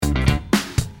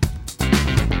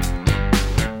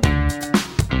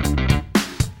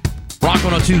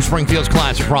102 Springfield's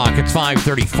Classic Rock. It's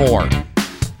 5:34.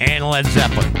 And Led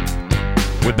Zeppelin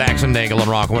with Bax and Nagle on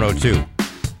Rock 102.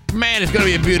 Man, it's going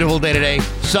to be a beautiful day today.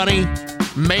 Sunny,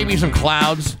 maybe some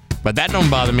clouds, but that don't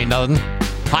bother me nothing.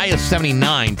 High of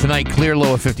 79. Tonight, clear,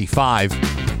 low of 55.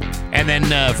 And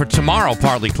then for tomorrow,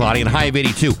 partly cloudy and high of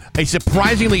 82. A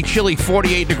surprisingly chilly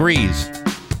 48 degrees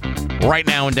right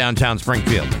now in downtown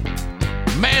Springfield.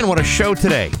 Man, what a show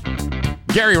today.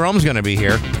 Gary Rome's going to be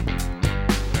here.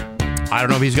 I don't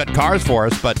know if he's got cars for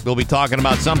us, but we'll be talking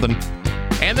about something.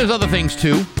 And there's other things,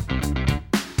 too.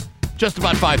 Just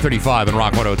about 5:35 in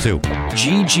Rock 102.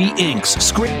 GG Inc.'s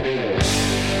script.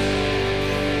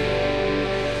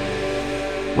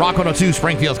 Rock 102,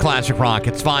 Springfield's Classic Rock.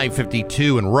 It's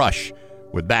 5:52 in Rush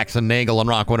with Bax and Nagle on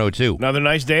Rock 102. Another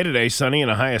nice day today, sunny and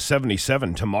a high of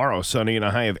 77. Tomorrow, sunny and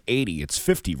a high of 80. It's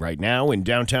 50 right now in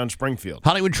downtown Springfield.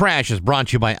 Hollywood Trash is brought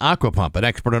to you by Aquapump, an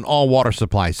expert in all water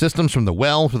supply systems from the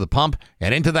well to the pump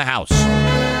and into the house.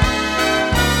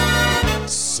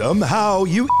 Somehow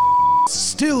you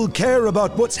still care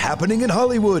about what's happening in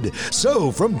Hollywood.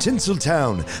 So, from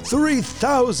Tinseltown,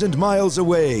 3,000 miles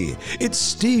away, it's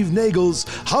Steve Nagle's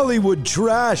Hollywood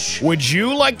Trash. Would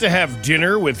you like to have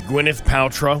dinner with Gwyneth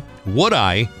Paltrow? Would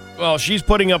I? Well, she's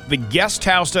putting up the guest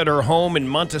house at her home in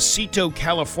Montecito,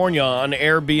 California on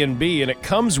Airbnb, and it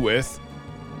comes with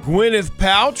Gwyneth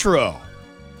Paltrow.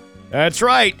 That's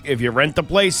right. If you rent the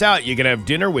place out, you can have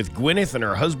dinner with Gwyneth and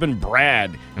her husband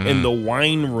Brad in the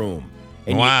wine room.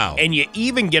 And wow. And you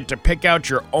even get to pick out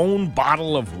your own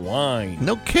bottle of wine.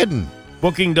 No kidding.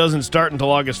 Booking doesn't start until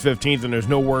August 15th, and there's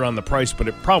no word on the price, but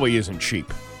it probably isn't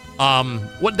cheap.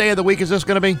 What day of the week is this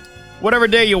going to be? Whatever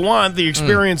day you want. The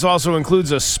experience also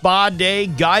includes a spa day,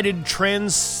 guided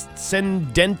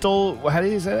transcendental, how do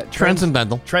you say that?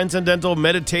 Transcendental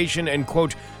meditation, and,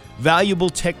 quote, valuable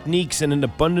techniques and an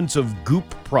abundance of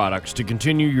goop products to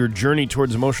continue your journey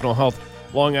towards emotional health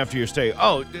long after your stay.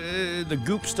 Oh, the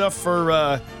goop stuff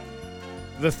for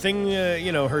the thing,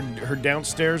 her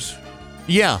downstairs?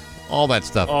 Yeah, all that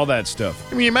stuff. All that stuff.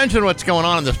 I mean, you mentioned what's going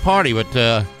on in this party, but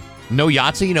no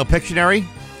Yahtzee, no Pictionary?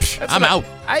 I'm out.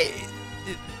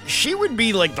 She would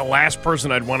be like the last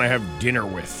person I'd want to have dinner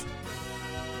with.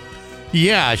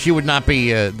 Yeah, she would not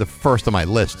be the first on my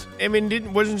list. I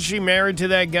mean, wasn't she married to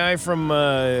that guy from,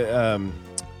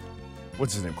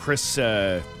 what's his name? Chris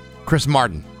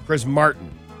Martin. Chris Martin.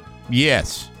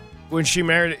 Yes. When she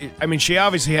married, I mean, she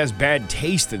obviously has bad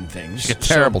taste in things. She got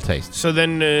terrible taste. So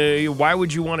then why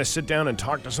would you want to sit down and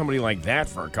talk to somebody like that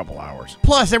for a couple hours?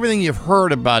 Plus, everything you've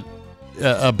heard about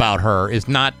her is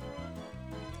not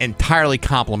entirely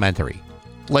complimentary.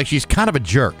 Like, she's kind of a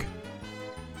jerk.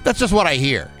 That's just what I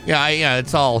hear. Yeah,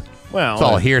 it's all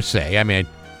hearsay. I mean,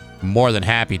 I'm more than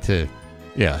happy to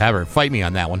have her fight me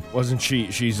on that one. Wasn't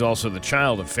she? She's also the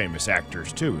child of famous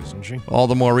actors, too, isn't she? All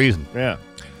the more reason. Yeah.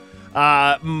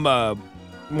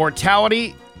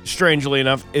 Mortality, strangely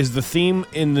enough, is the theme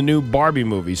in the new Barbie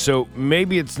movie. So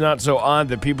maybe it's not so odd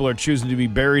that people are choosing to be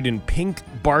buried in pink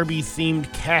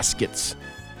Barbie-themed caskets.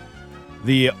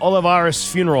 The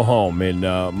Olivares Funeral Home in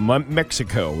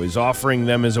Mexico is offering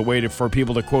them as a way for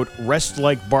people to, quote, rest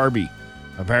like Barbie.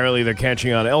 Apparently they're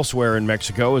catching on elsewhere in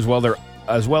Mexico as well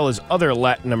as other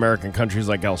Latin American countries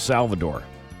like El Salvador.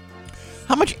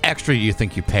 How much extra do you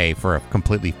think you pay for a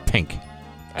completely pink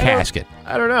casket?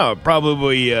 I don't know.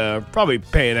 Probably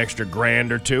pay an extra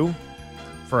 $1,000 or $2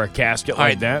 for a casket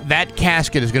like that. That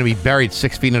casket is going to be buried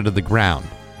 6 feet under the ground.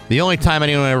 The only time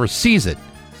anyone ever sees it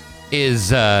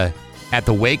is at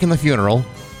the wake and the funeral,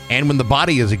 and when the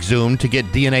body is exhumed to get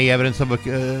DNA evidence of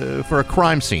for a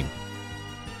crime scene.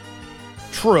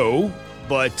 True,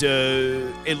 but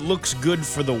it looks good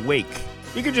for the wake.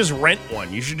 You could just rent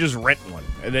one. You should just rent one,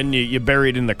 and then you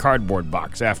bury it in the cardboard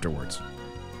box afterwards.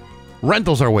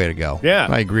 Rentals are a way to go. Yeah.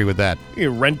 I agree with that. You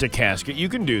rent a casket. You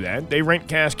can do that. They rent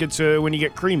caskets when you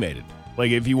get cremated.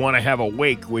 Like, if you want to have a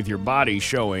wake with your body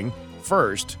showing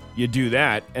first, you do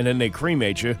that, and then they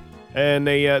cremate you. And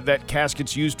that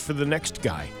casket's used for the next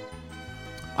guy.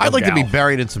 I'd like to be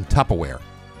buried in some Tupperware.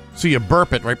 So you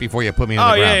burp it right before you put me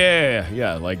on the ground.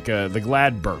 Yeah, like the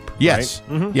Glad burp. Yes,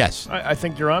 right? Mm-hmm. Yes. I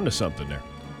think you're onto something there.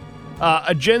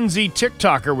 A Gen Z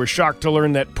TikToker was shocked to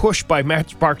learn that Push by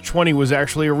Matchbox 20 was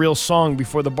actually a real song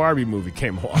before the Barbie movie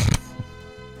came along.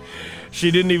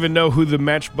 She didn't even know who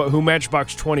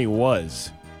Matchbox 20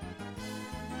 was.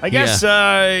 I guess,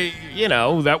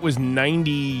 that was 7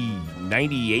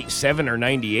 or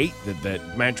 98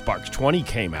 that Matchbox 20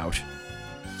 came out.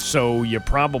 So you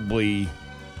probably...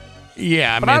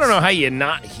 Yeah, but I don't know how you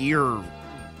not hear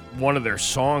one of their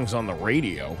songs on the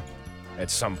radio at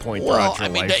some point throughout your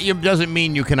life. That doesn't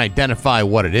mean you can identify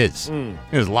what it is.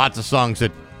 There's lots of songs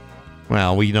that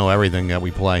Well, we know everything that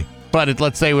we play. But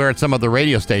let's say we were at some other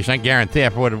radio station. I guarantee I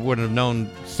would have known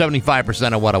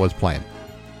 75% of what I was playing.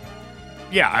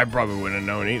 Yeah, I probably wouldn't have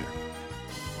known either.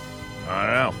 I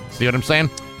don't know. See what I'm saying?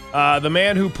 The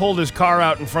man who pulled his car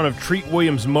out in front of Treat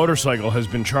Williams' motorcycle has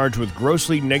been charged with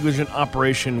grossly negligent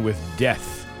operation with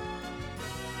death.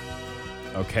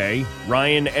 Okay.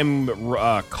 Ryan M.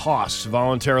 Koss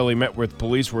voluntarily met with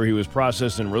police where he was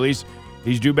processed and released.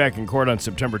 He's due back in court on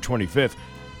September 25th.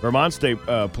 Vermont State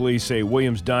Police say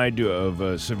Williams died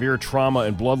of severe trauma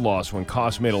and blood loss when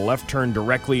Koss made a left turn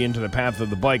directly into the path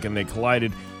of the bike and they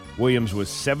collided. Williams was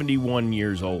 71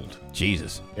 years old.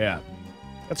 Jesus. Yeah.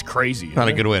 That's crazy. Not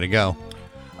a good way to go.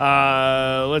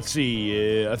 Let's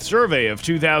see. A survey of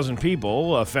 2,000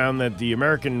 people found that the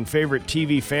American favorite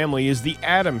TV family is the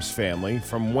Addams Family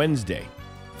from Wednesday,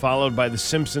 followed by the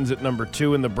Simpsons at number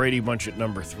 2 and the Brady Bunch at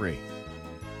number 3.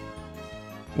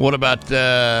 What about,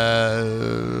 I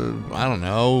don't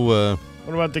know.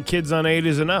 What about the Kids on 8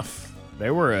 is Enough? They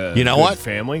were a good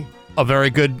family. A very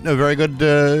good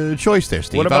choice there,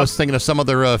 Steve. What about, I was thinking of some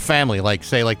other family, like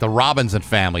the Robinson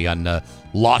family on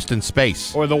Lost in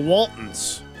Space, or the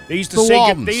Waltons. They used to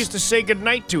They used to say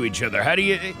goodnight to each other.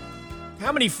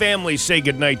 How many families say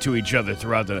goodnight to each other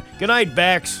throughout the? Good night,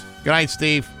 Bax. Good night,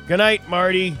 Steve. Good night,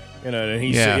 Marty. And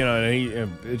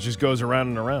it just goes around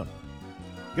and around.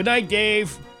 Good night,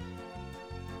 Dave.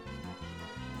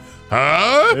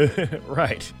 Huh?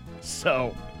 Right.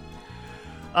 So.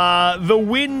 The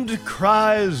Wind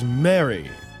Cries Mary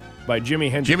by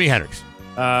Jimi Hendrix. Jimi Hendrix.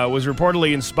 Was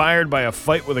reportedly inspired by a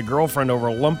fight with a girlfriend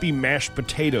over lumpy mashed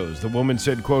potatoes. The woman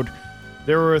said, quote,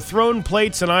 "There were thrown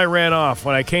plates and I ran off.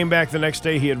 When I came back the next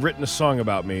day, he had written a song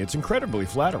about me. It's incredibly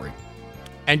flattering."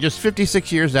 And just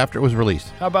 56 years after it was released.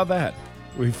 How about that?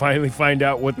 We finally find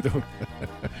out what the...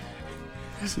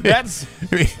 That's...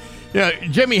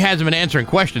 Jimmy hasn't been answering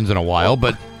questions in a while,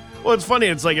 but... Well, it's funny.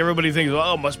 It's like everybody thinks,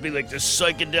 oh, it must be like this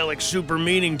psychedelic super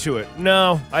meaning to it.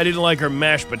 No, I didn't like her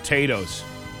mashed potatoes.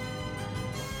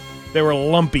 They were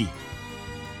lumpy.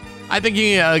 I think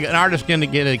an artist can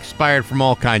get expired from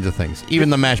all kinds of things,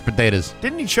 even the mashed potatoes.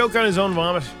 Didn't he choke on his own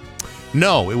vomit?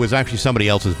 No, it was actually somebody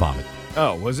else's vomit.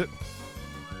 Oh, was it?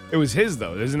 It was his,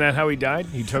 though. Isn't that how he died?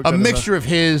 He choked on a mixture of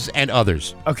his and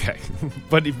others. Okay.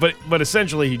 but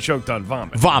essentially he choked on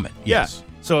vomit. Vomit, yes. Yeah.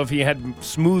 So if he had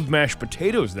smooth mashed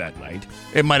potatoes that night,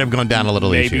 it might have gone down a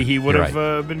little easier. Maybe he would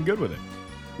have been good with it.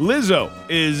 Lizzo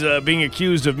is being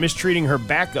accused of mistreating her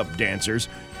backup dancers,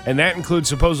 and that includes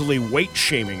supposedly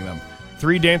weight-shaming them.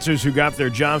 3 dancers who got their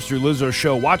jobs through Lizzo's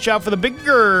show, Watch Out for the Big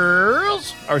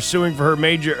Girls, are suing her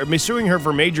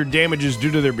for major damages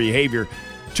due to their behavior.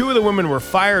 2 of the women were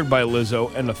fired by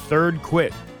Lizzo, and a third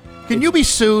quit. Can you be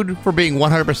sued for being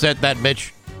 100% that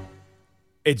bitch?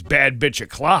 It's bad bitch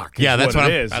o'clock. Yeah, that's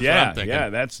what it is. That's what I'm thinking. Yeah,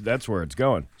 that's where it's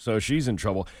going. So she's in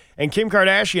trouble. And Kim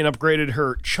Kardashian upgraded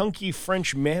her chunky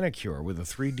French manicure with a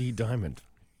 3D diamond.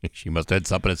 She must have had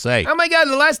something to say. Oh my God!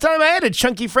 The last time I had a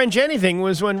chunky French anything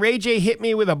was when Ray J hit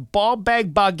me with a ball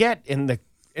bag baguette in the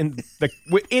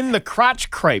crotch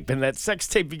crepe in that sex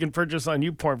tape you can purchase on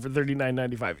YouPorn for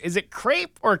 $39.95. Is it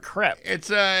crepe or crepe? It's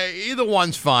either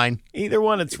one's fine. Either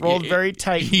one, it's rolled very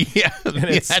tight. Yeah, and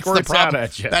it squirts out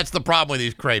at you. That's the problem with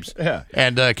these crepes. Yeah.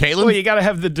 And Caitlin? Well, you got to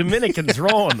have the Dominicans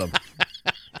rolling them.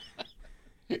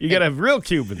 You got to have real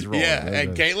Cubans rolling. Yeah,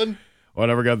 and Caitlin? Well, I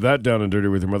never got that down and dirty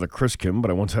with your mother, Chris Kim, but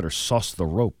I once had her sauce the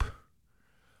rope.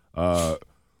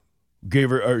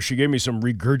 She gave me some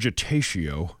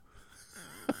regurgitatio.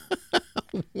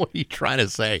 What are you trying to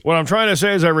say? What I'm trying to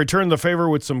say is I returned the favor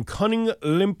with some cunning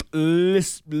limp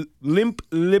lips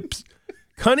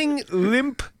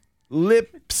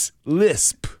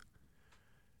lisp.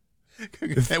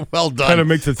 Well done. Kind of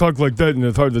makes it talk like that, and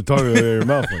it's hard to talk out of your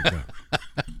mouth like that.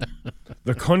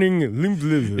 The cunning limp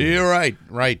lisp. You're right.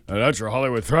 That's your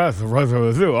Hollywood thrust. Ray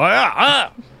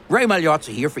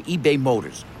Magliozzi here for eBay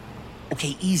Motors.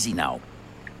 Okay, easy now.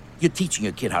 You're teaching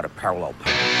your kid how to parallel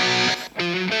park.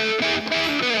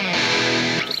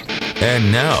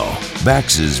 And now,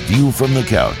 Bax's View from the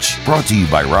Couch, brought to you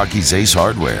by Rocky's Ace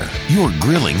Hardware, your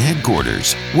grilling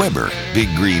headquarters, Weber, Big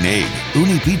Green Egg,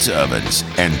 Uni Pizza Ovens,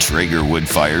 and Traeger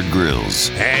wood-fired grills.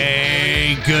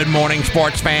 Hey, good morning,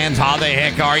 sports fans. How the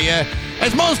heck are you?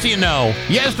 As most of you know,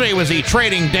 yesterday was the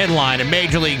trading deadline in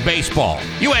Major League Baseball.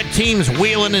 You had teams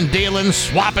wheeling and dealing,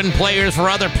 swapping players for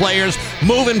other players,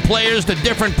 moving players to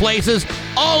different places,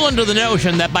 all under the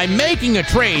notion that by making a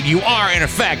trade, you are, in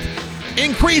effect,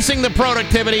 increasing the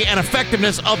productivity and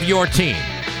effectiveness of your team.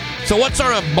 So what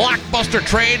sort of blockbuster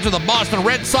trades are the Boston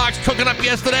Red Sox cooking up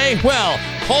yesterday? Well,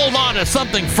 hold on to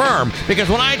something firm, because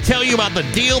when I tell you about the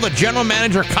deal that general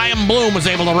manager Chaim Bloom was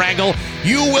able to wrangle,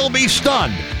 you will be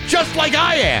stunned, just like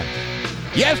I am.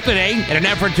 Yesterday, in an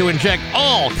effort to inject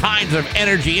all kinds of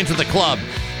energy into the club,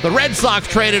 the Red Sox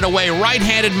traded away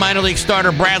right-handed minor league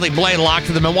starter Bradley Blaylock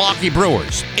to the Milwaukee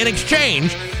Brewers. In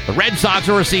exchange, the Red Sox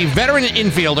will receive veteran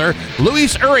infielder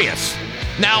Luis Urias.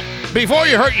 Now, before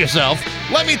you hurt yourself,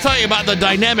 let me tell you about the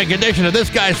dynamic addition of this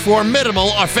guy's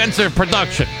formidable offensive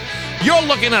production. You're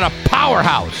looking at a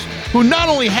powerhouse who not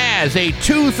only has a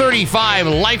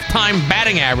 .235 lifetime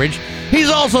batting average, he's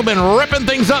also been ripping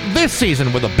things up this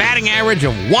season with a batting average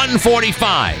of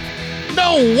 .145.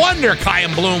 No wonder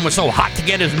Chaim Bloom was so hot to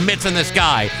get his mitts on this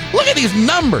guy. Look at these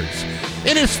numbers.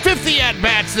 In his 50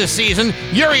 at-bats this season,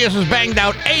 Urias has banged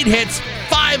out 8 hits,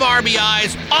 5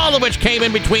 RBIs, all of which came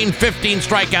in between 15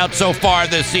 strikeouts so far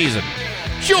this season.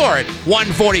 Sure, at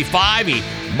 .145,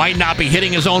 he might not be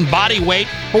hitting his own body weight,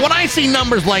 but when I see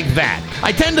numbers like that,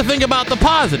 I tend to think about the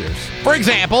positives. For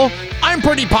example, I'm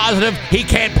pretty positive he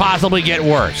can't possibly get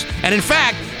worse. And in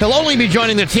fact, he'll only be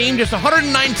joining the team just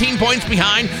 119 points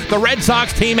behind the Red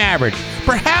Sox team average.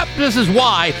 Perhaps this is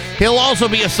why he'll also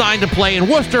be assigned to play in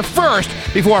Worcester first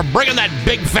before bringing that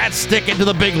big fat stick into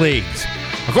the big leagues.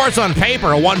 Of course, on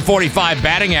paper, a .145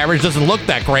 batting average doesn't look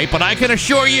that great, but I can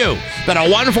assure you that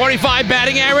a .145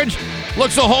 batting average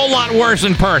looks a whole lot worse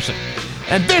in person.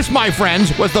 And this, my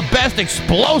friends, was the best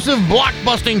explosive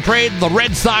blockbusting trade the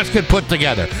Red Sox could put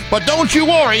together. But don't you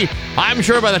worry, I'm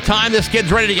sure by the time this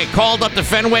kid's ready to get called up to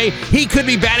Fenway, he could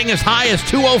be batting as high as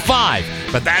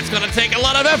 .205. But that's going to take a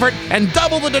lot of effort and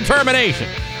double the determination.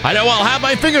 I know I'll have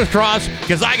my fingers crossed,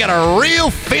 because I got a real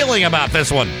feeling about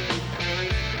this one.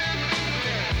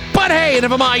 But hey,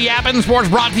 enough of my yapping. Sports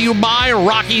brought to you by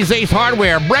Rocky's Ace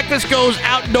Hardware. Breakfast goes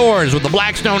outdoors with the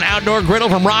Blackstone Outdoor Griddle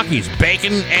from Rocky's.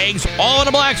 Bacon, eggs, all on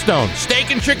a Blackstone.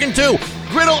 Steak and chicken, too.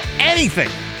 Griddle anything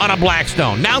on a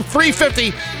Blackstone. Now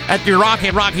 $350 at your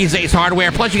Rocky's Ace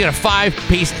Hardware. Plus, you get a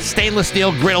 5-piece stainless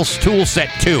steel griddle tool set,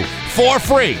 too, for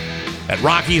free at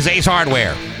Rocky's Ace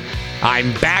Hardware.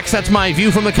 I'm Bax. That's my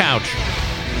view from the couch.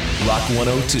 Rock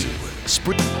 102.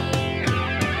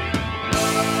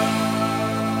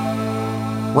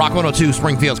 Rock 102,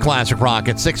 Springfield's Classic Rock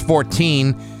at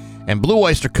 6:14, and Blue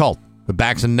Oyster Cult with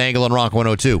Bax and Nagle and Rock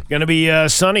 102. Going to be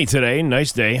sunny today.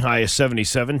 Nice day. High of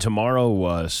 77.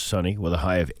 Tomorrow, sunny with a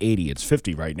high of 80. It's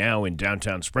 50 right now in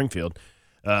downtown Springfield.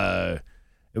 It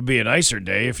would be a nicer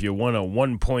day if you won a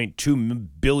 $1.2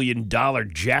 billion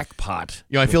jackpot.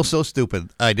 You know, I feel so stupid.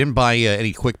 I didn't buy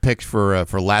any quick picks for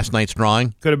last night's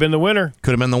drawing. Could have been the winner.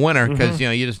 Could have been the winner, because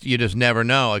you just never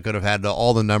know. I could have had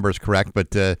all the numbers correct,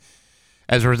 but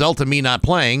as a result of me not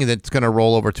playing, that's going to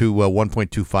roll over to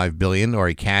 $1.25 billion, or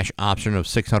a cash option of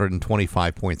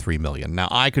 $625.3 million. Now,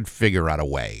 I could figure out a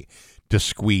way to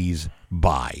squeeze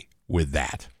by with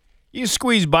that. You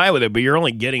squeeze by with it, but you're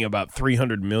only getting about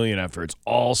 $300 million after it's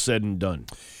all said and done.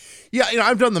 Yeah,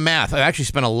 I've done the math. I actually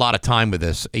spent a lot of time with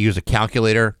this. I used a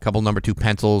calculator, a couple number 2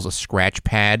 pencils, a scratch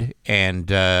pad, and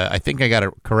I think I got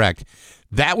it correct.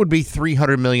 That would be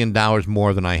 $300 million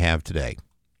more than I have today.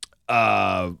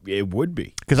 It would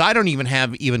be, because I don't even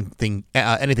have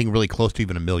anything really close to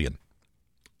even $1 million.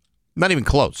 Not even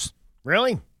close.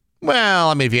 Really? Well,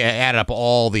 I mean, if you add up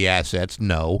all the assets,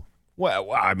 no.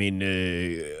 Well, I mean,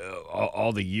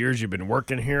 all the years you've been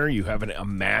working here, you haven't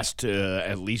amassed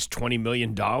at least $20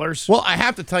 million? Well, I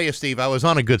have to tell you, Steve, I was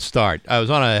on a good start. I was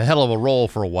on a hell of a roll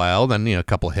for a while, then a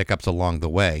couple of hiccups along the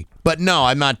way. But no,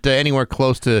 I'm not anywhere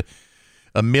close to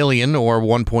 $1 million or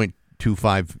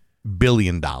 $1.25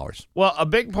 billion. Well, a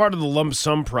big part of the lump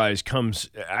sum prize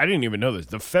comes, I didn't even know this,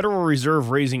 the Federal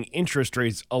Reserve raising interest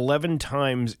rates 11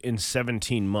 times in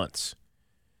 17 months.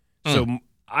 So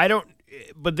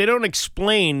but they don't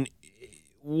explain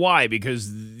why,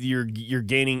 because you're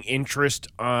gaining interest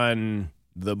on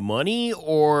the money,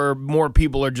 or more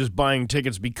people are just buying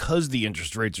tickets because the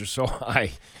interest rates are so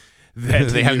high that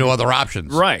they have no other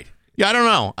options. Right. Yeah, I don't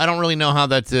know. I don't really know how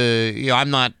that,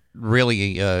 I'm not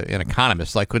really an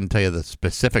economist, so I couldn't tell you the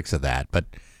specifics of that. But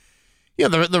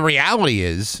the reality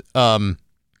is, it's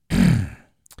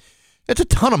a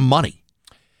ton of money,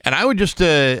 and I would just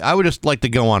like to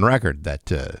go on record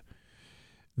that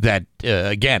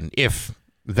again, if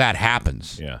that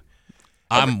happens,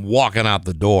 I'm walking out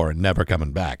the door and never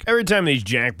coming back. Every time these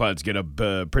jackpots get up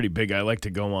pretty big, I like to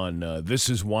go on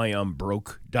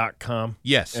thisiswhyimbroke.com.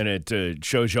 Yes. And it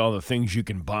shows you all the things you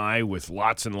can buy with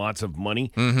lots and lots of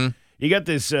money. Mm-hmm. You got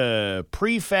this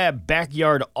prefab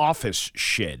backyard office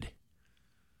shed.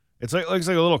 Looks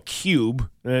like a little cube,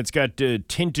 and it's got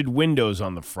tinted windows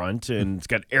on the front, and it's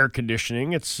got air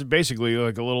conditioning. It's basically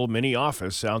like a little mini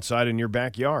office outside in your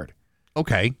backyard.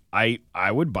 Okay. I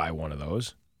would buy one of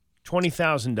those.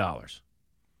 $20,000.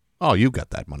 Oh, you've got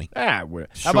that money. How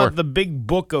Sure. about the big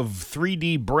book of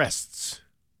 3D breasts?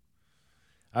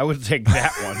 I would take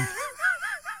that one.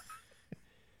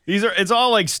 It's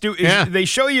all like Yeah. They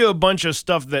show you a bunch of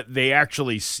stuff that they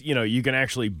actually, you can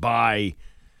actually buy.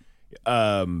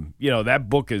 That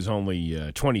book is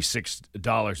only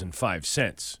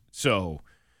 $26.05. So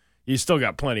you still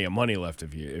got plenty of money left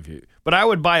if you. But I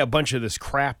would buy a bunch of this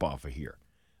crap off of here.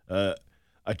 A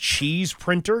cheese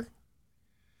printer.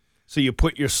 So you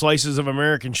put your slices of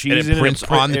American cheese And it in prints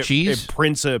on the cheese? It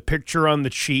prints a picture on the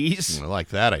cheese. I like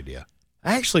that idea.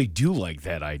 I actually do like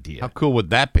that idea. How cool would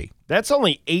that be? That's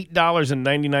only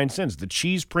 $8.99. The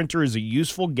cheese printer is a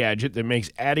useful gadget that makes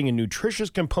adding a nutritious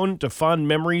component to fond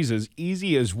memories as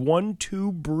easy as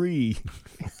 1-2 brie.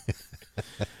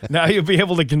 Now you'll be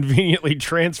able to conveniently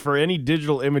transfer any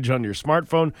digital image on your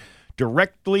smartphone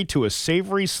directly to a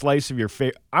savory slice of your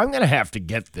favorite. I'm going to have to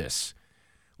get this.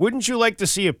 Wouldn't you like to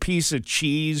see a piece of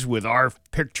cheese with our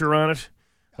picture on it?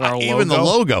 Our Even the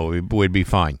logo would be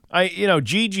fine.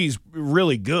 Gigi's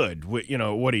really good with,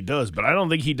 what he does, but I don't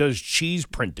think he does cheese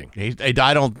printing. I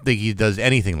don't think he does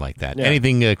anything like that. Yeah.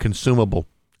 Anything consumable.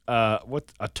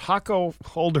 What a taco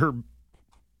holder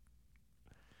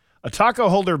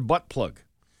butt plug.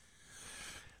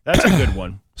 That's a good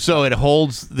one. So it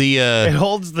holds the It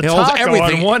holds the taco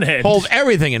on one end. Holds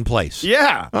everything in place.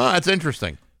 Yeah. Oh, that's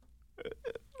interesting.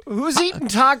 Who's eating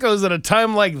tacos at a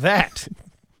time like that?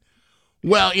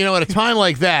 Well, at a time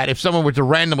like that, if someone were to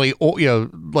randomly,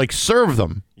 serve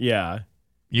them, Yeah.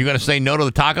 you going to say no to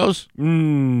the tacos?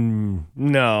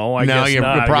 No, I guess you're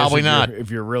not. I probably guess not.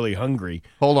 If you're really hungry.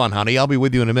 Hold on, honey. I'll be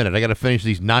with you in a minute. I got to finish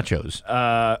these nachos.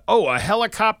 A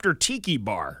helicopter tiki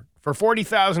bar. For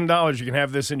 $40,000, you can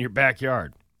have this in your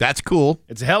backyard. That's cool.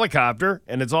 It's a helicopter,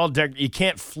 and it's all you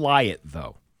can't fly it,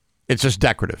 though. It's just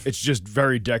decorative. It's just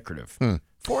very decorative.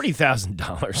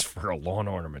 $40,000 for a lawn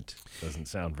ornament doesn't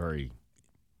sound very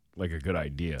like a good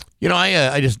idea.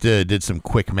 I just did some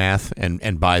quick math,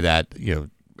 and by that,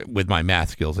 with my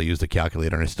math skills, I used a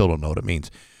calculator, and I still don't know what it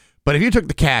means. But if you took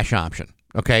the cash option,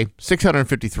 okay,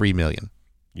 $653 million.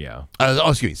 Yeah.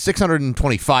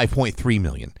 $625.3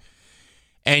 million.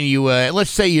 And you, let's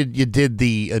say you did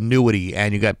the annuity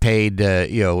and you got paid,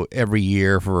 every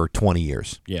year for 20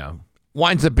 years. Yeah.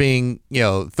 Winds up being,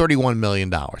 $31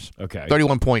 million. Okay.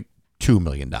 $31.2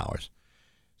 million. So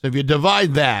if you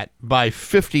divide that by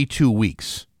 52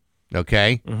 weeks,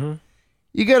 okay,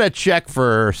 you get a check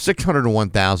for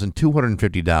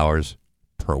 $601,250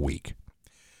 per week.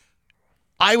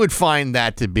 I would find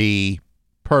that to be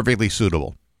perfectly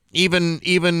suitable, even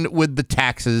with the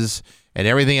taxes and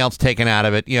everything else taken out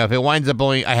of it. If it winds up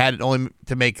I had only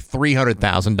to make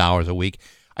 $300,000 a week,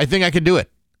 I think I could do it.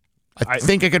 I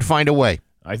think I could find a way.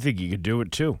 I think you could do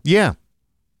it too. Yeah.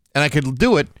 And I could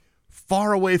do it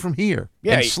far away from here.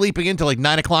 Yeah. And sleeping until like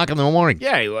 9 o'clock in the morning.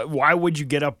 Yeah. Why would you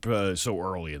get up so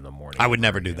early in the morning? I would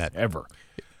never do that. Ever.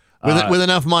 With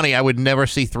enough money, I would never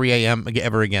see 3 a.m.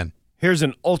 ever again. Here's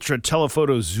an ultra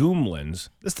telephoto zoom lens.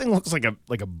 This thing looks like a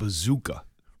bazooka,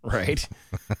 right?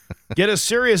 Get a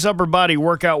serious upper body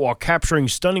workout while capturing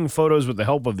stunning photos with the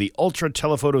help of the ultra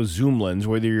telephoto zoom lens,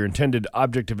 whether your intended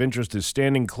object of interest is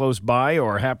standing close by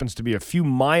or happens to be a few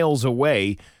miles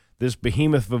away. This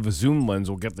behemoth of a zoom lens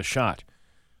will get the shot.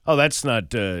 Oh, that's not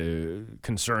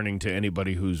concerning to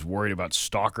anybody who's worried about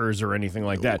stalkers or anything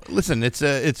like that. Listen,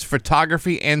 it's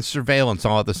photography and surveillance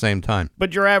all at the same time.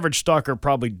 But your average stalker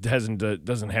probably doesn't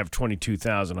have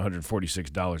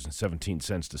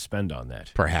 $22,146.17 to spend on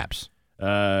that. Perhaps.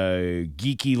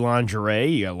 Geeky lingerie.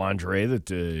 You got lingerie that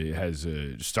has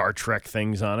Star Trek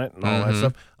things on it and all that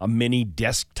stuff. A mini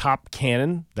desktop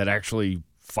cannon that actually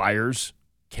fires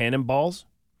cannonballs.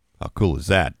 How cool is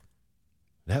that?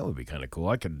 That would be kind of cool.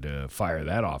 I could fire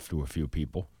that off to a few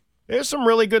people. There's some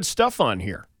really good stuff on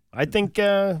here. I think.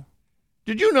 Did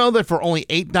you know that for only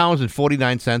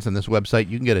 $8.49 on this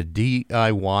website, you can get a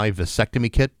DIY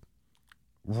vasectomy kit?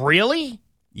 Really?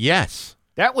 Yes.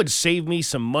 That would save me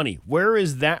some money. Where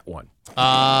is that one? Who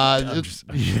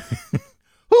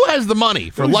has the money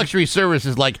for luxury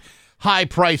services like high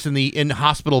price in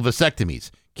hospital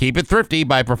vasectomies? Keep it thrifty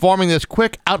by performing this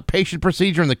quick outpatient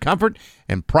procedure in the comfort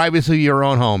and privacy of your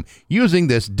own home. Using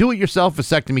this do-it-yourself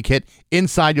vasectomy kit,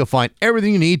 inside you'll find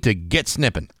everything you need to get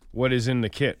snipping. What is in the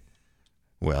kit?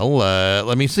 Well,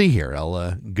 let me see here.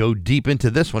 I'll go deep into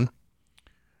this one.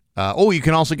 You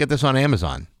can also get this on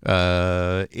Amazon.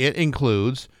 It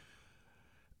includes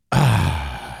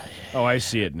Oh, I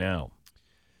see it now.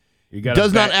 You got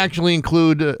Does not actually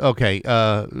include.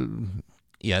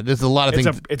 Yeah, there's a lot of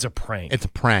things. It's a prank. It's a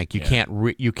prank.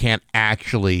 You can't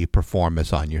actually perform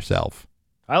this on yourself.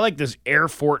 I like this Air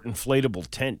Fort inflatable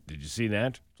tent. Did you see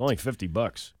that? It's only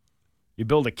 $50. You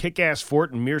build a kick-ass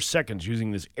fort in mere seconds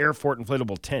using this Air Fort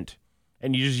inflatable tent,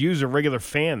 and you just use a regular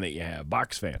fan that you have,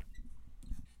 box fan.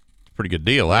 Pretty good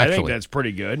deal, actually. I think that's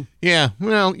pretty good. Yeah.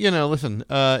 Well, listen.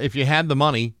 If you had the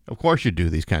money, of course you'd do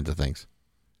these kinds of things.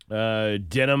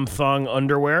 Denim thong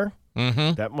underwear.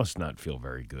 Mm-hmm. That must not feel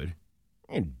very good.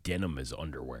 And denim is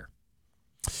underwear.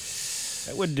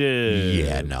 That would be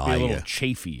a little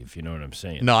chafy, if you know what I'm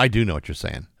saying. No, I do know what you're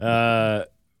saying. I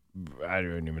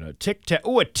don't even know. Tic Tac.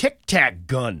 Oh, a Tic Tac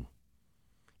gun.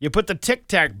 You put the Tic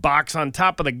Tac box on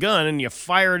top of the gun and you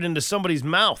fire it into somebody's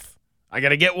mouth. I got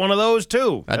to get one of those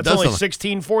too. That's only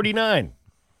 $16.49.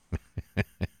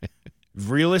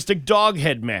 Realistic dog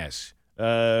head mask.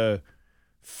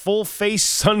 Full face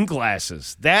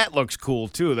sunglasses. That looks cool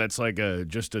too. That's like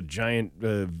just a giant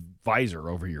visor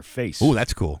over your face. Ooh,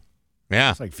 that's cool.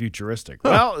 Yeah. It's like futuristic.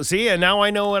 Well, see, and now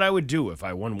I know what I would do if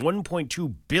I won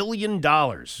 $1.2 billion.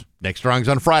 Next drawing's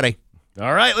on Friday.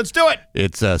 All right, let's do it.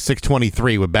 It's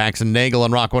 6:23 with Bax and Nagle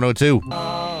on Rock 102.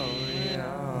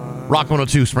 Rock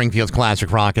 102, Springfield's Classic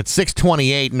Rock. It's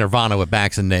 6:28 Nirvana with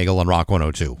Bax and Nagle on Rock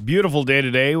 102. Beautiful day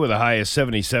today with a high of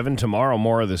 77. Tomorrow,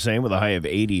 more of the same with a high of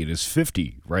 80. It is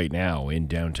 50 right now in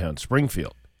downtown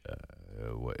Springfield.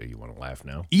 You want to laugh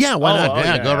now? Yeah, why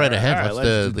not? Go right ahead. All right,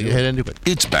 let's head into it.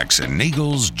 It's Bax and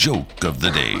Nagle's Joke of the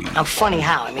Day I'm funny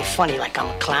how? I mean, funny like I'm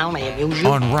a clown. I amuse you.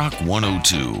 on Rock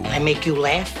 102, I make you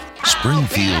laugh.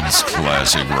 Springfield's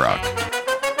Classic Rock.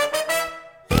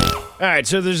 All right,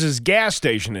 so there's this gas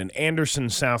station in Anderson,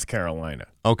 South Carolina.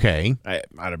 Okay.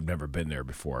 I've never been there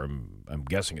before. I'm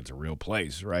guessing it's a real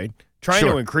place, right? Trying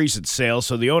Sure. to increase its sales,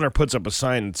 so the owner puts up a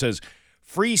sign that says,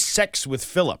 "Free sex with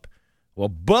Philip." Well,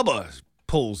 Bubba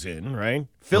pulls in, right?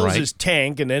 Fills Right. his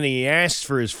tank, and then he asks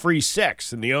for his free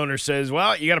sex. And the owner says,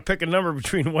 well, you got to pick a number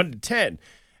between 1 to 10.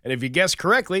 And if you guess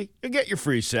correctly, you'll get your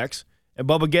free sex. And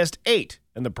Bubba guessed 8.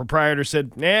 And the proprietor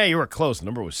said, nah, you were close. The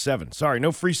number was 7. Sorry,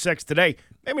 no free sex today.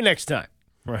 Maybe next time,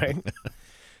 right?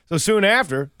 So soon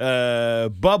after,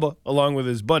 Bubba, along with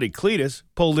his buddy Cletus,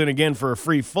 pulled in again for a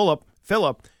free Philip.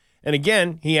 And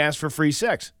again, he asked for free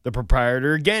sex. The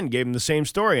proprietor again gave him the same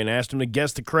story and asked him to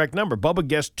guess the correct number. Bubba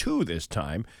guessed 2 this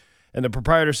time. And the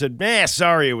proprietor said,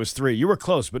 sorry, it was 3. You were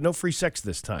close, but no free sex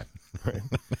this time. Right?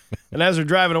 And as they're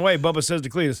driving away, Bubba says to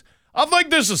Cletus, I think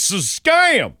this is a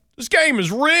scam. This game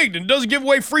is rigged and doesn't give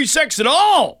away free sex at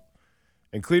all.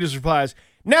 And Cletus replies,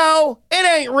 no, it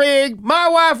ain't rigged. My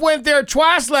wife went there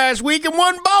twice last week and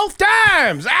won both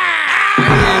times.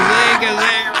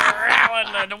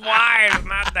 The wives,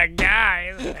 not the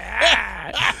guys.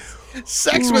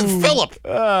 Sex with Philip.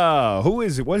 Who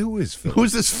is it? Who is Philip?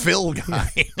 Who's this Phil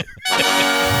guy?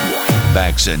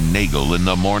 Bax and Nagle in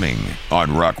the morning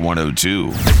on Rock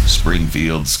 102,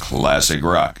 Springfield's Classic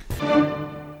Rock.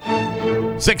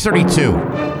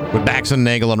 6:32 with Bax and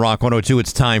Nagle on Rock 102.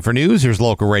 It's time for news. Here's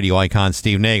local radio icon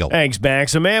Steve Nagle. Thanks,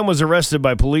 Bax. A man was arrested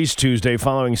by police Tuesday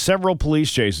following several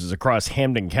police chases across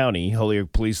Hampden County.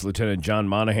 Holyoke Police Lieutenant John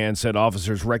Monahan said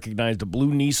officers recognized a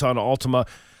blue Nissan Altima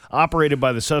operated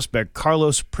by the suspect,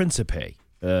 Carlos Principe,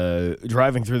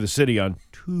 driving through the city on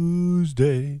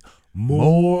Tuesday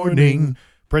morning.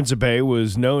 Principe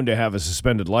was known to have a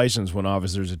suspended license when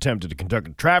officers attempted to conduct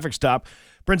a traffic stop.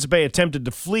 Principe attempted to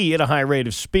flee at a high rate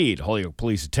of speed. Holyoke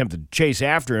police attempted to chase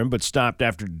after him, but stopped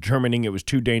after determining it was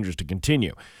too dangerous to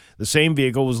continue. The same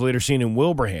vehicle was later seen in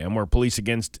Wilbraham, where police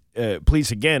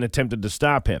again attempted to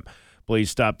stop him. Police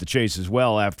stopped the chase as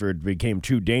well after it became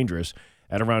too dangerous.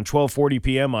 At around 12:40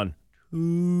 p.m. on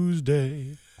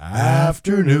Tuesday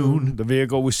afternoon, the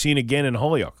vehicle was seen again in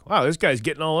Holyoke. Wow, this guy's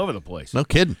getting all over the place. No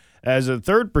kidding. As a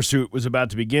third pursuit was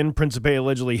about to begin, Principe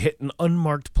allegedly hit an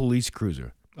unmarked police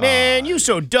cruiser. Man, you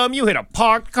so dumb, you hit a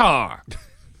parked car.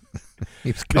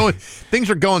 Things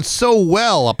are going so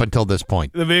well up until this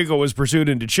point. The vehicle was pursued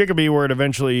into Chicopee, where it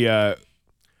eventually, I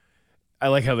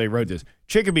like how they wrote this,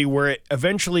 Chicopee, where it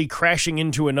eventually crashing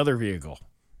into another vehicle.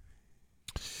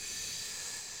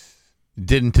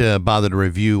 Didn't bother to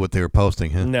review what they were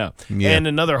posting, huh? No. Yeah. And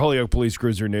another Holyoke police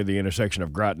cruiser near the intersection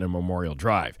of Groton and Memorial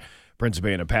Drive.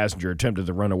 Principe and a passenger attempted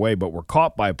to run away, but were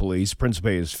caught by police.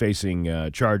 Principe is facing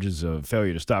charges of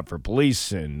failure to stop for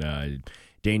police and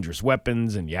dangerous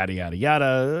weapons and yada, yada,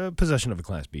 yada, possession of a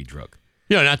Class B drug.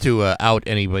 You know, not to out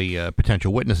anybody,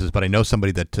 potential witnesses, but I know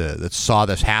somebody that saw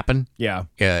this happen. Yeah.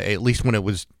 At least when it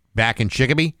was back in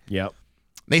Chicopee. Yep.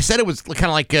 They said it was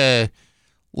kind of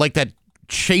like that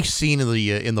chase scene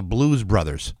in the Blues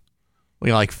Brothers.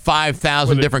 like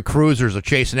 5,000 different cruisers are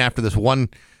chasing after this one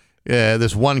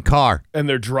car. And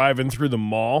they're driving through the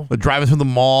mall. They're driving through the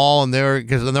mall, and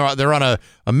they're on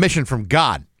a mission from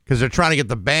God because they're trying to get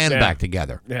the band back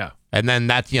together. Yeah. And then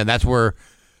that's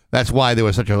why there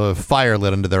was such a fire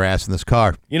lit under their ass in this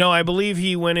car. I believe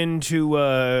he went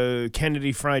into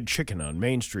Kennedy Fried Chicken on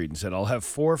Main Street and said, "I'll have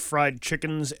 4 fried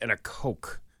chickens and a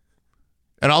Coke."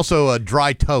 And also a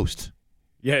dry toast.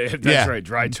 Yeah, that's right.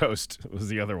 Dry toast was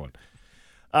the other one.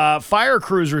 Fire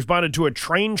crews responded to a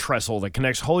train trestle that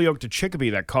connects Holyoke to Chicopee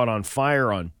that caught on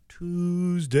fire on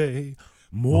Tuesday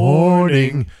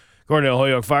morning. According to the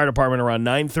Holyoke Fire Department, around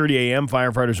 9:30 a.m.,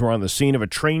 firefighters were on the scene of a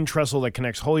train trestle that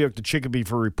connects Holyoke to Chicopee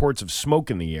for reports of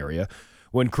smoke in the area.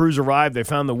 When crews arrived, they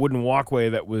found the wooden walkway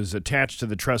that was attached to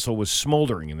the trestle was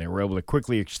smoldering, and they were able to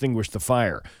quickly extinguish the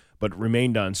fire, but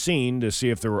remained on scene to see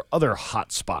if there were other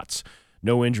hot spots.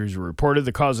 No injuries were reported.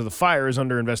 The cause of the fire is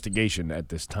under investigation at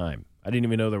this time. I didn't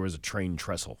even know there was a train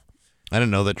trestle. I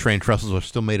didn't know that train trestles were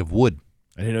still made of wood.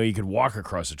 I didn't know you could walk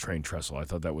across a train trestle. I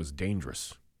thought that was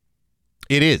dangerous.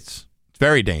 It is. It's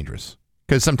very dangerous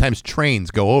because sometimes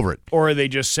trains go over it. Or are they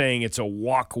just saying it's a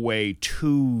walkway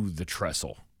to the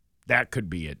trestle? That could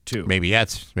be it, too. Maybe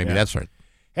that's right.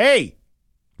 Hey!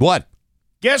 What?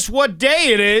 Guess what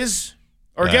day it is?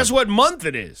 Or guess what month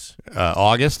it is?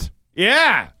 August?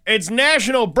 Yeah, it's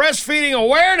National Breastfeeding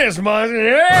Awareness Month.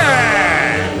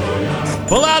 Yeah!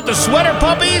 Pull out the sweater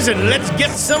puppies and let's get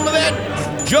some of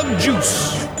that jug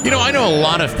juice. I know a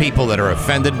lot of people that are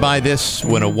offended by this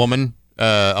when a woman,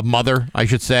 a mother, I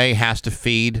should say, has to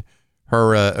feed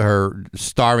her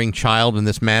starving child in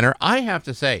this manner. I have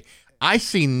to say, I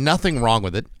see nothing wrong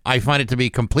with it. I find it to be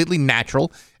completely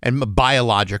natural and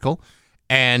biological.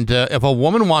 And if a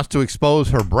woman wants to expose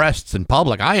her breasts in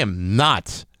public, I am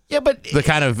not... Yeah, but the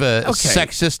kind of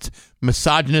sexist,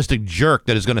 misogynistic jerk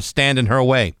that is going to stand in her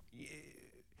way.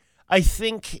 I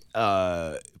think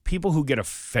people who get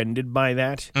offended by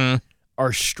that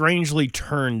are strangely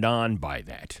turned on by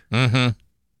that. Mm-hmm.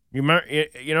 You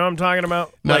know what I'm talking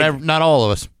about? Not all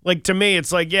of us. Like, to me,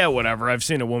 it's like, yeah, whatever. I've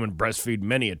seen a woman breastfeed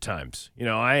many a times.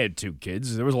 I had 2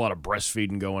 kids. There was a lot of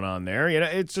breastfeeding going on there.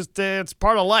 It's just, it's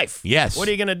part of life. Yes. What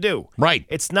are you going to do? Right.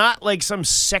 It's not like some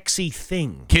sexy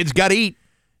thing. Kids got to eat.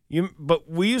 But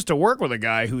we used to work with a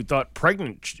guy who thought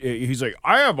he's like,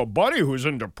 I have a buddy who's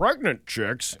into pregnant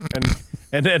chicks.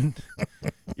 And then,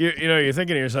 you're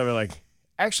thinking to yourself, like,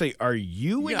 actually, are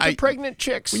you into pregnant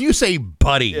chicks? When you say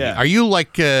buddy, are you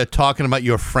like talking about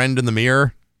your friend in the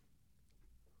mirror?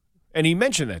 And he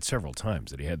mentioned that several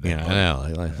times that he had that. Yeah, I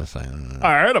know.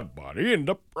 I had a buddy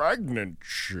into pregnant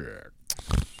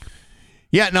chicks.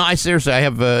 Yeah, no, I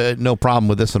have no problem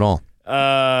with this at all.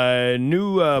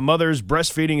 New mothers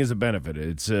breastfeeding is a benefit.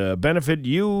 It's benefit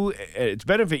you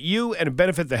and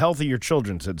benefit the health of your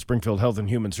children, said Springfield Health and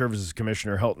Human Services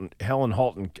Commissioner Helen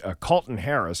Colton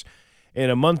Harris in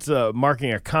a month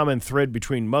marking a common thread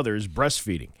between mothers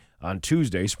breastfeeding. On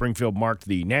Tuesday, Springfield marked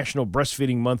the National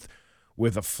Breastfeeding Month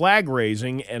with a flag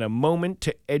raising and a moment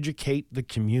to educate the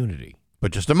community.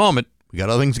 But just a moment. We got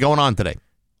other things going on today.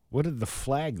 What did the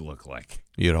flag look like?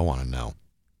 You don't want to know.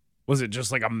 Was it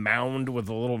just like a mound with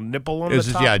a little nipple on the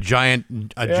top? Yeah, a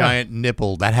giant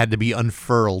nipple that had to be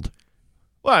unfurled.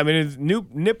 Well, I mean,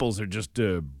 nipples are just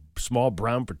small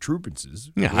brown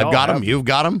protuberances. Yeah, I've got them. You've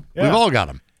got them. Yeah. We've all got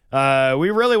them.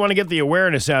 We really want to get the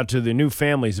awareness out to the new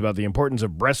families about the importance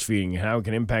of breastfeeding and how it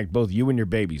can impact both you and your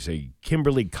baby, say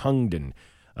Kimberly Congdon,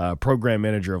 Program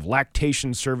Manager of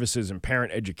Lactation Services and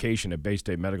Parent Education at Bay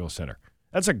State Medical Center.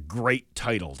 That's a great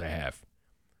title to have.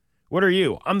 What are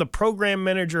you? I'm the Program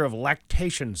Manager of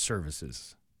Lactation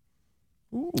Services.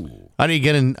 Ooh. How do you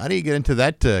get into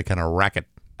that kind of racket?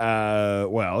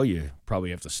 Well, you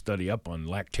probably have to study up on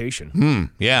lactation.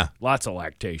 Yeah. Lots of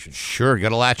lactation. Sure, got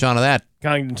to latch onto that.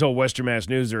 Congdon told Western Mass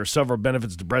News there are several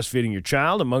benefits to breastfeeding your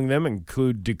child. Among them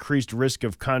include decreased risk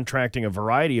of contracting a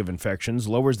variety of infections,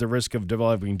 lowers the risk of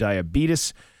developing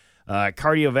diabetes,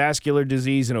 cardiovascular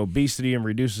disease, and obesity, and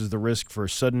reduces the risk for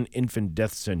sudden infant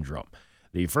death syndrome.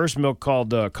 The first milk,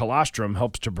 called colostrum,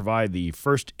 helps to provide the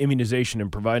first immunization in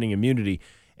providing immunity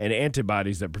and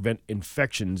antibodies that prevent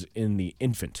infections in the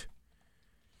infant.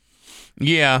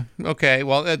 Yeah, okay.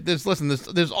 Well,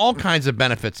 there's all kinds of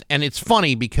benefits, and it's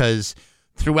funny because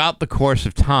throughout the course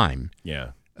of time,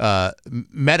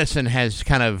 medicine has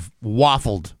kind of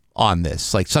waffled on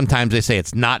this. Like sometimes they say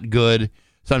it's not good,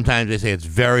 sometimes they say it's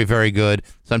very, very good,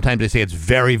 sometimes they say it's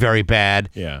very, very bad,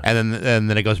 and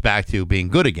then it goes back to being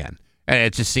good again. And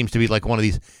it just seems to be like one of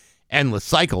these endless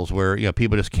cycles where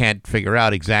people just can't figure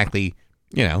out exactly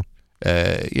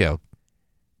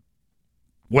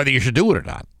whether you should do it or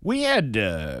not. We had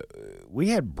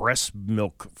breast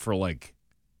milk for like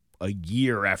a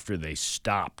year after they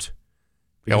stopped.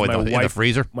 Oh, Because in the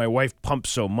freezer? My wife pumped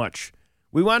so much.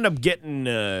 We wound up getting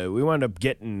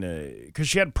because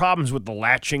she had problems with the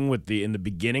latching in the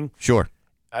beginning. Sure.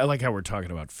 I like how we're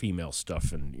talking about female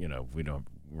stuff, and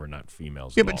we're not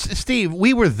females. Yeah, at but all. Steve,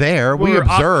 we were there. We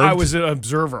observed. I was an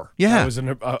observer. Yeah. I was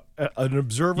an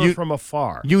observer from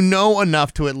afar. You know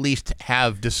enough to at least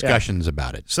have discussions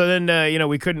about it. So then,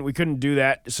 we couldn't do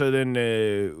that. So then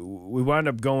we wound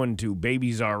up going to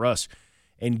Babies R Us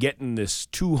and getting this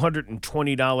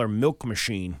 $220 milk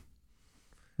machine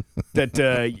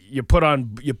that you put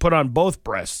on both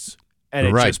breasts, and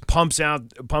it just pumps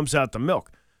out the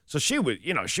milk. So she was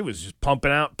just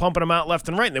pumping them out left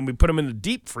and right. And then we put them in the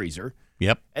deep freezer.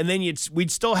 Yep. And then we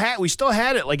still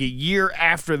had it like a year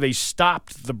after they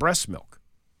stopped the breast milk.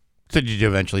 So did you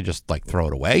eventually just like throw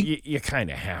it away? You kind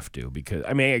of have to, because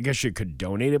I guess you could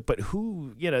donate it, but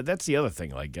that's the other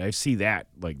thing. Like I see that,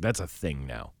 like that's a thing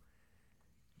now.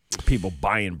 People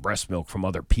buying breast milk from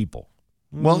other people.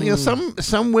 Well,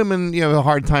 some women have a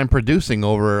hard time producing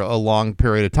over a long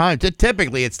period of time.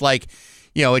 Typically, it's like,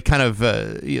 it kind of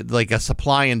like a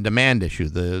supply and demand issue.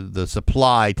 The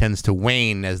supply tends to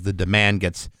wane as the demand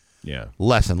gets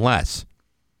less and less.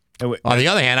 On the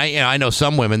other hand, I know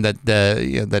some women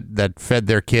that fed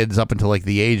their kids up until like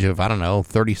the age of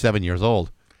 37 years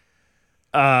old.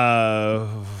 What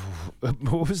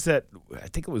was that? I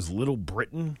think it was Little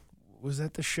Britain. Was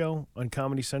that the show on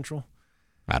Comedy Central?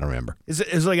 I don't remember.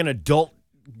 It's like an adult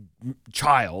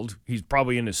child. He's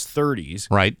probably in his 30s.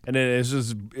 Right. And it's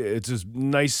this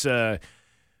nice,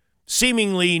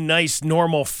 seemingly nice,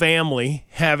 normal family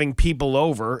having people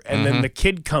over. And then the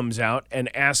kid comes out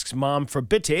and asks mom for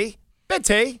Bitty. And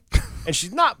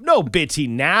she's no Bitty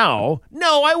now.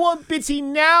 No, I want Bitty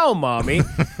now, mommy.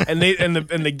 and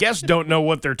the guests don't know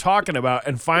what they're talking about.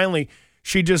 And finally,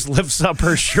 she just lifts up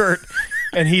her shirt.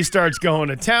 And he starts going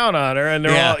to town on her, and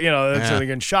they're all, they're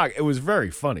getting shocked. It was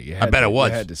very funny. I bet it was.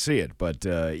 You had to see it, but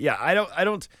I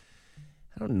don't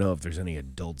know if there's any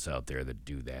adults out there that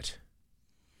do that.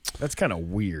 That's kind of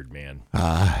weird, man.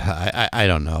 I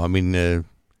don't know. I don't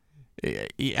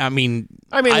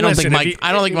listen,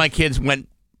 think my kids went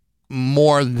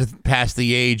more past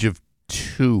the age of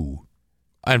 2.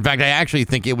 In fact, I actually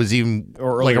think it was even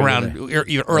like around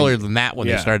even earlier than that when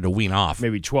they started to wean off.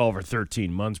 Maybe 12 or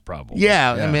 13 months, probably.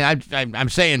 Yeah. I'm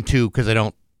saying 2 because I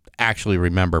don't actually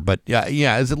remember, but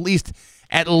it's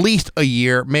at least a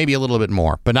year, maybe a little bit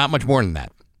more, but not much more than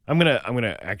that. I'm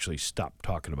gonna actually stop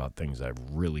talking about things I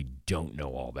really don't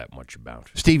know all that much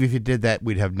about. Steve, if you did that,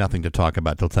 we'd have nothing to talk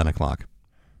about till 10 o'clock.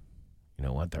 You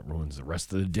know what? That ruins the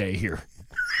rest of the day here.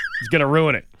 It's gonna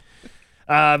ruin it.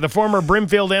 The former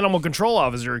Brimfield animal control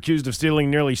officer accused of stealing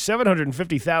nearly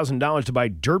 $750,000 to buy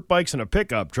dirt bikes and a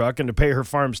pickup truck and to pay her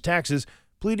farm's taxes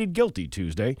pleaded guilty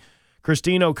Tuesday.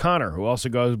 Christine O'Connor, who also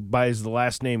goes by the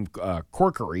last name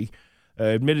Corkery,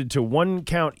 admitted to 1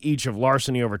 count each of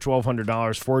larceny over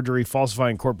 $1,200, forgery,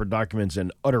 falsifying corporate documents,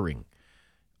 and uttering.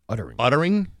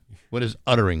 Uttering? What is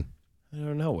uttering? I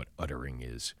don't know what uttering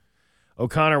is.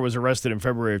 O'Connor was arrested in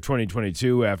February of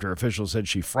 2022 after officials said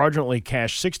she fraudulently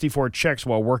cashed 64 checks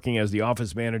while working as the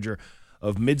office manager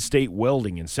of Midstate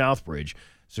Welding in Southbridge.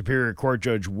 Superior Court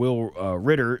Judge Will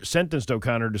Ritter sentenced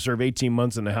O'Connor to serve 18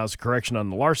 months in the House of Correction on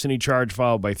the larceny charge,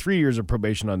 followed by 3 years of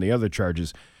probation on the other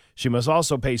charges. She must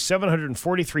also pay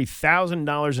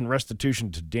 $743,000 in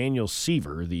restitution to Daniel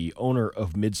Seaver, the owner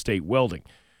of Midstate Welding.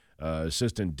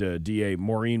 Assistant DA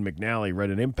Maureen McNally read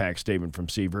an impact statement from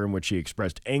Seaver in which he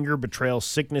expressed anger, betrayal,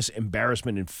 sickness,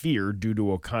 embarrassment, and fear due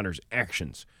to O'Connor's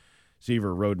actions.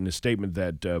 Seaver wrote in his statement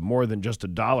that more than just a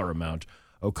dollar amount,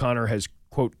 O'Connor has,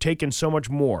 quote, taken so much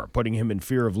more, putting him in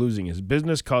fear of losing his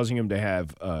business, causing him to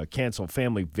have cancel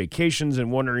family vacations,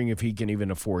 and wondering if he can even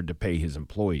afford to pay his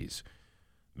employees.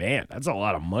 Man, that's a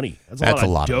lot of money. That's a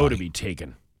lot of dough to be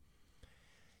taken.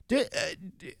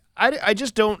 I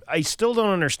still don't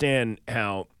understand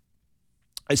how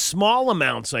small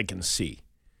amounts I can see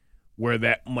where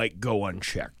that might go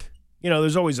unchecked.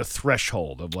 There's always a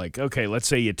threshold of like, okay, let's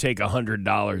say you take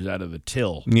 $100 out of the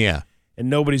till. Yeah. And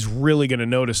nobody's really going to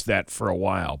notice that for a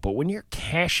while. But when you're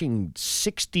cashing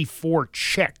 64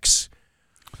 checks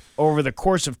over the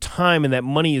course of time and that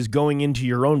money is going into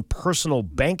your own personal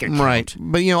bank account. Right.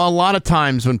 But, a lot of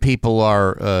times when people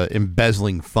are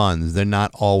embezzling funds, they're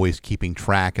not always keeping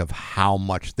track of how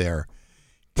much they're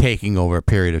taking over a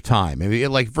period of time.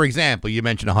 Like, for example, you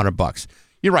mentioned $100.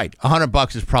 You're right.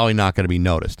 $100 is probably not going to be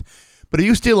noticed. But if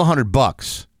you steal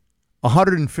 $100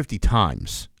 150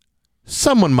 times,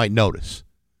 someone might notice.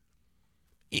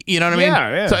 You know what I mean?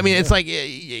 Yeah. So, I mean, it's like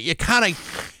you kind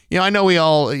of, I know we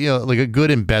all, like a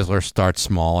good embezzler starts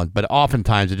small, but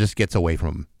oftentimes it just gets away from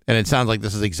them. And it sounds like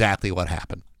this is exactly what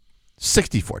happened.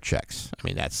 64 checks. I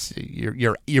mean, that's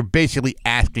you're basically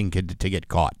asking to get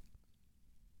caught.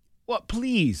 Well,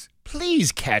 please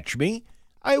catch me.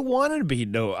 I want to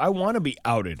be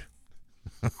outed.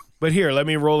 But here, let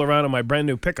me roll around in my brand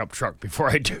new pickup truck before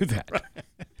I do that.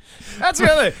 That's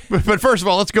the other. But first of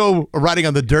all, let's go riding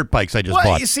on the dirt bikes I just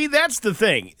bought. You see, that's the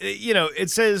thing. It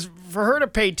says for her to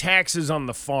pay taxes on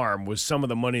the farm was some of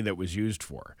the money that was used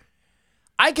for.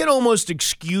 I can almost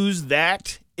excuse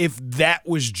that if that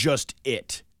was just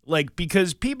it. Like,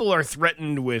 because people are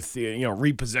threatened with,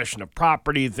 repossession of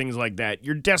property, things like that.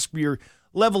 Your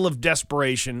level of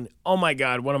desperation, oh my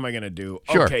God, what am I going to do?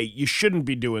 Sure. Okay, you shouldn't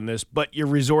be doing this, but you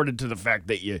resorted to the fact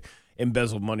that you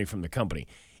embezzled money from the company.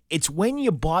 It's when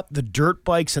you bought the dirt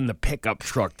bikes and the pickup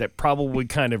truck that probably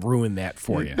kind of ruined that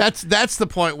for you. That's the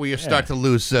point where you start to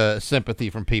lose sympathy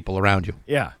from people around you.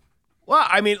 Yeah. Well,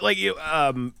 I mean, like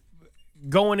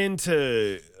going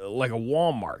into like a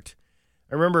Walmart.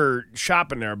 I remember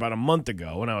shopping there about a month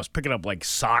ago when I was picking up like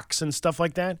socks and stuff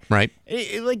like that. Right.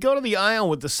 Like go to the aisle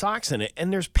with the socks in it,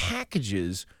 and there's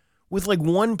packages with like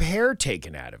one pair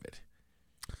taken out of it.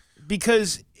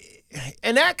 Because,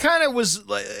 and that kind of was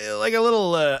like a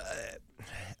little,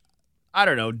 I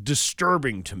don't know,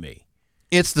 disturbing to me.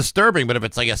 It's disturbing, but if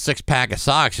it's like a 6-pack of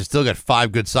socks, you still got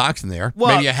 5 good socks in there.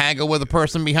 Well, maybe you haggle with the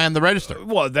person behind the register.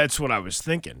 Well, that's what I was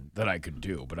thinking that I could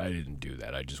do, but I didn't do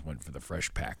that. I just went for the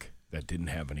fresh pack that didn't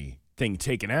have anything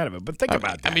taken out of it. But think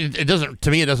about that. I mean, it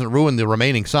doesn't ruin the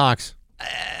remaining socks.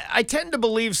 I tend to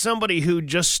believe somebody who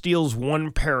just steals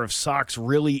one pair of socks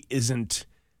really isn't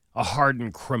a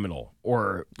hardened criminal,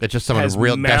 or it's just someone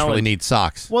who desperately needs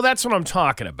socks. Well, that's what I'm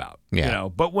talking about. Yeah.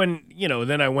 But when,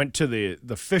 then I went to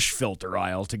the fish filter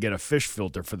aisle to get a fish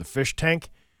filter for the fish tank.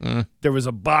 There was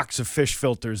a box of fish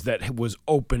filters that was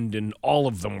opened and all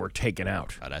of them were taken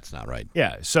out. Oh, that's not right.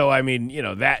 Yeah. So, I mean,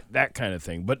 that kind of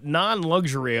thing. But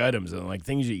non-luxury items and like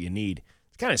things that you need,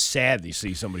 it's kind of sad that you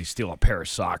see somebody steal a pair of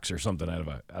socks or something out of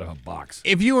a box.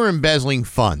 If you were embezzling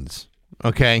funds,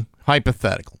 okay,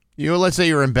 hypothetical, let's say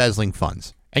you're embezzling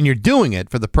funds and you're doing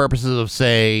it for the purposes of,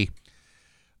 say,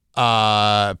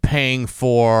 paying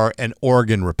for an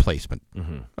organ replacement.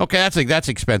 Mm-hmm. Okay, that's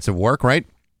expensive work, right?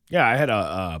 Yeah, I had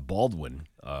a Baldwin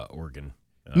organ.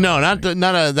 No, not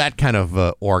that kind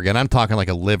of organ. I'm talking like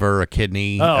a liver, a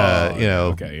kidney,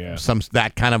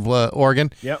 that kind of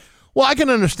organ. Yep. Well, I can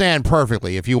understand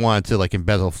perfectly if you wanted to like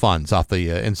embezzle funds off the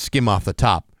and skim off the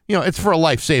top. It's for a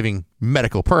life-saving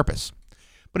medical purpose.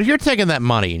 But if you're taking that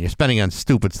money and you're spending on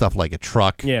stupid stuff like a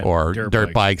truck or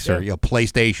dirt bikes or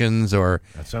PlayStations or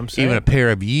even a pair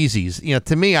of Yeezys,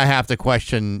 to me, I have to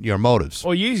question your motives.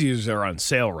 Well, Yeezys are on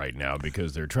sale right now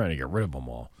because they're trying to get rid of them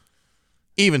all.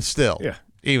 Even still,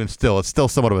 it's still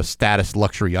somewhat of a status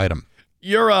luxury item.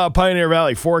 Your Pioneer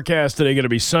Valley forecast today going to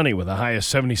be sunny with a high of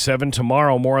 77.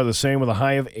 Tomorrow, more of the same with a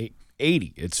high of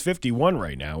 80. It's 51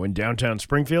 right now in downtown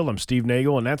Springfield. I'm Steve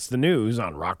Nagle, and that's the news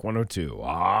on Rock 102.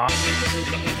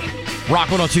 Rock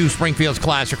 102, Springfield's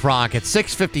Classic Rock at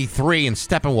 6:53 in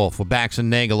Steppenwolf with Bax and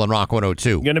Nagle on Rock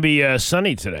 102. Going to be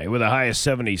sunny today with a high of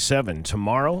 77.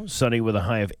 Tomorrow, sunny with a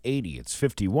high of 80. It's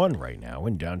 51 right now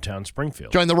in downtown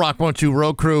Springfield. Join the Rock 102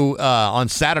 road crew on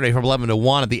Saturday from 11 to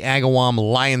 1 at the Agawam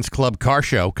Lions Club Car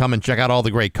Show. Come and check out all the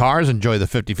great cars, enjoy the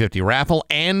 50-50 raffle,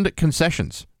 and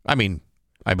concessions. I mean,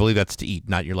 I believe that's to eat,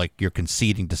 not you're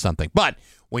conceding to something. But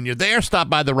when you're there, stop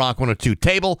by the Rock 102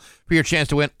 table for your chance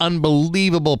to win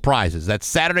unbelievable prizes. That's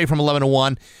Saturday from 11 to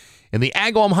 1 in the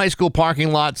Agawam High School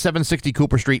parking lot, 760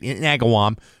 Cooper Street in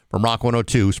Agawam, from Rock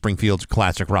 102, Springfield's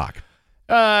Classic Rock.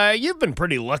 You've been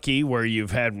pretty lucky where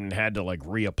you've hadn't had to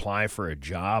reapply for a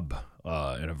job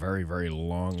in a very, very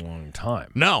long time.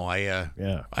 No,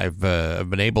 I've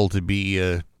been able to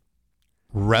be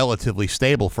relatively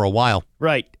stable for a while.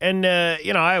 Right. And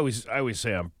I always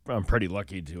say I'm pretty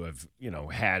lucky to have,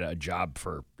 had a job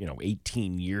for,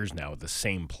 18 years now at the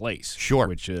same place. Sure.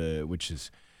 Which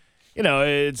is,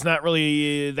 it's not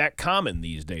really that common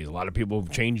these days. A lot of people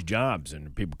change jobs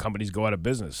and companies go out of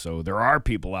business. So there are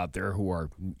people out there who are,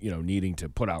 needing to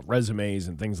put out resumes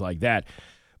and things like that.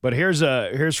 But here's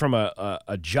from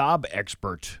a job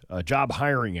expert, a job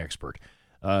hiring expert.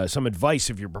 Some advice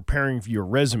if you're preparing for your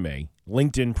resume,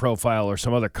 LinkedIn profile, or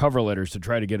some other cover letters to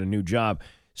try to get a new job.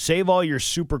 Save all your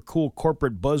super cool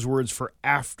corporate buzzwords for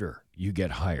after you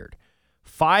get hired.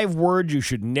 5 words you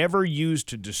should never use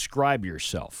to describe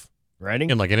yourself. Ready?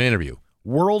 In like an interview.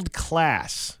 World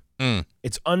class.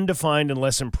 It's undefined and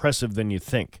less impressive than you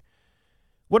think.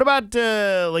 What about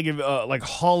like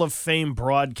Hall of Fame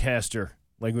broadcaster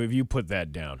Like if you put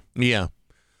that down. Yeah.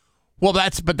 Well,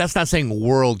 that's not saying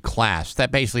world class.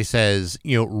 That basically says,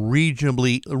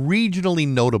 regionally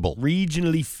notable.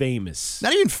 Regionally famous.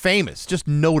 Not even famous, just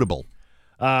notable.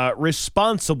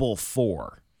 Responsible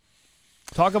for.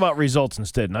 Talk about results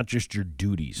instead, not just your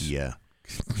duties. Yeah.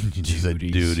 Just a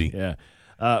duty. Yeah.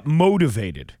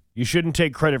 Motivated. You shouldn't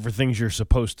take credit for things you're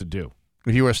supposed to do.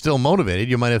 If you were still motivated,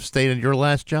 you might have stayed at your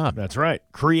last job. That's right.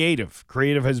 Creative.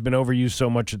 Creative has been overused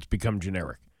so much it's become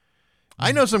generic.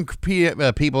 I know some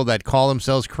people that call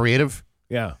themselves creative.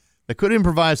 Yeah. They could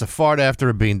improvise a fart after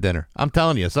a bean dinner. I'm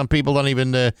telling you, some people don't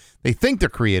even, they think they're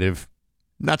creative.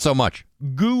 Not so much.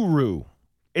 Guru.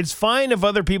 It's fine if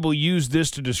other people use this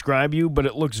to describe you, but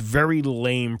it looks very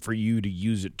lame for you to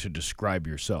use it to describe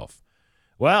yourself.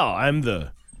 Well, I'm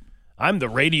the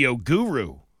radio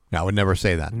guru. No, I would never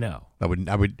say that. No. I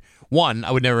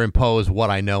would never impose what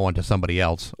I know onto somebody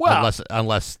else,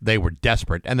 unless they were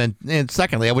desperate. And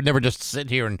secondly, I would never just sit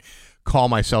here and call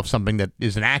myself something that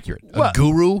isn't accurate. A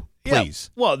guru, please.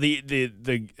 Yeah. Well,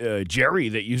 the Jerry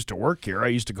that used to work here, I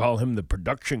used to call him the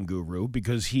production guru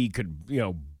because he could,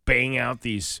 bang out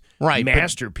these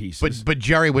masterpieces. But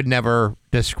Jerry would never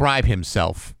describe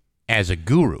himself as a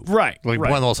guru. Right. Like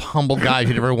one of those humble guys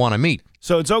you'd ever want to meet.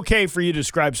 So it's okay for you to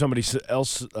describe somebody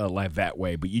else life that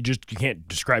way, but you can't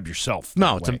describe yourself.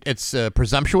 No, it's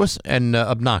presumptuous and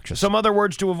obnoxious. Some other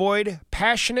words to avoid: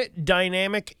 passionate,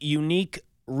 dynamic, unique,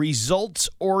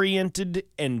 results-oriented,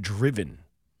 and driven.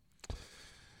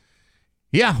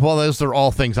 Yeah, well, those are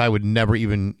all things I would never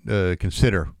even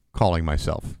consider calling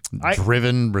myself.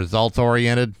 Driven,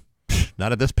 results-oriented,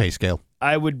 not at this pay scale.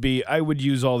 I would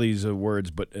use all these words,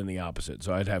 but in the opposite.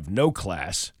 So I'd have no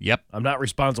class. Yep. I'm not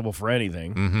responsible for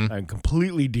anything. Mm-hmm. I'm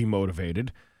completely demotivated,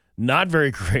 not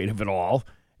very creative at all.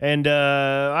 And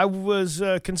I was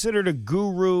considered a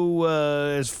guru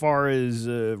as far as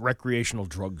recreational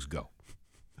drugs go.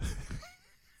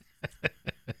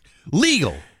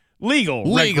 Legal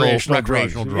recreational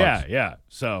drugs. drugs. Yeah.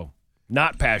 So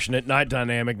not passionate, not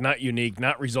dynamic, not unique,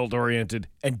 not result-oriented,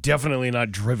 and definitely not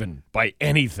driven by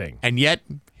anything. And yet,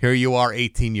 here you are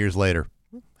 18 years later.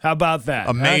 How about that?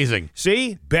 Amazing.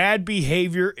 See? Bad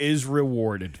behavior is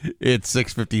rewarded. It's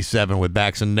 6:57 with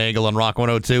Bax and Nagle on Rock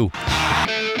 102.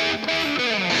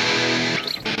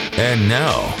 And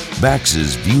now,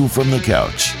 Bax's View from the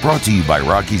Couch, brought to you by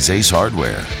Rocky's Ace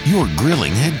Hardware, your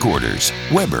grilling headquarters,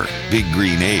 Weber, Big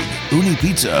Green Egg, Uni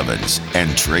Pizza Ovens,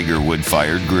 and Traeger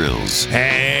wood-fired grills.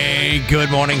 Hey, good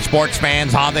morning, sports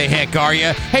fans. How the heck are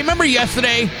you? Hey, remember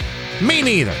yesterday? Me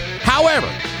neither. However,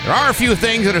 there are a few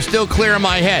things that are still clear in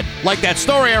my head, like that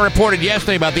story I reported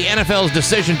yesterday about the NFL's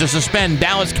decision to suspend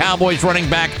Dallas Cowboys running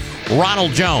back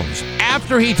Ronald Jones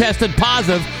after he tested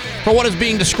positive for what is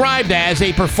being described as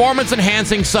a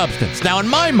performance-enhancing substance. Now, in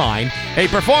my mind, a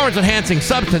performance-enhancing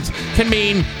substance can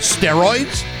mean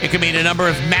steroids. It can mean a number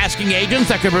of masking agents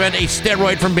that could prevent a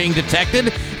steroid from being detected.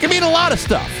 It can mean a lot of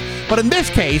stuff. But in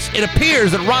this case, it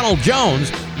appears that Ronald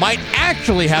Jones might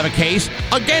actually have a case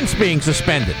against being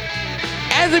suspended.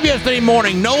 As of yesterday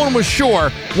morning, no one was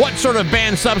sure what sort of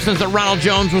banned substance that Ronald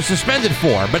Jones was suspended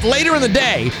for. But later in the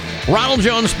day, Ronald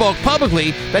Jones spoke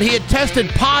publicly that he had tested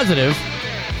positive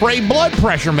for a blood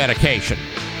pressure medication.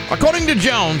 According to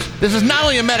Jones, this is not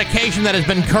only a medication that has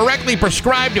been correctly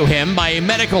prescribed to him by a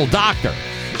medical doctor,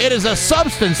 it is a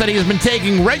substance that he has been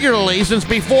taking regularly since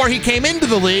before he came into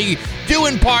the league, due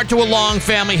in part to a long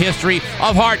family history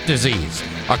of heart disease.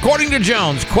 According to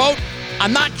Jones, quote,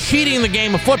 "I'm not cheating the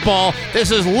game of football. This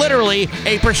is literally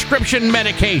a prescription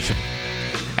medication."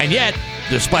 And yet,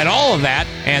 despite all of that,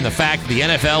 and the fact that the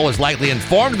NFL was likely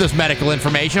informed of this medical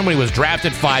information when he was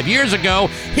drafted 5 years ago,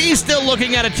 he's still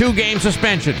looking at a 2-game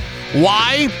suspension.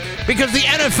 Why? Because the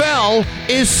NFL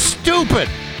is stupid.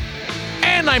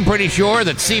 And I'm pretty sure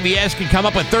that CBS can come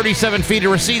up with 37 feet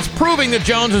of receipts proving that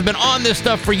Jones has been on this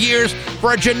stuff for years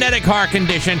for a genetic heart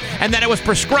condition and that it was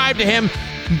prescribed to him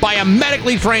by a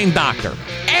medically trained doctor.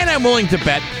 And I'm willing to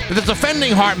bet that this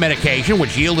offending heart medication,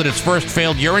 which yielded its first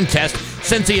failed urine test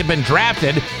since he had been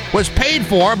drafted, was paid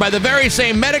for by the very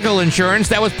same medical insurance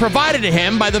that was provided to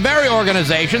him by the very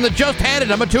organization that just handed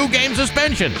him a 2-game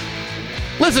suspension.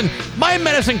 Listen, my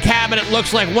medicine cabinet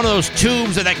looks like one of those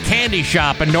tubes at a candy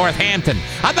shop in Northampton.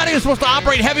 I'm not even supposed to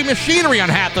operate heavy machinery on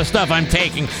half the stuff I'm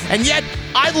taking, and yet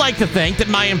I'd like to think that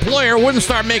my employer wouldn't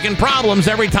start making problems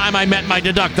every time I met my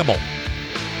deductible.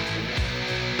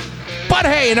 But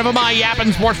hey, enough of my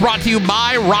yapping. Sports brought to you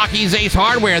by Rocky's Ace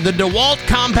Hardware, the DeWalt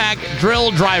Compact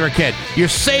Drill Driver Kit. You're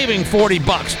saving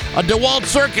 $40. A DeWalt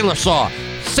Circular Saw,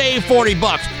 save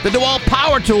 $40. The DeWalt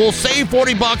Power Tool, save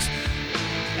 $40.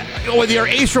 with your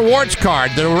Ace Rewards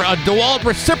card, the DeWalt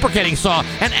reciprocating saw,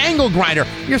 and angle grinder,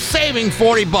 you're saving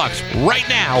 $40 right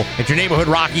now at your neighborhood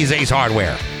Rocky's Ace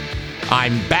Hardware.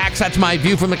 I'm Bax. That's my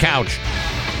view from the couch.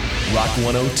 Rock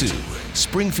 102,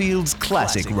 Springfield's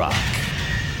classic rock.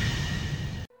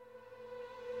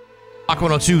 Rock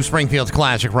 102, Springfield's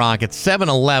classic rock at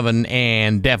 7-Eleven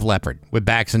and Def Leppard with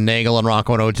Bax and Nagle and Rock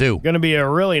 102. Going to be a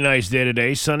really nice day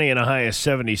today. Sunny and a high of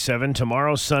 77.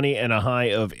 Tomorrow, sunny and a high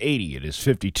of 80. It is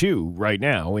 52 right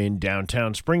now in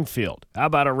downtown Springfield. How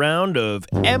about a round of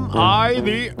Am I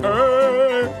the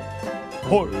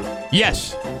A-hole?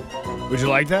 Yes. Would you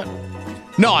like that?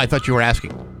 No, I thought you were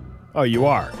asking. Oh, you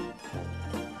are.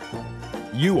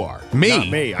 You are. Me? Not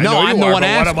me. I No, know I'm you the are, one but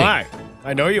asking. What am I?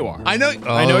 I know you are. I know you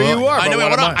are. I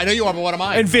know you are, but what am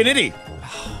I? Infinity.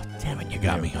 Damn it, you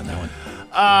got me on that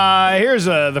one. Here's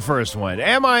the first one.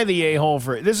 Am I the a-hole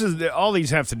for this? Is all these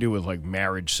have to do with like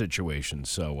marriage situations.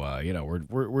 So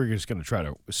we're just gonna try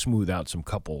to smooth out some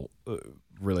couple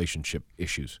relationship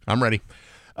issues. I'm ready.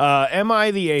 Am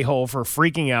I the a-hole for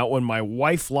freaking out when my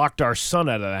wife locked our son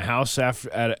out of the house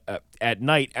at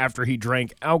night after he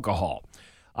drank alcohol?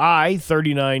 I,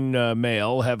 39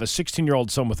 male, have a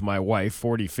 16-year-old son with my wife,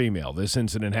 40 female. This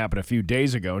incident happened a few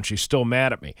days ago, and she's still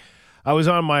mad at me. I was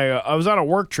on a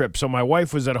work trip, so my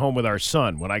wife was at home with our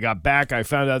son. When I got back, I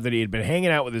found out that he had been hanging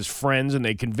out with his friends, and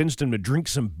they convinced him to drink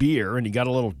some beer, and he got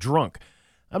a little drunk.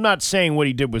 I'm not saying what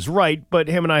he did was right, but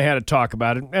him and I had a talk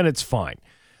about it, and it's fine.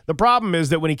 The problem is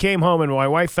that when he came home and my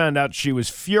wife found out, she was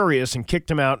furious and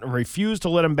kicked him out and refused to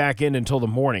let him back in until the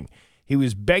morning. He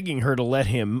was begging her to let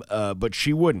him, but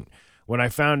she wouldn't. When I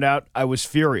found out, I was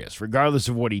furious. Regardless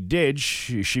of what he did,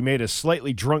 she made a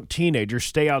slightly drunk teenager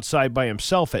stay outside by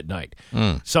himself at night.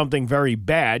 Something very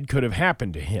bad could have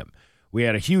happened to him. We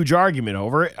had a huge argument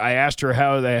over it. I asked her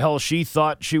how the hell she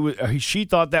thought she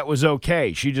thought that was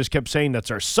okay. She just kept saying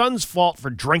that's our son's fault for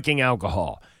drinking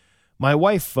alcohol. My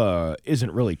wife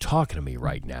isn't really talking to me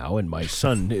right now, and my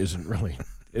son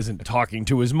isn't talking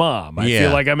to his mom. I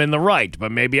feel like I'm in the right,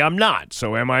 but maybe I'm not.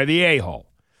 So am I the a-hole?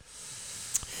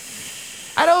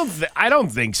 I don't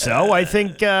think so. I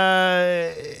think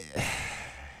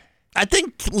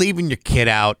leaving your kid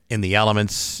out in the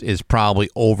elements is probably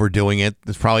overdoing it.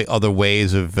 There's probably other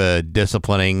ways of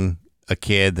disciplining a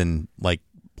kid than like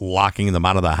locking them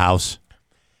out of the house.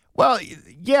 Well,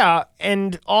 yeah,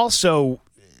 and also,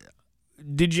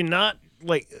 did you not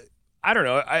like? I don't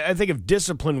know. I think if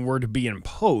discipline were to be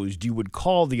imposed, you would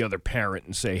call the other parent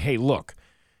and say, "Hey, look,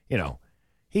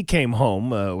 he came home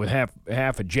with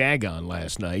half a jag on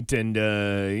last night, and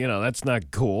that's not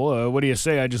cool. What do you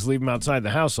say? I just leave him outside the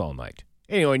house all night."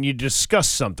 And you discuss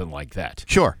something like that.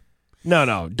 Sure.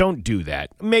 No, don't do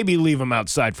that. Maybe leave him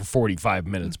outside for 45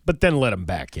 minutes, but then let him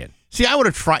back in. See, I would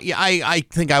have tried. Yeah, I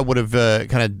think I would have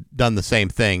kind of done the same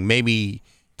thing. Maybe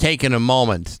taken a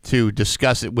moment to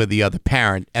discuss it with the other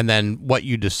parent, and then what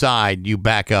you decide, you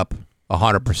back up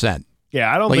 100%.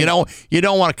 Yeah, I don't. You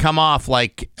don't want to come off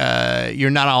like you're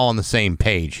not all on the same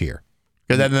page here,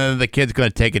 because then the kid's going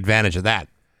to take advantage of that.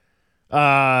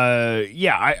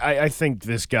 Yeah, I think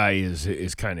this guy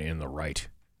is kind of in the right,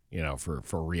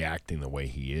 for reacting the way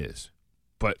he is.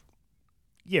 But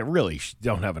yeah, really,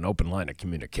 don't have an open line of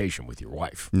communication with your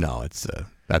wife. No,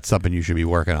 that's something you should be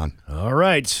working on. All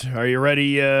right. Are you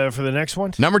ready for the next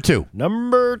one? Number two.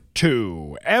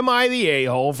 Am I the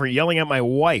a-hole for yelling at my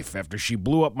wife after she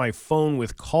blew up my phone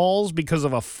with calls because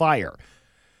of a fire?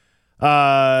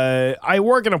 I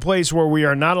work in a place where we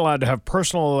are not allowed to have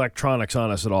personal electronics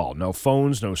on us at all. No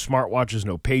phones, no smartwatches,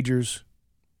 no pagers,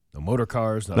 no motor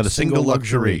cars, not a single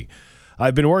luxury.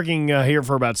 I've been working here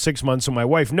for about 6 months, so my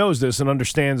wife knows this and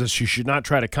understands that she should not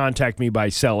try to contact me by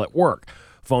cell at work.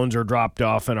 Phones are dropped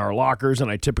off in our lockers, and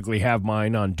I typically have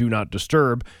mine on Do Not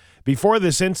Disturb. Before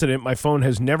this incident, my phone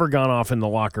has never gone off in the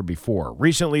locker before.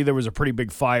 Recently, there was a pretty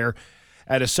big fire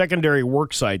at a secondary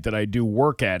work site that I do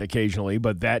work at occasionally,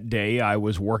 but that day I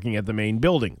was working at the main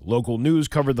building. Local news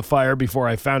covered the fire before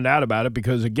I found out about it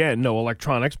because, again, no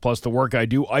electronics, plus the work I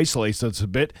do isolates us a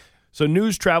bit, so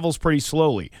news travels pretty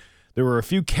slowly. There were a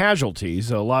few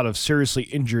casualties, a lot of seriously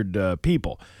injured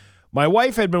people. My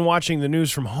wife had been watching the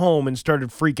news from home and started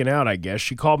freaking out, I guess.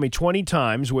 She called me 20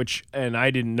 times, and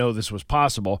I didn't know this was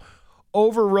possible,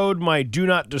 overrode my Do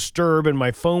Not Disturb, and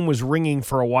my phone was ringing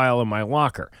for a while in my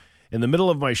locker. In the middle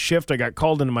of my shift, I got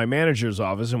called into my manager's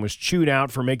office and was chewed out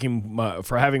for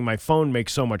having my phone make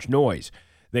so much noise.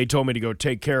 They told me to go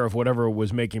take care of whatever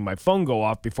was making my phone go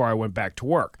off before I went back to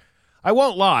work. I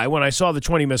won't lie, when I saw the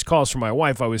 20 missed calls from my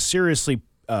wife, I was seriously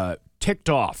ticked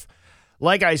off.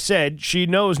 Like I said, she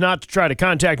knows not to try to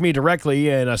contact me directly,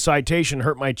 and a citation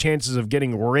hurt my chances of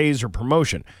getting a raise or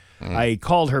promotion. I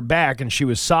called her back, and she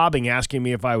was sobbing, asking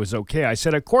me if I was okay. I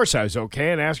said, of course I was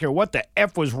okay, and asked her what the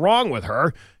F was wrong with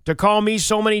her to call me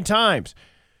so many times.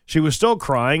 She was still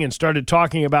crying and started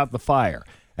talking about the fire.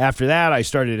 After that, I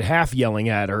started half yelling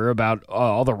at her about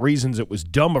all the reasons it was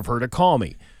dumb of her to call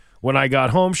me. When I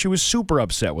got home, she was super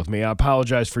upset with me. I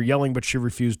apologized for yelling, but she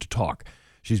refused to talk.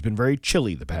 She's been very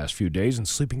chilly the past few days and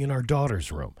sleeping in our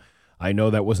daughter's room. I know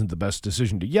that wasn't the best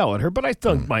decision to yell at her, but I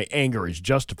think my anger is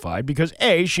justified because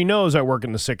A, she knows I work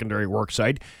in the secondary work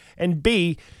site, and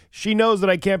B, she knows that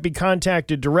I can't be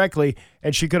contacted directly,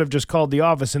 and she could have just called the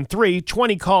office. And 3,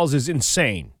 20 calls is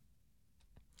insane.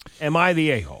 Am I the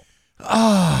a-hole?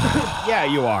 Yeah,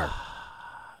 you are.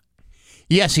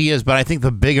 Yes, he is, but I think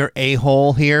the bigger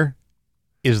a-hole here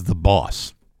is the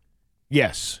boss.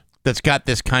 Yes. That's got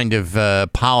this kind of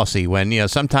policy when,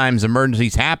 sometimes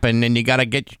emergencies happen and you got to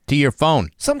get to your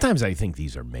phone. Sometimes I think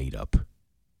these are made up,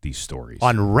 these stories.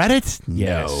 On Reddit?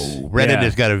 Yes. No. Reddit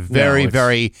has got a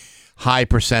very high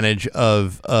percentage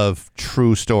of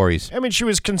true stories. I mean, she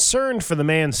was concerned for the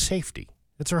man's safety.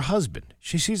 It's her husband.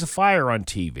 She sees a fire on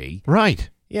TV. Right.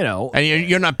 And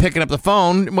you're not picking up the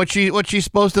phone. What's she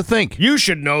supposed to think? You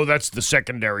should know that's the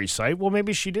secondary site. Well,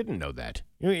 maybe she didn't know that.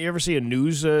 You ever see a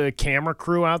news camera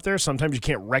crew out there? Sometimes you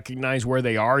can't recognize where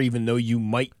they are, even though you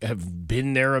might have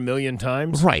been there a million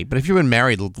times. Right, but if you've been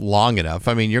married long enough,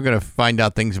 I mean, you're going to find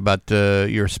out things about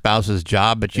your spouse's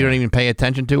job, but you don't even pay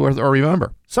attention to or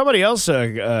remember. Somebody else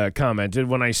commented,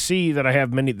 when I see that I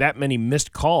have that many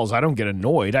missed calls, I don't get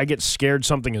annoyed. I get scared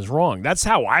something is wrong. That's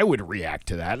how I would react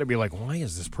to that. I'd be like, why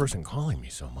is this person calling me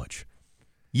so much?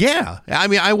 Yeah, I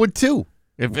mean, I would too.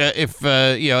 If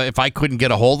I couldn't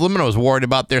get a hold of them and I was worried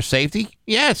about their safety,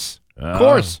 yes, of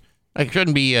course. I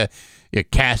shouldn't be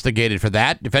castigated for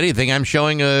that. If anything, I'm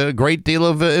showing a great deal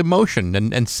of emotion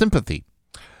and sympathy.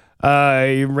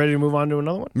 You ready to move on to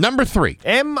another one? Number 3.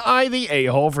 Am I the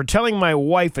a-hole for telling my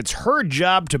wife it's her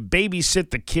job to babysit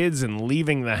the kids and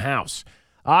leaving the house?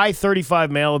 I,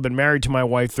 35 male, have been married to my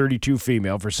wife, 32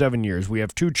 female, for 7 years. We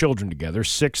have 2 children together,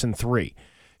 6 and 3.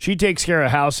 She takes care of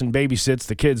the house and babysits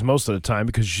the kids most of the time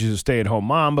because she's a stay-at-home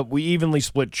mom, but we evenly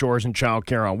split chores and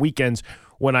childcare on weekends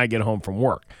when I get home from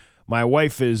work. My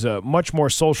wife is much more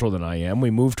social than I am.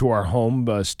 We moved to our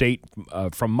home state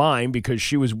from mine because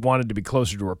she wanted to be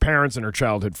closer to her parents and her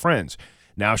childhood friends.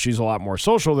 Now she's a lot more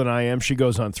social than I am. She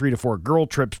goes on 3 to 4 girl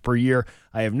trips per year.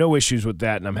 I have no issues with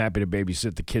that, and I'm happy to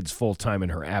babysit the kids full-time in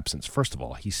her absence. First of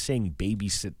all, he's saying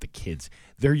babysit the kids.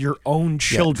 They're your own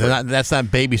children. Yeah, that's not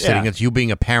babysitting. It's you being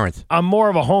a parent. I'm more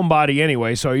of a homebody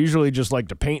anyway, so I usually just like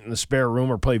to paint in the spare room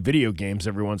or play video games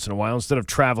every once in a while. Instead of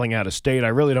traveling out of state, I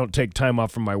really don't take time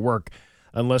off from my work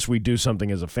unless we do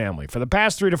something as a family. For the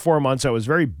past 3 to 4 months, I was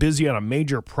very busy on a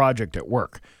major project at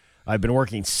work. I've been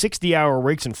working 60-hour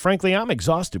weeks, and frankly, I'm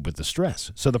exhausted with the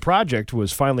stress. So the project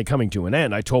was finally coming to an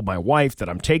end. I told my wife that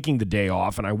I'm taking the day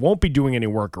off, and I won't be doing any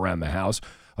work around the house.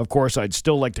 Of course, I'd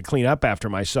still like to clean up after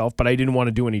myself, but I didn't want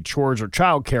to do any chores or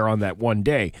childcare on that one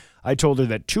day. I told her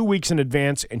that 2 weeks in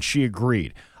advance, and she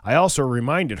agreed. I also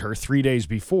reminded her 3 days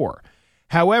before.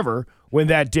 However, when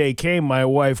that day came, my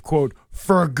wife, quote,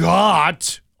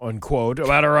 forgot, unquote,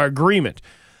 about our agreement.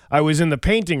 I was in the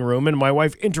painting room, and my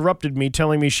wife interrupted me,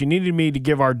 telling me she needed me to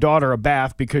give our daughter a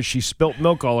bath because she spilt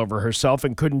milk all over herself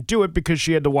and couldn't do it because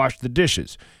she had to wash the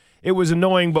dishes. It was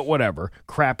annoying, but whatever.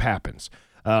 Crap happens.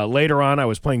 Later on, I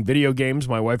was playing video games.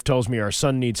 My wife tells me our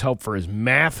son needs help for his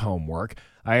math homework.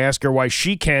 I ask her why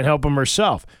she can't help him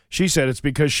herself. She said it's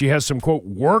because she has some, quote,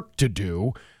 work to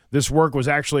do. This work was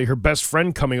actually her best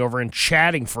friend coming over and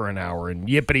chatting for an hour and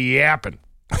yippity-yapping.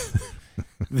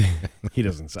 He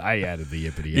doesn't say. I added the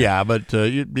yippity. Yeah, but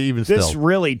even still. This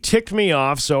really ticked me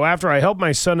off, so after I helped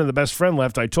my son and the best friend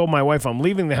left, I told my wife I'm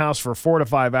leaving the house for 4 to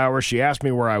 5 hours. She asked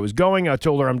me where I was going. I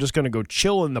told her I'm just going to go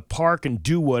chill in the park and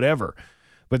do whatever.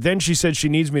 But then she said she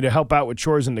needs me to help out with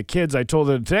chores and the kids. I told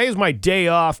her today is my day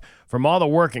off from all the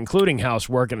work, including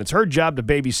housework, and it's her job to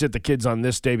babysit the kids on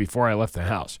this day before I left the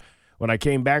house. When I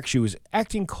came back, she was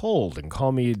acting cold and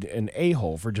called me an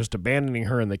a-hole for just abandoning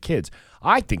her and the kids.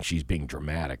 I think she's being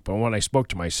dramatic, but when I spoke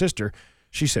to my sister,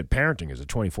 she said parenting is a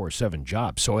 24/7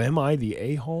 job. So am I the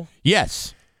a-hole?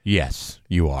 Yes,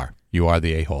 you are. You are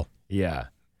the a-hole. Yeah.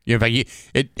 In fact,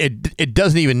 it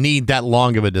doesn't even need that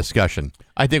long of a discussion.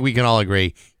 I think we can all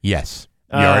agree, yes,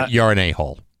 you're an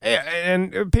a-hole.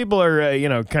 And people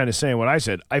are, kind of saying what I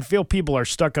said. I feel people are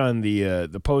stuck on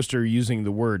the poster using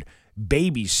the word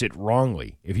babysit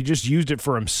wrongly. If he just used it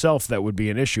for himself, that would be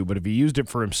an issue. But if he used it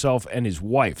for himself and his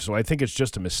wife, so I think it's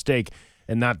just a mistake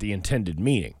and not the intended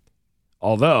meaning.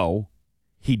 Although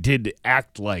he did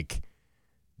act like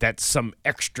that's some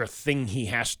extra thing he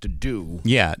has to do.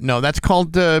 Yeah, no, that's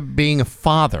called being a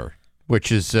father,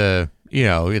 which is,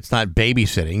 it's not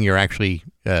babysitting. You're actually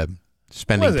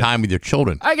spending time with your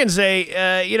children. I can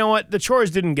say, you know what? The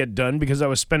chores didn't get done because I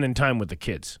was spending time with the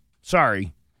kids.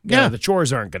 Sorry. Yeah. The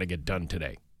chores aren't going to get done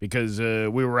today because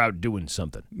we were out doing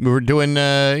something. We were doing,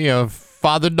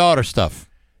 father-daughter stuff.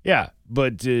 Yeah,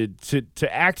 but to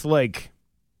act like,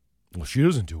 well, she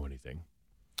doesn't do anything.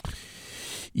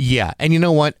 Yeah, and you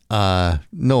know what?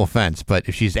 No offense, but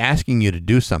if she's asking you to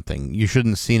do something, you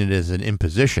shouldn't see it as an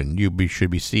imposition. Should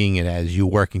be seeing it as you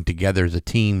working together as a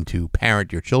team to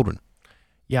parent your children.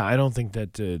 Yeah, I don't think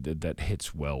that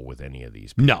hits well with any of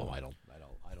these people. No, I don't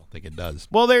think it does.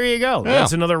 Well, there you go. Yeah.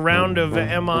 That's another round of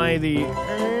Am I the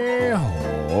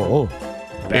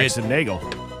Bax and Nagle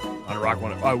on Rock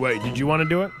 102. Oh, wait, did you want to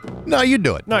do it? No, you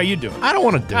do it. No, you do it. I don't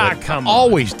want to do it. Come on.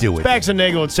 Always do it. Bax and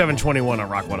Nagle at 721 on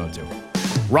Rock 102.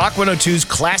 Rock 102's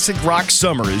Classic Rock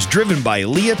Summer is driven by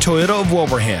Leah Toyota of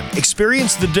Wilbraham.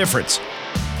 Experience the difference.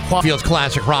 Field's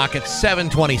Classic Rock at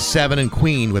 727 in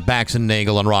Queen with Bax and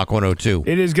Nagle on Rock 102.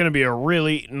 It is going to be a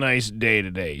really nice day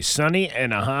today. Sunny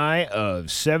and a high of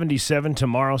 77.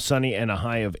 Tomorrow, sunny and a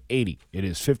high of 80. It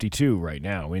is 52 right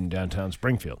now in downtown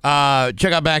Springfield.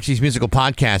 Check out Baxy's musical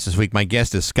podcast this week. My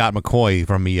guest is Scott McCoy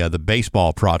from the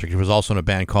Baseball Project. He was also in a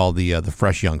band called the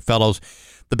Fresh Young Fellows.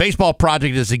 The Baseball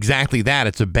Project is exactly that.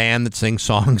 It's a band that sings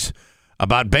songs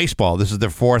about baseball. This is their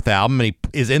fourth album, and he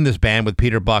is in this band with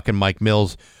Peter Buck and Mike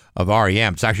Mills of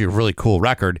REM. It's actually a really cool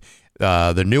record.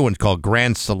 The new one's called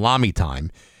Grand Salami Time,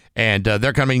 and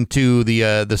they're coming to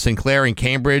the Sinclair in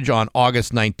Cambridge on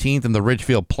August 19th and the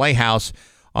Ridgefield Playhouse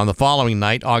on the following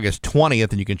night, August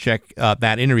 20th, and you can check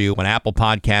that interview on Apple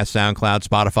Podcasts, SoundCloud,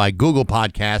 Spotify, Google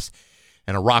Podcasts,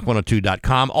 and at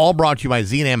rock102.com. All brought to you by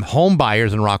Z&M Home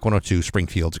Buyers and Rock 102,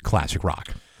 Springfield's Classic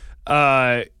Rock.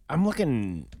 I'm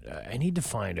looking, I need to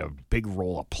find a big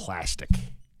roll of plastic.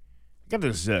 I got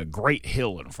this great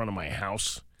hill in front of my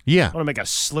house. Yeah. I want to make a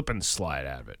slip and slide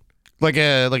out of it. Like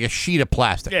a sheet of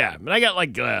plastic. Yeah, I mean, I got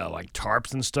like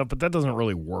tarps and stuff, but that doesn't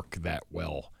really work that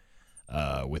well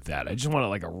with that. I just want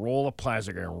like a roll of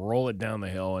plastic and roll it down the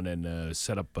hill and then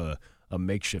set up a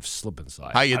makeshift slip and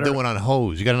slide. How you doing on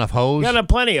hose? You got enough hose? Got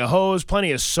plenty of hose,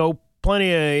 plenty of soap,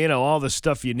 plenty of, all the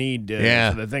stuff you need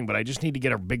for the thing, but I just need to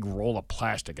get a big roll of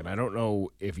plastic, and I don't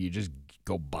know if you just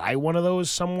go buy one of those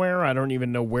somewhere. I don't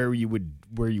even know where you would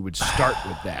start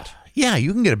with that. Yeah,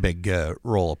 you can get a big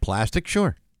roll of plastic,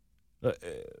 sure.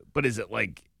 But is it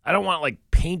like, I don't want like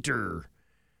painter.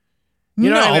 You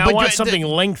know what I mean? I want something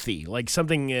lengthy, like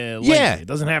something lengthy. Yeah. It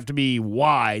doesn't have to be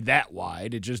that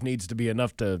wide. It just needs to be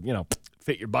enough to,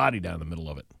 fit your body down the middle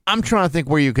of it. I'm trying to think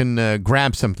where you can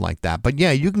grab something like that. But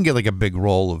yeah, you can get like a big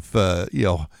roll of,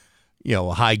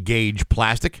 high gauge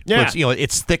plastic. Yeah. So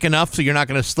it's thick enough so you're not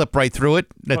going to slip right through it.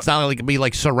 It's not like it'd be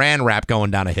like saran wrap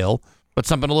going down a hill, but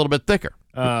something a little bit thicker.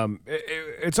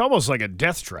 It's almost like a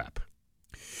death trap.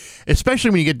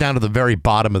 Especially when you get down to the very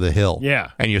bottom of the hill.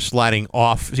 Yeah. And you're sliding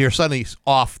off. You're suddenly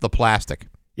off the plastic.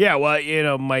 Yeah, well,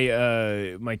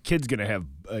 my kid's gonna have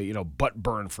butt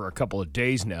burn for a couple of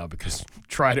days now because I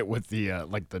tried it with the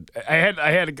I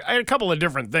had a couple of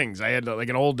different things. I had like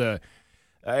an old a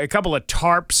couple of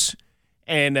tarps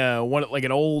and one like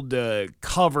an old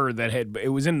cover that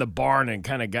it was in the barn and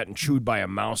kind of gotten chewed by a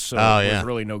mouse, so it was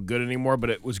really no good anymore.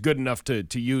 But it was good enough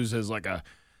to use as like a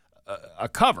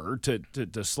cover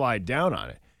to slide down on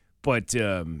it. But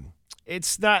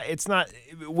it's not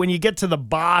when you get to the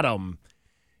bottom,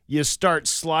 you start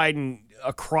sliding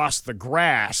across the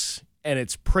grass, and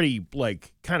it's pretty,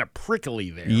 like, kind of prickly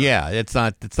there. Yeah, it's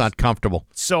not comfortable.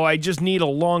 So I just need a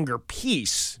longer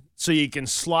piece so you can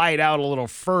slide out a little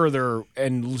further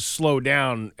and slow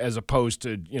down as opposed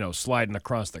to, sliding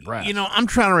across the grass. I'm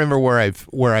trying to remember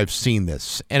where I've seen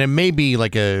this, and it may be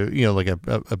like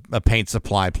a paint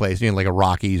supply place, like a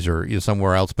Rockies or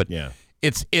somewhere else, but yeah.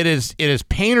 It is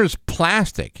painter's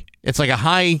plastic. It's like a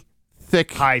high thick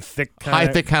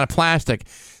kind of plastic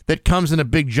that comes in a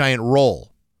big giant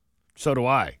roll. So do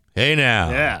I. Hey now.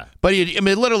 Yeah. But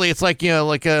literally it's like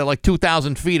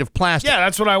 2,000 feet of plastic. Yeah,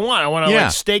 that's what I want. I want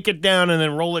to stake it down and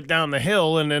then roll it down the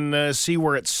hill and then see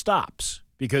where it stops.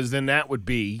 Because then that would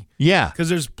be... Yeah. Because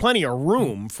there's plenty of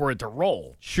room for it to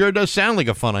roll. Sure does sound like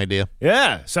a fun idea.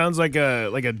 Yeah. Sounds like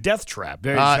a death trap.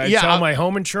 I tell my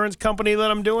home insurance company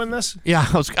that I'm doing this? Yeah,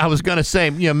 I was going to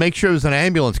say, make sure there's an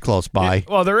ambulance close by.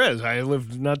 Well, there is. I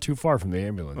live not too far from the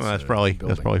ambulance. Well, that's probably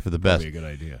for the best. Probably a good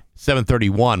idea.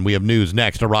 7:31. We have news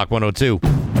next to Rock 102.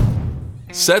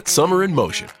 Set summer in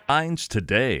motion. Finds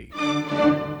today.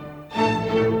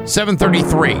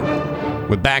 7:33.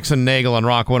 With Bax and Nagle on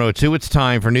Rock 102, it's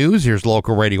time for news. Here's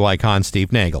local radio icon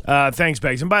Steve Nagle. Thanks,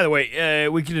 Bax. And by the way,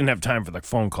 we didn't have time for the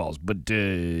phone calls, but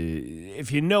if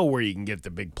you know where you can get the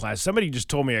big plastic, somebody just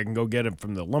told me I can go get it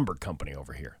from the lumber company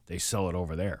over here. They sell it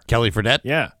over there. Kelly Fredette?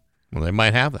 Yeah. Well, they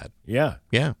might have that. Yeah.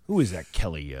 Yeah. Who is that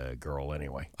Kelly girl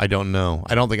anyway? I don't know.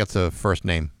 I don't think that's a first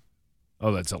name.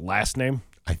 Oh, that's a last name?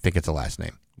 I think it's a last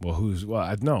name. Well,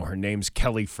 no, her name's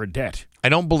Kelly Fredette. I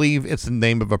don't believe it's the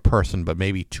name of a person, but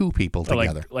maybe two people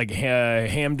together. Like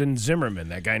Hamden Zimmerman,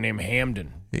 that guy named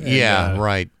Hamden. Yeah,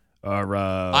 right. Or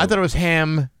I thought it was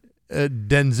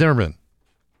Den Zimmerman.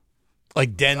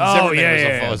 Like Den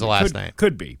Zimmerman was the last name.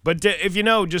 Could be. But if you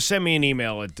know, just send me an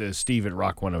email at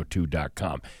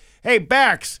steve@rock102.com. Hey,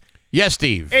 Bax. Yes,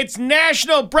 Steve. It's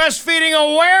National Breastfeeding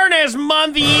Awareness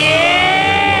Month.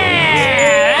 Yeah!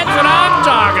 That's what I'm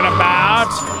talking about.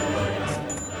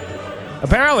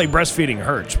 Apparently, breastfeeding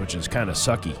hurts, which is kind of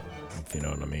sucky, if you know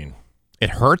what I mean.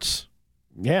 It hurts?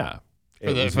 Yeah.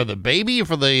 For the baby or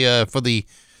for the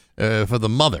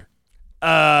mother?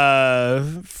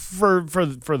 For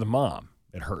the mom,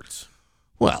 it hurts.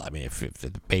 Well, I mean, if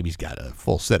the baby's got a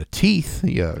full set of teeth,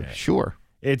 sure.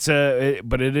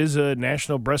 But it is a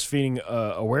National Breastfeeding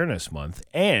Awareness Month,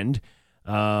 and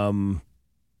we're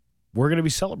going to be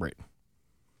celebrating.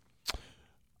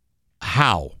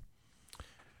 How?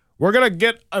 We're going to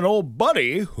get an old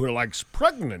buddy who likes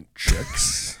pregnant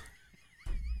chicks.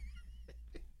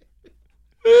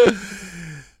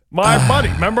 My buddy.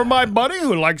 Remember my buddy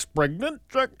who likes pregnant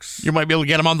chicks? You might be able to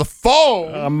get him on the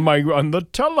phone. On the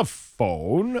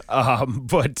telephone.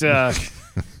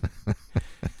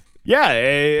 Yeah,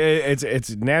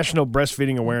 it's National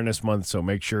Breastfeeding Awareness Month, so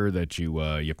make sure that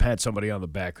you pat somebody on the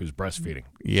back who's breastfeeding.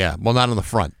 Yeah, well, not on the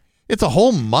front. It's a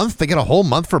whole month? They get a whole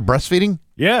month for breastfeeding?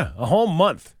 Yeah, a whole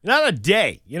month. Not a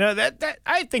day. You know, that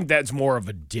I think that's more of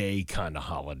a day kind of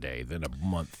holiday than a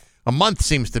month. A month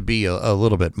seems to be a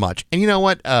little bit much. And you know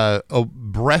what?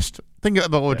 Think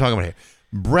about what we're talking about here.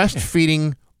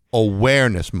 Breastfeeding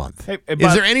Awareness Month. Hey,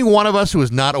 is there any one of us who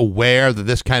is not aware that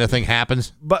this kind of thing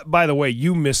happens? But by the way,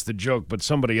 you missed the joke, but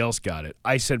somebody else got it.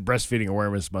 I said Breastfeeding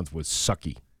Awareness Month was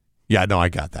sucky. Yeah, no, I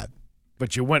got that.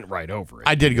 But you went right over it.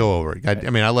 I did go over it.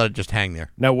 I let it just hang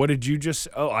there. Now, what did you just?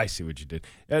 Oh, I see what you did.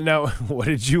 Now, what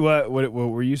did you? What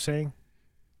were you saying?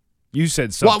 You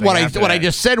said something. What I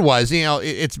just said was,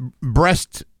 it's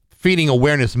Breastfeeding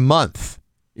Awareness Month.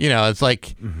 It's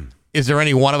like, Is there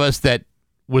any one of us that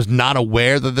was not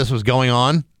aware that this was going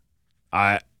on?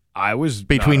 I was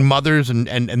between mothers and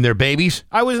their babies.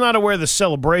 I was not aware the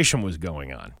celebration was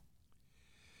going on.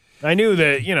 I knew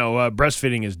that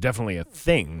breastfeeding is definitely a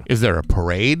thing. Is there a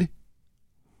parade?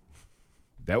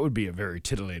 That would be a very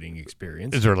titillating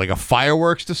experience. Is there like a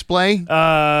fireworks display?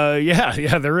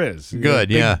 Yeah, there is. Good,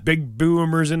 big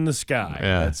boomers in the sky.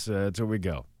 Yeah. That's where we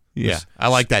go. Yeah, I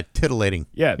like that titillating.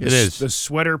 Yeah, it is the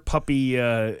sweater puppy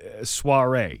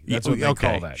soiree. That's what they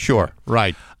call that. Sure,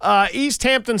 right. East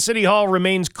Hampton City Hall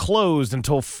remains closed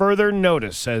until further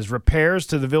notice as repairs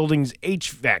to the building's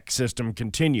HVAC system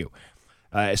continue.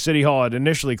 City Hall had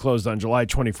initially closed on July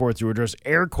 24th to address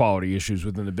air quality issues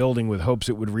within the building with hopes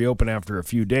it would reopen after a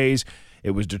few days.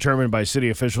 It was determined by city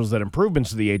officials that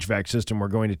improvements to the HVAC system were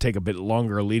going to take a bit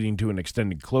longer, leading to an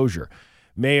extended closure.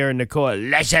 Mayor Nicole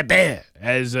Lachapelle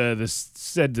has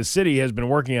said the city has been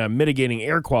working on mitigating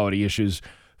air quality issues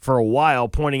for a while,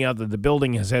 pointing out that the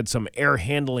building has had some air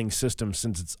handling systems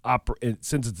since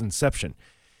its inception.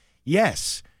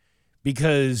 Yes,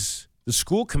 because the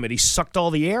school committee sucked all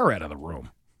the air out of the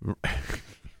room.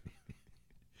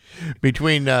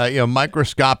 Between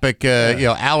microscopic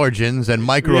allergens and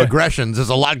microaggressions, there's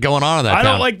a lot going on in that town. I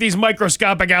don't like these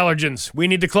microscopic allergens. We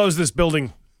need to close this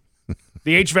building.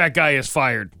 The HVAC guy is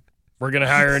fired. We're going to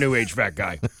hire a new HVAC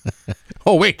guy.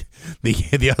 Oh, wait. The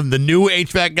new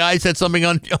HVAC guy said something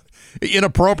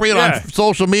inappropriate on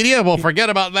social media? Well, forget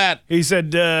about that. He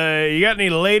said, you got any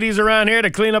ladies around here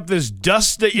to clean up this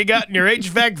dust that you got in your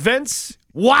HVAC vents?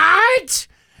 What?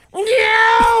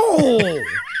 No!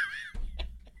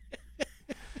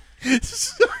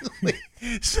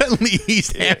 Suddenly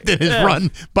East Hampton is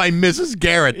run by Mrs.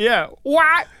 Garrett. Yeah.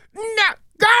 What? No.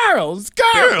 Girls.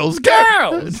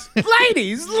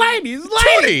 Ladies.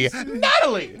 Tony,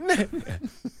 Natalie.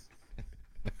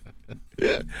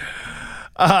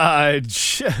 A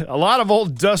lot of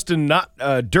old dust and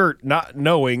dirt, not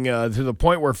knowing, to the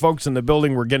point where folks in the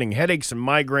building were getting headaches and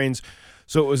migraines.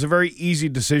 So it was a very easy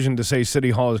decision to say City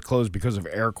Hall is closed because of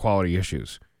air quality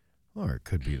issues. Or it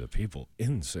could be the people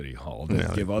in City Hall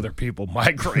that give other people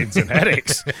migraines and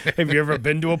headaches. Have you ever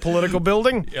been to a political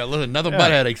building? Yeah, listen, nothing but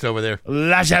headaches over there.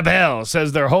 La Chapelle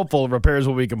says they're hopeful repairs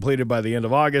will be completed by the end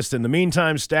of August. In the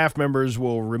meantime, staff members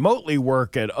will remotely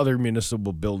work at other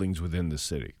municipal buildings within the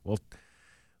city. Well,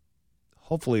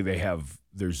 hopefully they have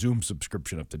their Zoom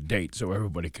subscription up to date so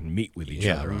everybody can meet with each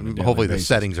other on a daily hopefully basis. the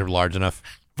settings are large enough.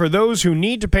 For those who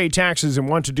need to pay taxes and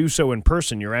want to do so in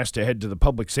person, you're asked to head to the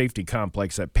public safety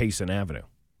complex at Payson Avenue.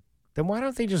 Then why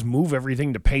don't they just move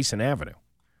everything to Payson Avenue?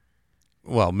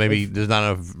 Well, maybe there's not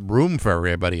enough room for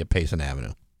everybody at Payson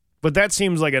Avenue. But that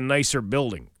seems like a nicer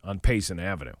building on Payson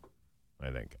Avenue,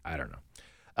 I think. I don't know.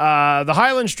 The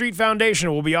Highland Street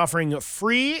Foundation will be offering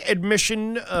free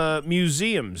admission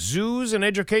museums, zoos, and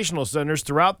educational centers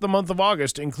throughout the month of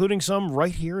August, including some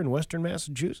right here in Western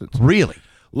Massachusetts. Really?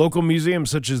 Local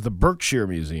museums such as the Berkshire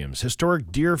Museums,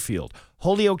 Historic Deerfield,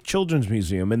 Holyoke Children's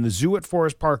Museum, and the Zoo at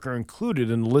Forest Park are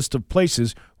included in the list of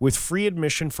places with free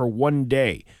admission for one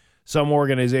day. Some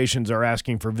organizations are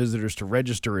asking for visitors to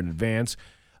register in advance.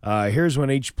 Here's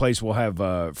when each place will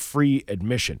have free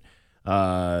admission.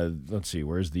 Let's see,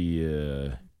 where's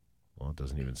the... well, it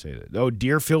doesn't even say that. Oh,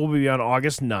 Deerfield will be on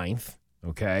August 9th,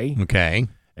 okay? Okay.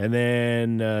 And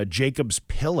then Jacob's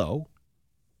Pillow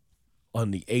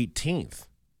on the 18th.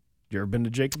 You ever been to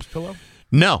Jacob's Pillow?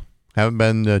 No, haven't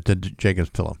been to Jacob's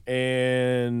Pillow.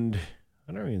 And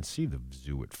I don't even see the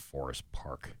Zoo at Forest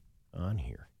Park on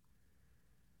here.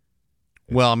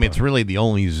 Well, I mean, it's really the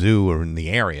only zoo in the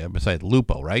area besides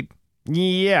Lupo, right?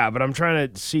 Yeah, but I'm trying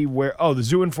to see where... Oh, the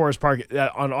Zoo in Forest Park,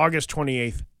 on August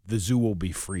 28th, the zoo will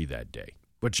be free that day.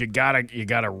 But you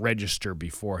gotta register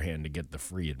beforehand to get the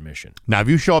free admission. Now, if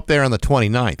you show up there on the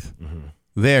 29th,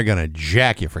 they're going to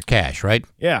jack you for cash, right?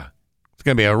 Yeah. It's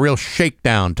going to be a real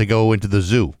shakedown to go into the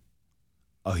zoo.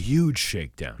 A huge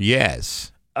shakedown.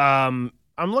 Yes. I'm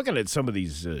looking at some of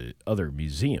these other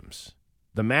museums.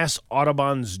 The Mass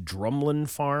Audubon's Drumlin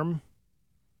Farm.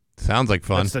 Sounds like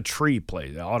fun. That's the tree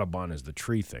place. The Audubon is the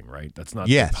tree thing, right? That's not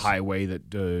Yes. the highway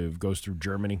that goes through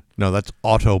Germany. No, that's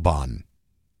Autobahn.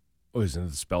 Oh, isn't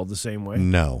it spelled the same way?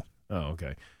 No. Oh,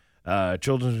 okay.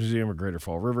 Children's Museum of Greater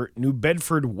Fall River. New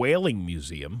Bedford Whaling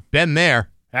Museum. Been there.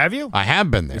 Have you? I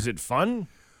have been there. Is it fun?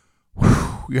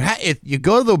 You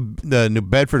go to the New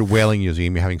Bedford Whaling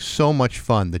Museum, you're having so much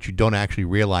fun that you don't actually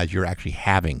realize you're actually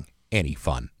having any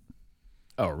fun.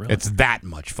 Oh, really? It's that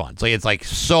much fun. It's like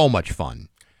so much fun.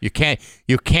 You can't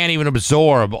even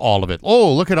absorb all of it.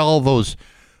 Oh, look at all those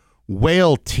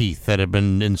whale teeth that have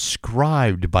been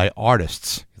inscribed by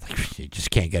artists. You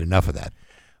just can't get enough of that.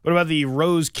 What about the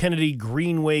Rose Kennedy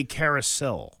Greenway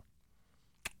Carousel?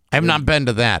 I have not been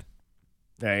to that.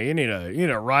 Yeah, you need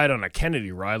a ride on a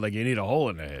Kennedy ride like you need a hole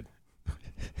in the head.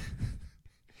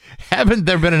 Haven't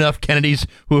there been enough Kennedys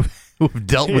who've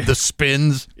dealt with the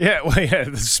spins? Yeah, well, yeah,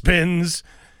 the spins.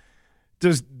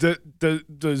 Does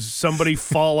somebody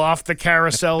fall off the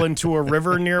carousel into a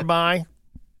river nearby?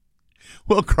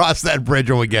 We'll cross that bridge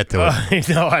when we get to it.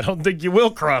 No, I don't think you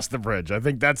will cross the bridge. I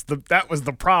think that was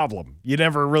the problem. You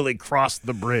never really crossed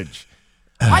the bridge.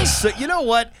 You know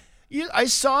what? I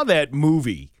saw that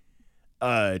movie,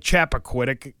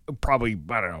 Chappaquiddick, probably,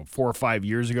 I don't know, 4 or 5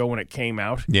 years ago when it came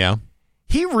out. Yeah.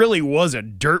 He really was a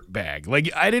dirtbag.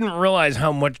 Like, I didn't realize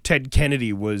how much Ted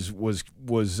Kennedy was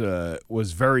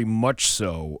very much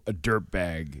so a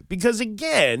dirtbag. Because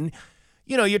again,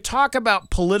 you talk about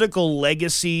political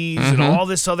legacies and all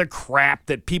this other crap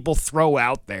that people throw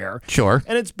out there. Sure.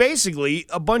 And it's basically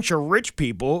a bunch of rich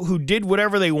people who did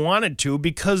whatever they wanted to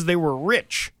because they were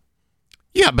rich.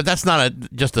 Yeah, but that's not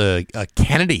just a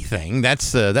Kennedy thing.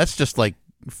 That's just like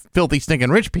filthy, stinking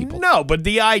rich people. No, but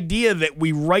the idea that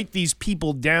we write these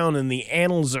people down in the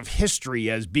annals of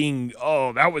history as being,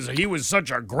 he was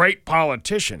such a great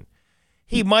politician.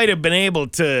 He might have been able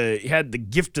to, had the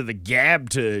gift of the gab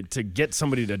to get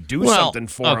somebody to do something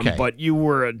for him, but you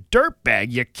were a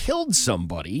dirtbag. You killed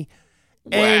somebody,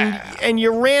 and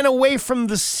you ran away from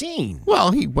the scene.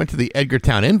 Well, he went to the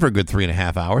Edgartown Inn for a good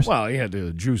 3.5 hours. Well, he had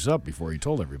to juice up before he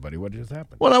told everybody what just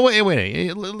happened. Well, now,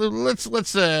 wait.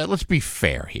 Let's be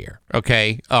fair here,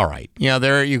 okay? All right.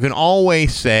 You can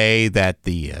always say that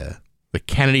the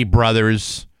Kennedy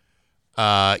brothers,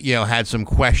 had some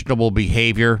questionable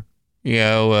behavior.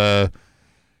 With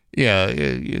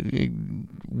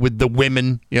the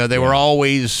women, they were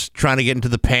always trying to get into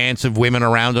the pants of women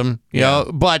around them,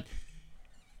 but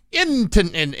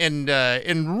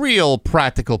in real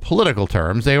practical political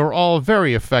terms, they were all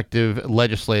very effective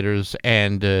legislators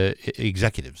and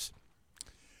executives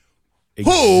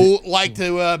who like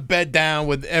to bed down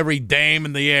with every dame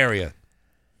in the area.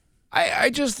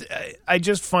 I just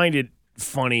find it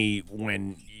funny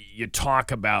when you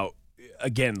talk about,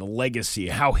 again, the legacy,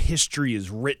 how history is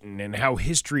written and how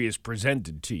history is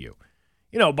presented to you.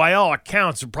 By all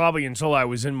accounts, probably until I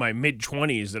was in my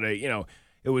mid-20s that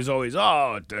it was always,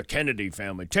 the Kennedy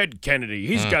family, Ted Kennedy,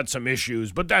 he's got some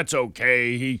issues, but that's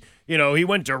okay. He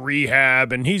went to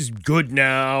rehab and he's good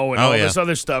now and all this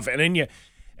other stuff. And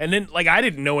then I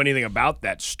didn't know anything about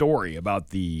that story about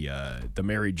the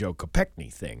Mary Jo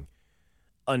Kopechne thing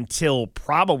until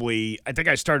probably I think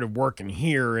I started working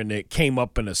here and it came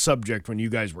up in a subject when you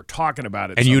guys were talking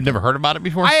about it. And you'd never heard about it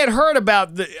before? I had heard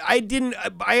about the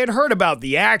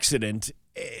accident,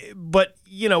 but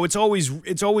it's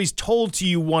always told to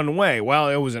you one way. Well,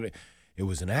 it was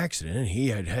an accident and he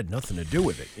had nothing to do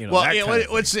with it.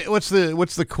 What's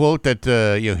the quote that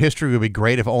history would be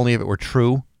great if only if it were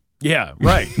true? Yeah,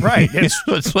 right.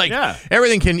 It's like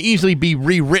everything can easily be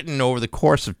rewritten over the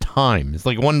course of time. It's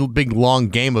like one big long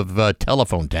game of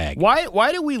telephone tag.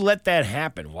 Why do we let that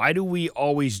happen? Why do we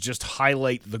always just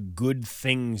highlight the good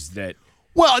things that?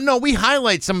 Well, no, we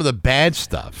highlight some of the bad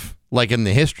stuff, like in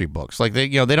the history books. Like they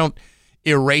don't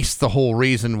erase the whole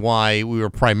reason why we were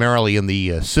primarily in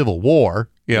the Civil War.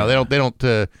 They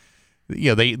don't.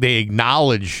 They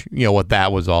acknowledge what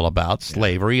that was all about,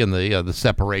 slavery and the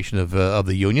separation of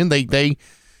the Union.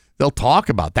 They'll talk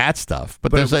about that stuff,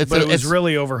 but it was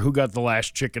really over who got the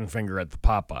last chicken finger at the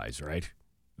Popeyes, right?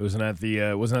 Wasn't that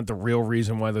the real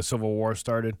reason why the Civil War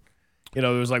started? There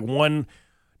was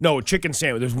chicken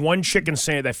sandwich. There's one chicken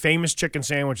sandwich, that famous chicken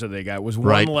sandwich that they got was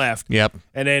one left. Yep.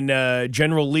 And then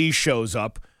General Lee shows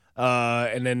up.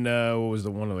 And then what was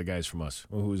one of the guys from us?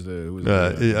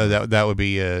 That would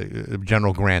be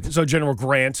General Grant. So General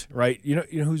Grant, right? You know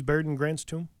who's buried in Grant's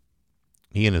tomb?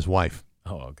 He and his wife.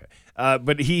 Oh, okay.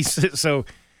 But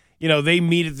they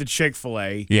meet at the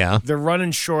Chick-fil-A. Yeah. They're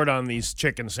running short on these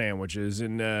chicken sandwiches,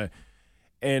 and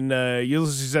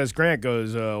Ulysses S. Grant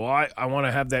goes, "Well, I want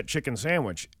to have that chicken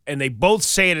sandwich," and they both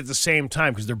say it at the same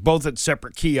time because they're both at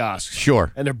separate kiosks.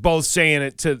 Sure. And they're both saying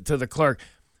it to the clerk.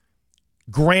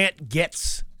 Grant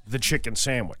gets the chicken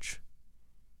sandwich,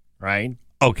 right?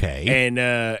 Okay. And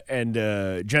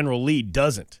General Lee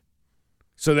doesn't.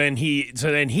 So then he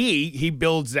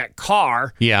builds that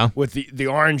car, with the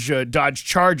orange Dodge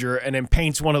Charger, and then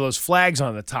paints one of those flags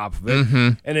on the top of it. Mm-hmm.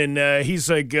 And then he's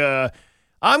like,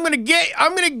 "I'm gonna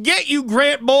get you,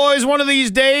 Grant boys, one of these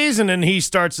days." And then he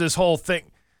starts this whole thing.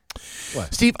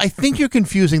 What? Steve, I think you're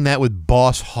confusing that with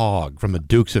Boss Hogg from the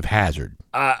Dukes of Hazzard.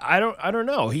 I don't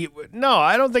know.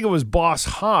 I don't think it was Boss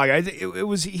Hogg.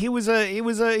 He was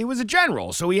a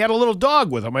general, so he had a little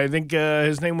dog with him. I think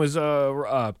his name was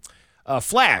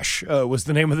Flash. Was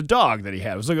the name of the dog that he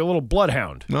had. It was like a little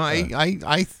bloodhound. No,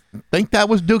 I think that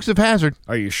was Dukes of Hazzard.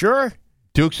 Are you sure?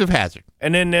 Dukes of Hazzard.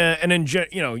 And then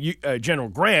General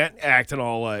Grant acting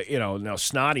all now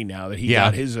snotty now that he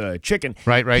got his chicken.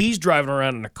 Right. He's driving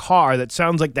around in a car that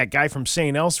sounds like that guy from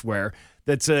St. Elsewhere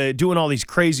that's doing all these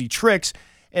crazy tricks.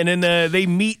 And then they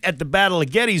meet at the Battle of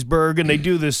Gettysburg and they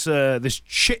do this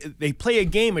they play a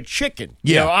game of chicken.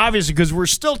 Yeah, obviously because we're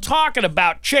still talking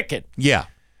about chicken. Yeah.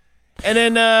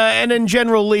 And then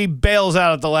General Lee bails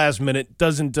out at the last minute,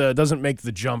 doesn't make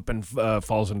the jump and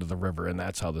falls into the river, and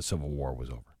that's how the Civil War was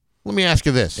over. Let me ask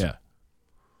you this. Yeah.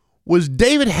 Was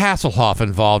David Hasselhoff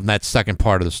involved in that second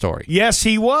part of the story? Yes,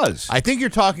 he was. I think you're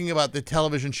talking about the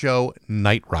television show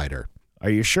Knight Rider. Are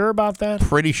you sure about that?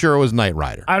 Pretty sure it was Knight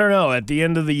Rider. I don't know. At the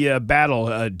end of the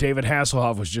battle, David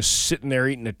Hasselhoff was just sitting there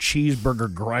eating a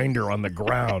cheeseburger grinder on the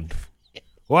ground.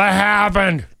 What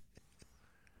happened?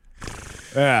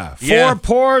 Yeah, 4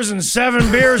 pours and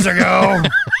 7 beers ago.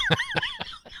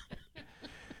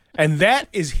 And that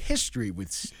is history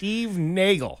with Steve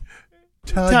Nagle.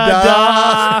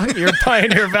 Ta-da! Your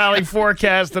Pioneer Valley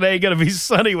forecast today going to be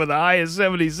sunny with a high of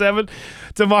 77.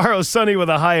 Tomorrow, sunny with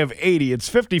a high of 80. It's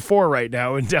 54 right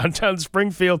now in downtown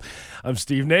Springfield. I'm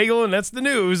Steve Nagle, and that's the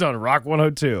news on Rock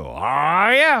 102.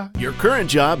 Yeah. Your current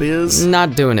job is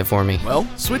not doing it for me. Well,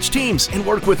 switch teams and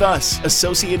work with us.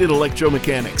 Associated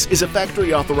Electromechanics is a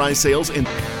factory-authorized sales and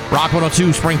Rock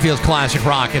 102, Springfield's classic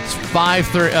rock. It's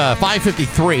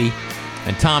 5:53.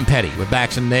 And Tom Petty with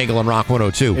Bax and Nagle on Rock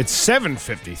 102. It's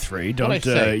 7:53. Don't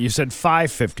What'd I say? You said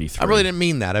 5:53. I really didn't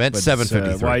mean that. I meant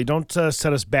 7:53. Why don't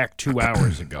set us back 2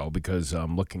 hours ago because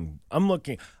I'm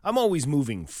always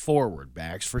moving forward,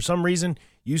 Bax. For some reason,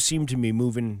 you seem to be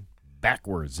moving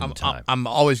backwards in time. I'm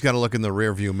always got to look in the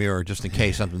rearview mirror just in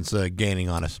case something's gaining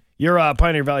on us. Your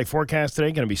Pioneer Valley forecast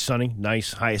today going to be sunny,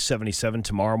 nice, high of 77.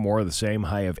 Tomorrow, more of the same,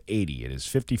 high of 80. It is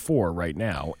 54 right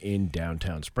now in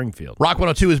downtown Springfield. Rock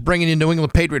 102 is bringing you New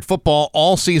England Patriot football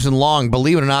all season long.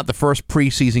 Believe it or not, the first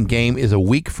preseason game is a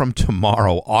week from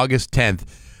tomorrow, August 10th.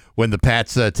 when the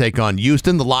Pats take on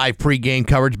Houston. The live pregame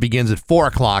coverage begins at 4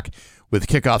 o'clock with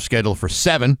kickoff scheduled for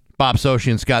 7. Bob Sochi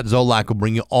and Scott Zolak will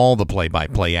bring you all the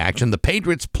play-by-play action. The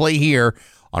Patriots play here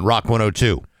on Rock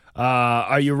 102.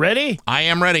 Are you ready? I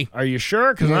am ready. Are you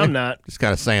sure? Because I'm not. Just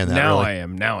kind of saying that. Now really. I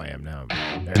am.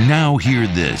 Now hear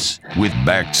this with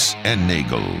Bax and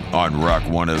Nagle on Rock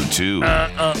 102.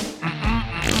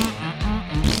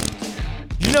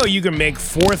 You know you can make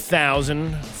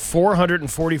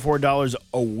 $4,444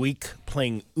 a week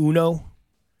playing Uno?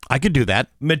 I could do that.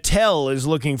 Mattel is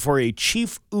looking for a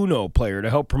chief Uno player to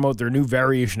help promote their new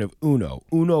variation of Uno,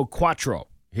 Uno Quattro.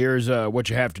 Here's what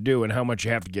you have to do and how much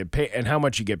you have to get paid and how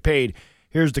much you get paid.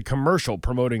 Here's the commercial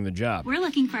promoting the job. We're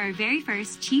looking for our very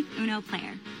first chief Uno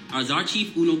player. As our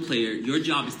chief Uno player, your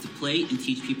job is to play and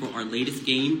teach people our latest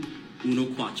game,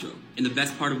 Uno Quattro. And the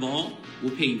best part of all,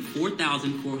 we'll pay you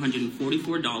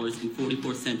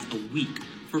 $4,444.44 a week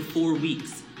for 4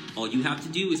 weeks. All you have to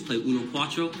do is play Uno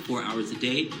Quattro 4 hours a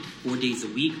day, 4 days a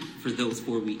week for those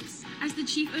 4 weeks. As the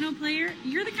chief Uno player,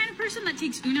 you're the kind of person that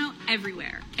takes Uno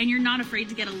everywhere, and you're not afraid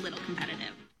to get a little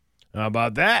competitive. How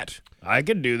about that? I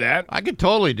could do that. I could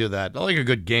totally do that. I like a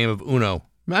good game of Uno.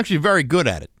 I'm actually very good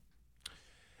at it.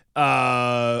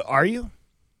 Are you?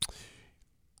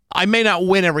 I may not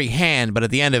win every hand, but at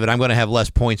the end of it, I'm going to have less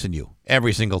points than you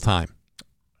every single time.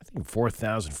 I think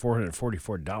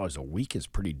 $4,444 a week is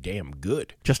pretty damn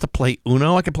good. Just to play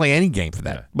Uno? I could play any game for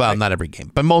that. Yeah. Well, not every game,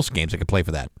 but most games I could play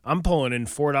for that. I'm pulling in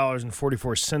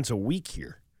 $4.44 a week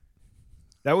here.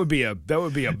 That would be a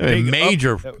big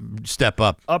major step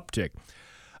up. Uptick.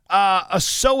 A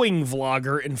sewing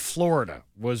vlogger in Florida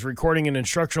was recording an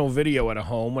instructional video at a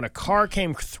home when a car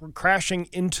came crashing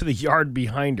into the yard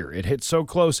behind her. It hit so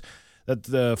close that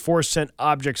the force sent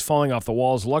objects falling off the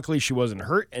walls. Luckily, she wasn't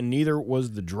hurt, and neither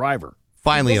was the driver.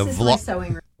 Finally, this a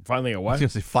vlog. Finally, a what? I was going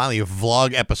to say, finally, a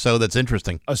vlog episode that's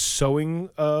interesting. A sewing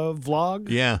vlog?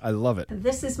 Yeah. I love it.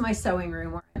 This is my sewing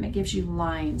room, and it gives you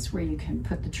lines where you can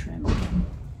put the trim.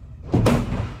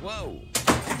 Whoa.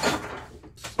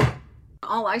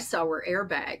 All I saw were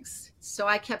airbags. So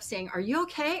I kept saying, "Are you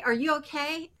okay? Are you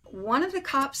okay?" One of the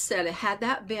cops said, had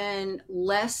that been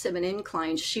less of an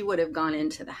incline, she would have gone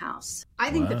into the house.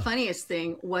 I think the funniest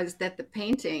thing was that the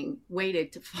painting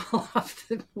waited to fall off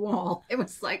the wall. It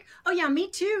was like, oh yeah, me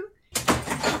too.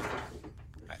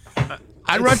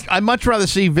 I'd much rather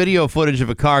see video footage of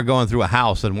a car going through a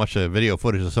house than watch a video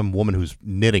footage of some woman who's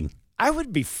knitting. I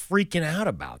would be freaking out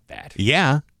about that.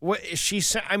 Yeah. What she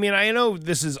said? I mean, I know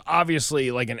this is obviously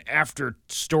like an after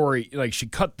story. Like she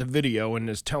cut the video and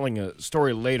is telling a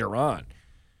story later on.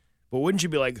 But wouldn't you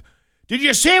be like, "Did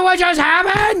you see what just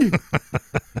happened?"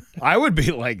 I would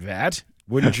be like that,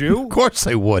 wouldn't you? Of course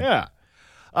I would. Yeah.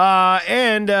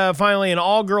 And finally, an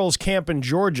all-girls camp in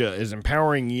Georgia is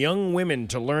empowering young women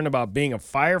to learn about being a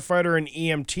firefighter and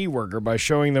EMT worker by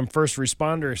showing them first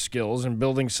responder skills and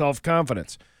building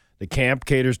self-confidence. The camp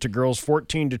caters to girls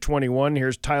 14 to 21.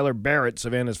 Here's Tyler Barrett,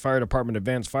 Savannah's Fire Department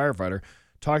advanced firefighter,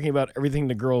 talking about everything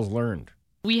the girls learned.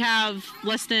 We have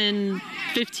less than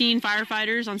 15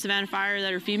 firefighters on Savannah Fire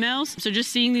that are females. So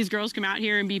just seeing these girls come out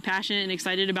here and be passionate and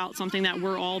excited about something that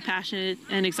we're all passionate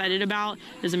and excited about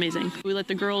is amazing. We let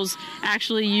the girls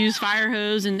actually use fire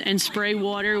hose and spray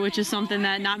water, which is something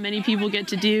that not many people get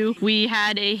to do. We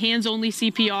had a hands-only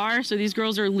CPR, so these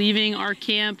girls are leaving our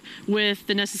camp with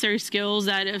the necessary skills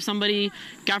that if somebody,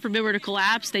 God forbid, were to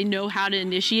collapse, they know how to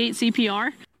initiate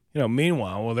CPR. You know,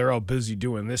 meanwhile, while they're all busy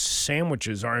doing this,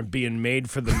 sandwiches aren't being made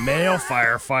for the male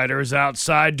firefighters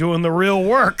outside doing the real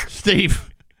work.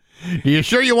 Steve, you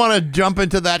sure you want to jump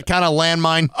into that kind of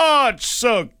landmine? Oh, it's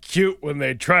so cute when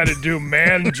they try to do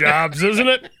man jobs, isn't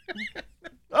it?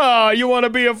 Oh, you want to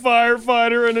be a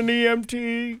firefighter and an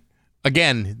EMT?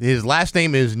 Again, his last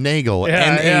name is Nagle,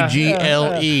 Yeah,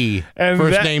 Nagle. And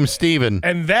First name Steven.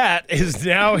 And that is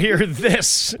now Hear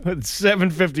This with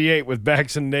 7:58 with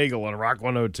Bax and Nagle on Rock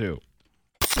 102.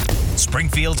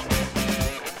 Springfield.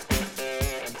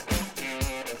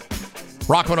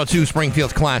 Rock 102,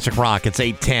 Springfield's Classic Rock. It's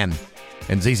 8:10.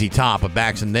 And ZZ Top of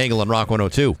Bax and Nagle on Rock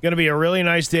 102. Going to be a really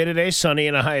nice day today. Sunny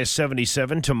and a high of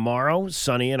 77. Tomorrow,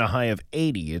 sunny and a high of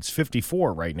 80. It's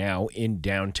 54 right now in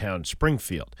downtown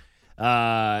Springfield.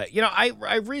 Not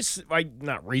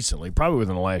recently, probably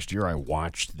within the last year, I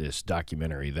watched this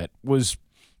documentary that was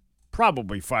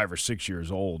probably 5 or 6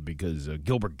 years old because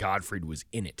Gilbert Gottfried was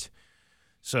in it.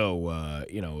 So,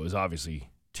 it was obviously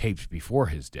taped before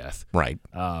his death. Right.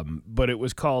 But it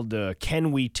was called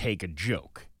Can We Take a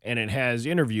Joke? And it has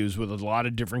interviews with a lot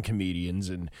of different comedians.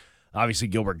 And obviously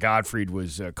Gilbert Gottfried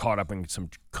was caught up in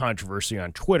some controversy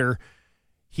on Twitter.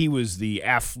 He was the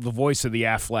voice of the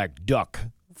Aflac Duck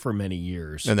for many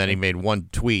years. And then he made one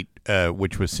tweet,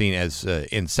 which was seen as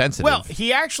insensitive. Well,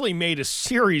 he actually made a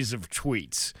series of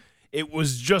tweets. It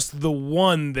was just the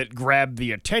one that grabbed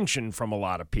the attention from a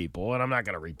lot of people, and I'm not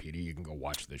going to repeat it. You can go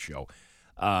watch the show.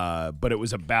 But it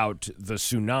was about the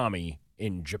tsunami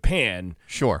in Japan.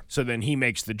 Sure. So then he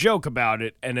makes the joke about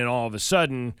it, and then all of a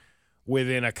sudden,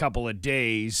 within a couple of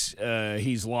days,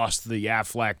 he's lost the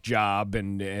Aflac job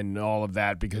and all of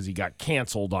that because he got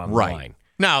canceled online. Right.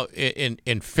 Now,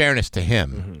 in fairness to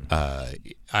him,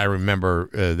 I remember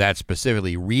that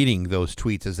specifically reading those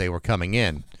tweets as they were coming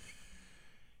in.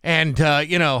 And,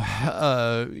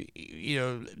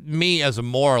 me as a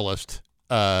moralist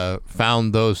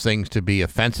found those things to be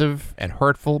offensive and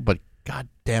hurtful, but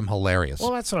goddamn hilarious.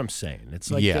 Well, that's what I'm saying.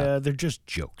 It's like they're just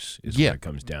jokes is what it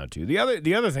comes down to. The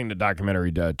other thing the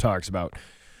documentary talks about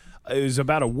is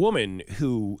about a woman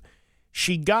who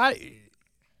she got –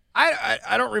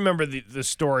 I don't remember the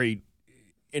story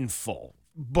in full,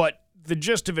 but the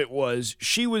gist of it was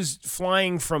she was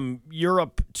flying from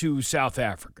Europe to South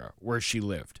Africa where she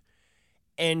lived,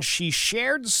 and she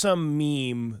shared some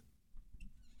meme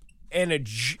and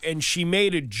she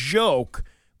made a joke,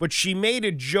 but she made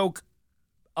a joke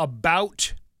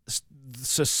about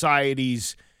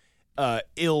society's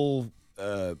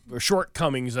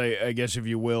shortcomings, I guess, if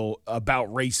you will, about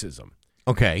racism.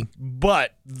 Okay.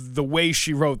 But the way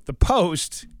she wrote the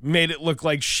post made it look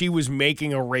like she was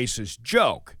making a racist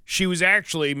joke. She was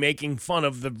actually making fun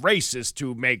of the racist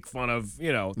to make fun of,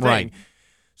 thing. Right.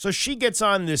 So she gets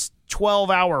on this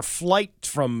 12-hour flight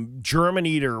from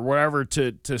Germany or wherever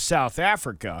to South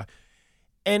Africa.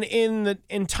 And in the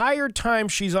entire time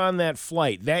she's on that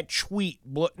flight, that tweet,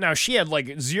 now she had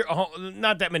like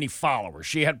not that many followers.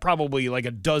 She had probably like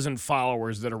a dozen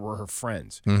followers that were her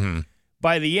friends. Mm-hmm.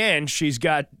 By the end, she's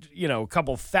got, a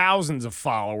couple thousands of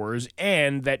followers,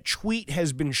 and that tweet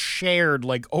has been shared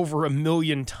like over 1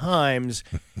 million times,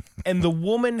 and the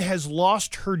woman has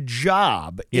lost her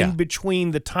job in between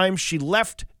the time she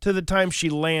left to the time she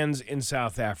lands in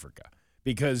South Africa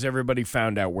because everybody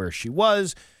found out where she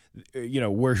was,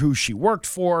 who she worked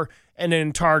for, and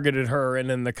then targeted her, and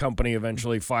then the company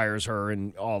eventually fires her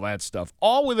and all that stuff,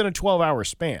 all within a 12-hour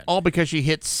span. All because she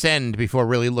hit send before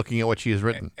really looking at what she has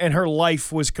written. And her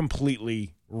life was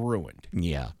completely ruined.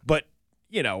 Yeah. But,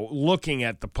 looking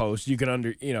at the post, you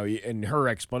can in her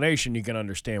explanation, you can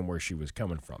understand where she was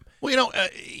coming from. Well,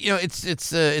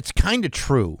 it's kind of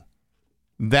true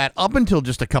that up until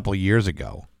just a couple of years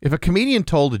ago, if a comedian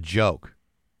told a joke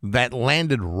that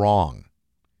landed wrong,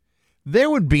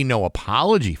 there would be no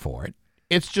apology for it.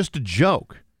 It's just a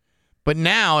joke. But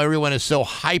now everyone is so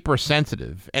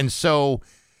hypersensitive and so,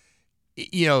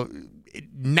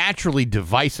 naturally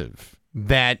divisive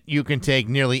that you can take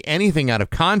nearly anything out of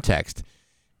context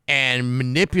and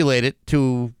manipulate it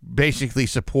to basically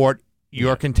support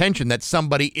your contention that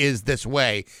somebody is this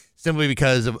way simply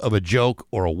because of a joke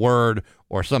or a word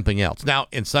or something else. Now,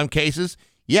 in some cases,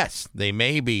 yes, they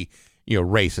may be,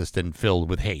 racist and filled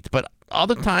with hate, but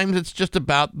other times it's just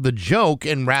about the joke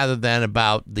and rather than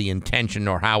about the intention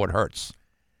or how it hurts.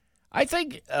 I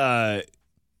think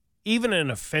even an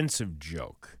offensive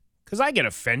joke, because I get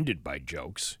offended by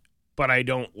jokes, but I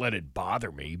don't let it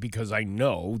bother me because I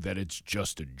know that it's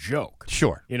just a joke.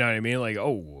 Sure. You know what I mean? Like,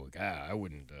 oh, God, I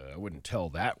wouldn't tell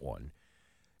that one.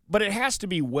 But it has to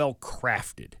be well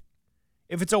crafted.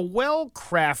 If it's a well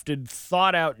crafted,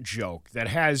 thought out joke that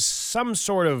has some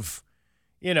sort of,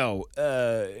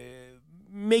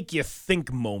 make you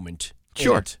think moment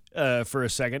in it, for a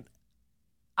second,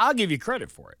 I'll give you credit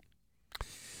for it.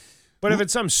 But if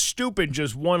it's some stupid,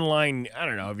 just one line, I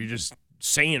don't know, if you're just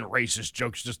saying racist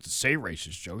jokes just to say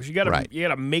racist jokes, you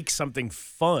gotta make something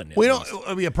fun.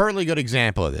 A perfectly good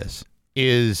example of this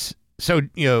is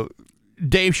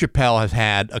Dave Chappelle has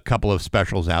had a couple of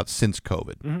specials out since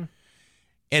COVID, and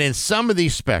in some of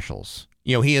these specials,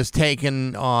 he has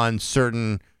taken on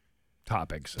certain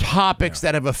topics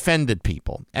that have offended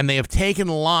people, and they have taken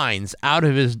lines out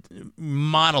of his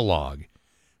monologue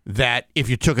that if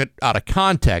you took it out of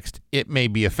context, it may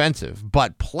be offensive,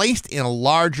 but placed in a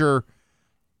larger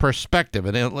perspective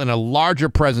and in a larger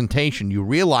presentation, you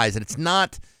realize that it's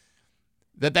not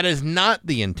that is not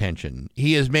the intention.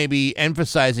 He is maybe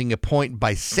emphasizing a point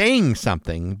by saying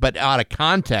something, but out of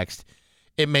context,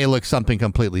 it may look something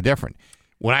completely different.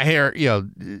 When I hear,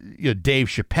 Dave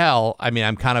Chappelle, I mean,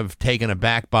 I'm kind of taken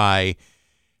aback by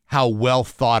how well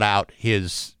thought out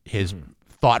his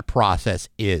thought process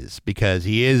is, because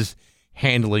he is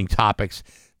handling topics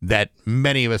that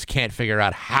many of us can't figure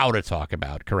out how to talk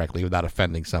about correctly without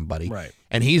offending somebody. Right.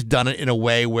 And he's done it in a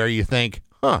way where you think,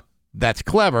 that's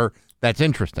clever, that's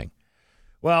interesting.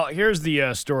 Well, here's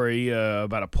the story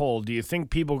about a poll. Do you think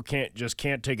people can't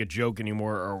take a joke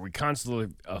anymore, or are we constantly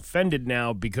offended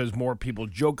now because more people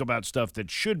joke about stuff that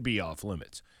should be off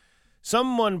limits?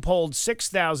 Someone polled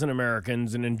 6,000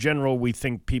 Americans, and in general, we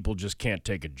think people just can't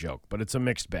take a joke, but it's a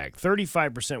mixed bag.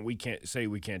 35% we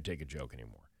can't take a joke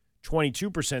anymore.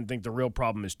 22% think the real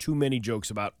problem is too many jokes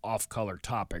about off-color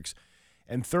topics,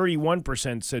 and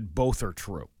 31% said both are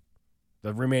true.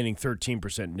 The remaining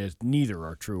 13% neither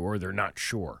are true, or they're not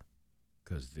sure,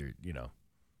 because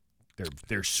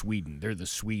they're Sweden. They're the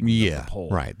Sweden of the poll.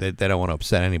 Right. They don't want to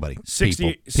upset anybody.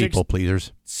 People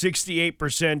pleasers.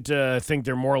 68% think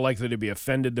they're more likely to be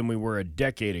offended than we were a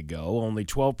decade ago. Only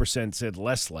 12% said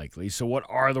less likely. So what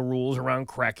are the rules around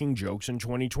cracking jokes in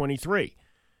 2023?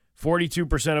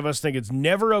 42% of us think it's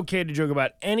never okay to joke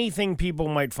about anything people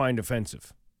might find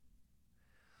offensive.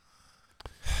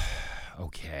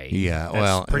 Okay. Yeah,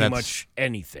 that's pretty much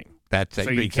anything. That's so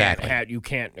exactly. You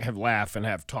can't have laugh and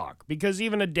have talk, because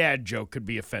even a dad joke could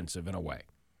be offensive in a way.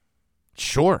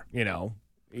 Sure.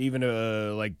 Even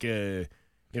why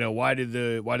did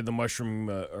the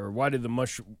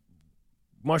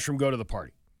mushroom go to the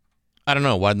party? I don't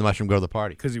know. Why did the mushroom go to the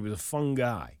party? Because he was a fun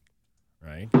guy,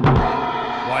 right?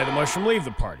 Why did the mushroom leave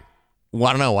the party? Well,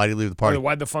 I don't know. Why did he leave the party?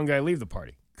 Why did the fun guy leave the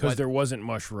party? Because there wasn't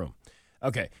mushroom.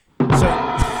 Okay,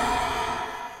 so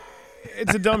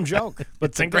it's a dumb joke,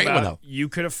 but think about you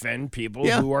could offend people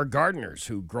who are gardeners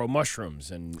who grow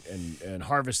mushrooms and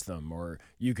harvest them, or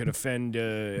you could offend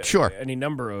any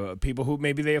number of people who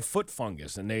maybe they have foot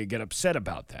fungus and they get upset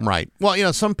about that. Right.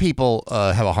 Well, some people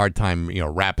have a hard time,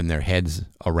 wrapping their heads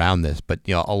around this, but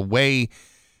a way,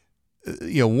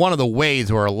 one of the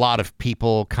ways where a lot of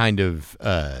people kind of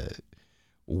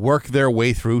work their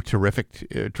way through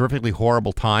terrifically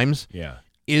horrible times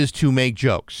is to make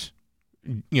jokes.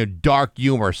 Dark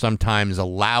humor sometimes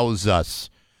allows us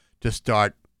to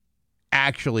start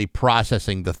actually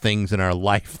processing the things in our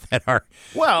life that are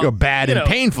bad and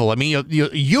painful. I mean,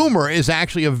 humor is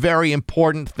actually a very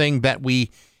important thing that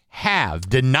we have.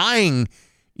 Denying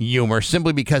humor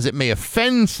simply because it may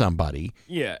offend somebody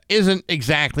isn't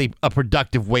exactly a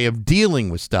productive way of dealing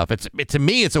with stuff. To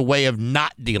me, it's a way of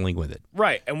not dealing with it.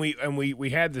 Right, and we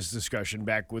had this discussion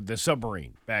back with the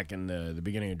submarine back in the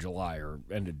beginning of July or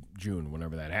end of June,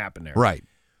 whenever that happened there. Right.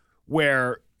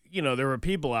 Where, there were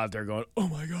people out there going, oh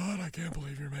my God, I can't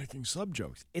believe you're making sub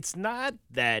jokes. It's not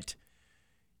that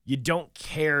you don't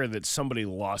care that somebody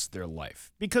lost their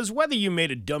life, because whether you made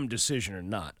a dumb decision or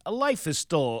not, a life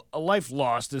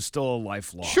lost is still a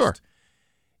life lost. Sure.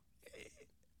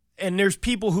 And there's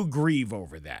people who grieve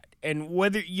over that. And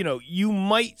whether, you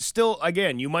might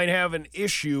have an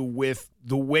issue with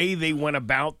the way they went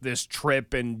about this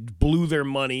trip and blew their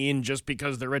money in just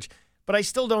because they're rich. But I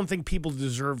still don't think people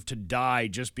deserve to die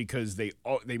just because they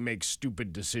make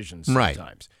stupid decisions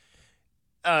sometimes.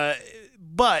 Right.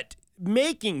 But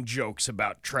making jokes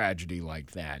about tragedy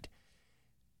like that,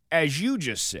 as you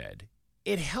just said,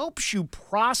 it helps you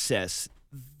process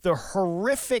the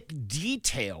horrific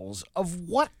details of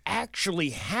what actually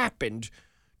happened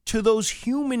to those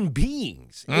human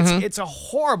beings. Mm-hmm. It's a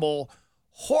horrible,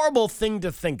 horrible thing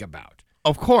to think about.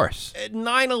 Of course.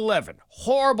 9/11,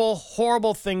 horrible,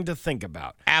 horrible thing to think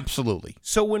about. Absolutely.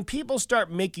 So when people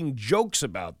start making jokes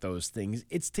about those things,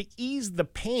 it's to ease the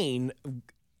pain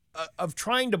of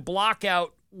trying to block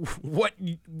out what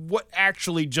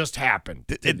actually just happened.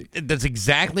 That's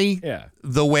exactly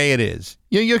the way it is.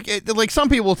 Like some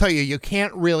people will tell you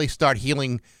can't really start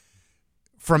healing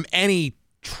from any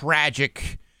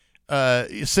tragic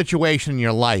situation in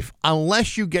your life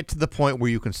unless you get to the point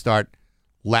where you can start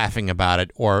laughing about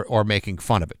it or making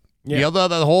fun of it. Yeah.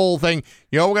 The whole thing,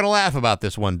 we're going to laugh about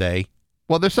this one day.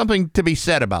 Well, there's something to be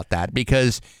said about that,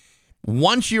 because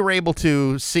once you're able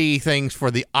to see things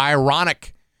for the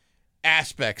ironic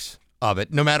aspects of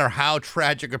it, no matter how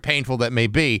tragic or painful that may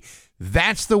be,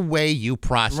 that's the way you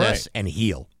process and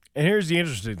heal. And here's the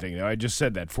interesting thing. I just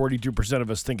said that 42% of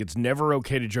us think it's never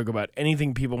okay to joke about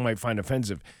anything people might find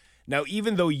offensive. Now,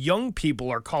 even though young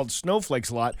people are called snowflakes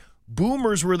a lot,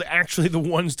 boomers were actually the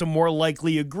ones to more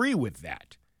likely agree with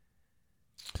that.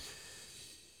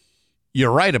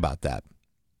 You're right about that.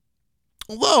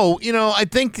 Although, I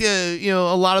think, a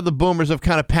lot of the boomers have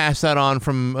kind of passed that on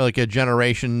from like a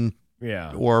generation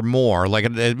or more. Like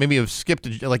maybe have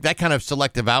skipped, like that kind of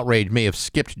selective outrage may have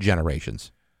skipped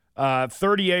generations.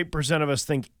 38% of us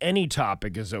think any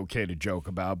topic is okay to joke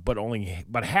about,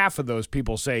 but half of those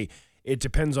people say it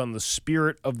depends on the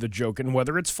spirit of the joke and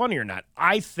whether it's funny or not.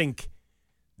 I think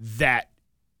that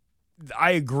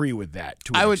I agree with that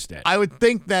to an extent. I would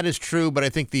think that is true, but I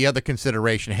think the other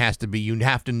consideration has to be you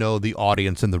have to know the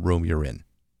audience in the room you're in.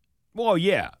 Well,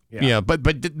 yeah.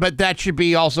 But that should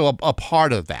be also a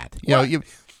part of that.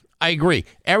 I agree.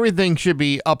 Everything should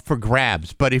be up for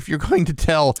grabs. But if you're going to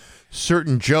tell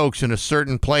certain jokes in a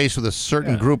certain place with a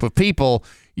certain group of people,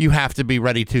 you have to be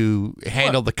ready to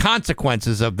handle the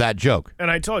consequences of that joke.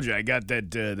 And I told you, I got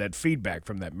that feedback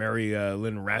from that Mary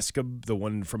Lynn Raskub, the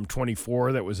one from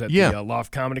 24 that was at the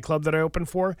Loft Comedy Club that I opened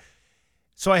for.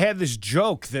 So I had this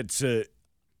joke that's a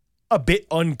bit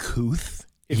uncouth,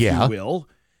 if you will.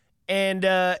 And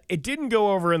it didn't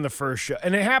go over in the first show.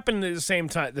 And it happened at the same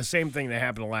time, the same thing that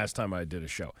happened the last time I did a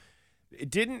show. It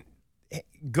didn't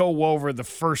go over the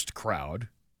first crowd.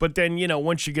 But then,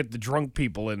 once you get the drunk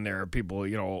people in there, people,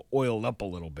 oiled up a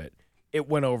little bit, it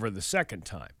went over the second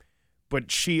time.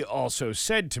 But she also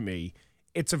said to me,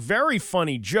 it's a very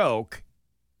funny joke.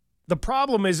 The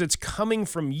problem is it's coming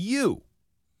from you.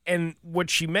 And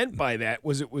what she meant by that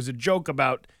was it was a joke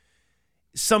about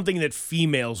something that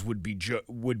females would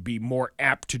be more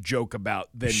apt to joke about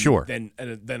than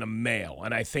a male.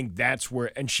 And I think that's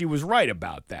where, and she was right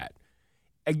about that.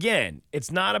 Again, it's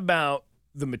not about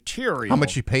the material. How much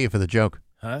did she pay you for the joke?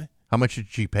 Huh? How much did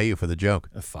she pay you for the joke?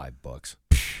 $5.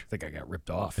 I think I got ripped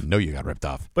off. I know you got ripped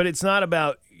off. But it's not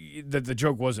about that the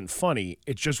joke wasn't funny.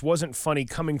 It just wasn't funny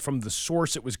coming from the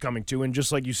source it was coming to. And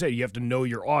just like you said, you have to know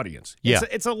your audience. Yeah.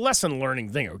 It's a lesson learning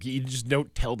thing. Okay? You just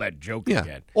don't tell that joke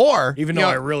again. Or, even though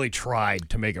I really tried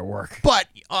to make it work. But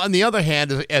on the other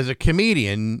hand, as a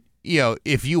comedian,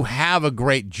 if you have a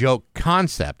great joke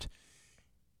concept,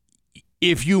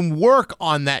 if you work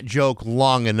on that joke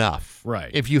long enough,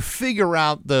 right? If you figure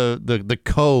out the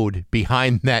code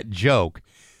behind that joke,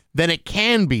 then it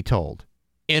can be told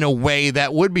in a way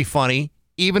that would be funny,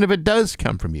 even if it does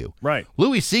come from you. Right.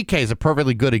 Louis C.K. is a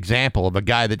perfectly good example of a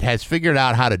guy that has figured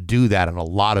out how to do that in a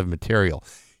lot of material.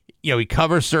 He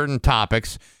covers certain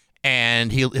topics,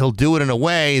 and he'll do it in a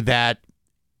way that,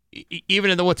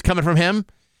 even though it's coming from him,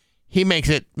 he makes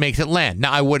it land.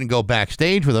 Now, I wouldn't go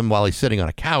backstage with him while he's sitting on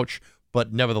a couch.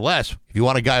 But nevertheless, if you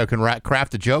want a guy who can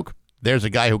craft a joke, there's a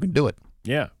guy who can do it.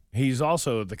 Yeah. He's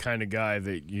also the kind of guy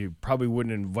that you probably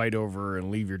wouldn't invite over and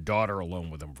leave your daughter alone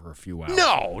with him for a few hours.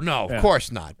 No, of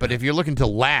course not. But if you're looking to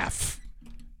laugh.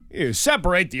 You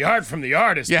separate the art from the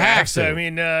artist. You have to. I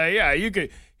mean, you could.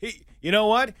 You know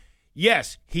what?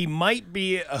 Yes, he might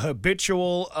be a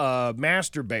habitual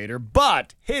masturbator,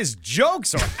 but his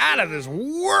jokes are out of this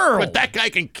world. But that guy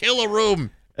can kill a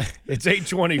room. It's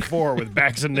 8:24 with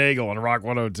Bax and Nagle on Rock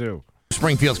 102.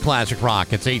 Springfield's Classic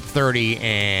Rock. It's 8:30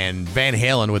 and Van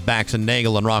Halen with Bax and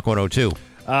Nagle on Rock 102.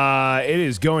 It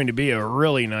is going to be a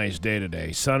really nice day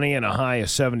today. Sunny and a high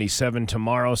of 77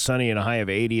 tomorrow. Sunny and a high of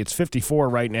 80. It's 54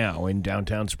 right now in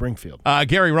downtown Springfield.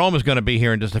 Gary Rome is going to be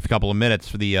here in just a couple of minutes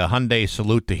for the Hyundai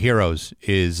Salute to Heroes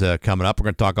is coming up. We're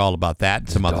going to talk all about that and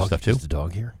some other stuff too. Is the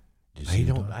dog here?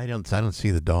 I don't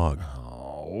see the dog.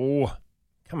 Oh.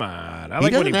 Come on. He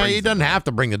doesn't have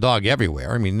to bring the dog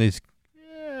everywhere. I mean,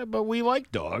 yeah, but we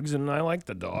like dogs, and I like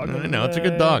the dog. I know it's a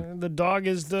good dog. The dog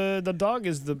is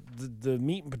the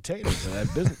meat and potatoes of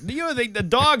that business. The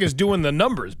dog is doing the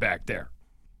numbers back there.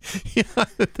 Yeah,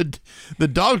 the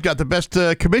dog's got the best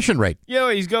commission rate.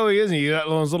 Yeah, he got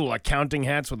those little accounting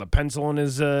hats with a pencil in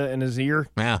his ear.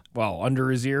 Yeah, well,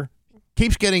 under his ear.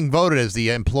 Keeps getting voted as the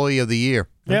employee of the year.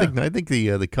 Yeah. I think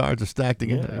the cards are stacked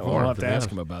again. Yeah, we'll have to ask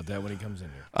him about that when he comes in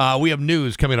here. We have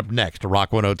news coming up next to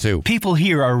Rock 102. People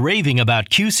here are raving about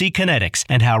QC Kinetics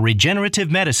and how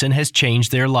regenerative medicine has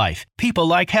changed their life. People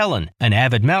like Helen, an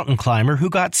avid mountain climber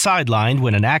who got sidelined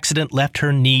when an accident left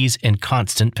her knees in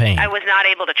constant pain. I was not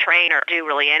able to train or do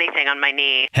really anything on my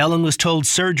knee. Helen was told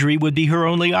surgery would be her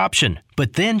only option.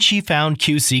 But then she found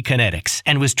QC Kinetics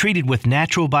and was treated with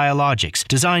natural biologics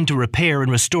designed to repair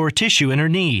and restore tissue in her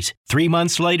knees. 3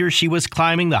 months later, she was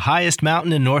climbing the highest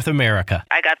mountain in North America.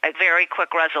 I got a very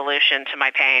quick resolution to my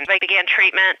pain. I began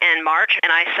treatment in March,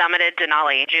 and I summited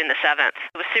Denali June the 7th.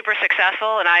 It was super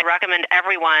successful, and I recommend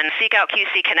everyone seek out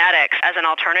QC Kinetics as an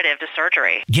alternative to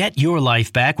surgery. Get your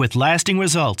life back with lasting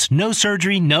results. No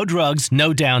surgery, no drugs,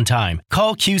 no downtime.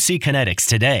 Call QC Kinetics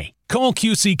today. Call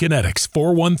QC Kinetics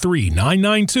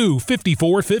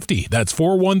 413-992-5450. That's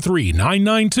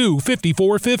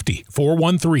 413-992-5450.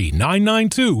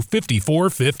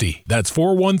 413-992-5450. That's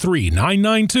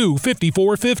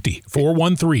 413-992-5450.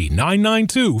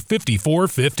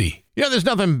 413-992-5450. There's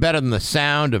nothing better than the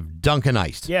sound of Dunkin'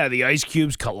 Ice. Yeah, the ice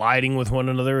cubes colliding with one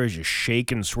another as you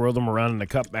shake and swirl them around in the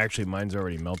cup. Actually, mine's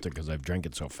already melted because I've drank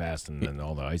it so fast and then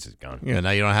all the ice is gone. Yeah,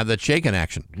 now you don't have that shaking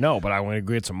action. No, but I want to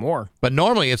get some more. But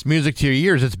normally it's music to your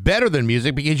ears. It's better than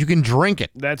music because you can drink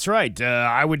it. That's right.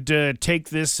 I would take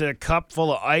this cup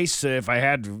full of ice if I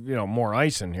had more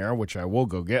ice in here, which I will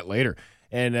go get later.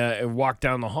 and walk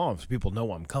down the hall so people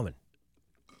know I'm coming.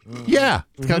 Yeah,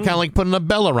 it's kind of like putting a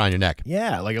bell around your neck.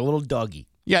 Yeah, like a little doggy.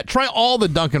 Yeah, try all the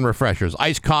Dunkin' refreshers,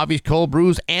 iced coffees, cold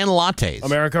brews, and lattes.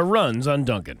 America runs on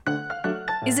Dunkin'.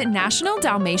 Is it National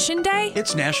Dalmatian Day?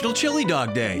 It's National Chili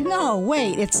Dog Day. No,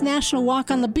 wait, it's National Walk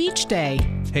on the Beach Day.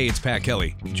 Hey, it's Pat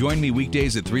Kelly. Join me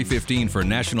weekdays at 3:15 for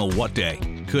National What Day.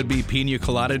 Could be Pina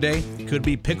Colada Day, could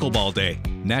be Pickleball Day.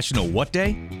 National What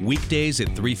Day? Weekdays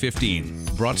at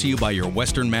 3:15. Brought to you by your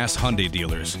Western Mass Hyundai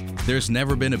dealers. There's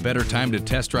never been a better time to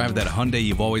test drive that Hyundai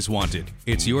you've always wanted.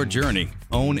 It's your journey.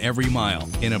 Own every mile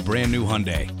in a brand new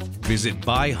Hyundai. Visit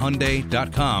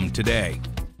buyhyundai.com today.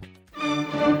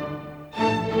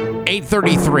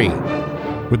 8:33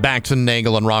 with Bax and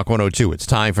Nagle on Rock 102. It's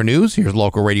time for news. Here's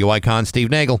local radio icon Steve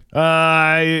Nagle.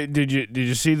 Did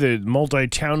you see the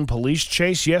multi-town police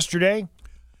chase yesterday?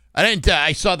 I didn't.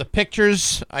 I saw the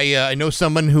pictures. I know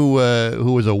someone who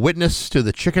was a witness to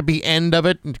the Chicopee end of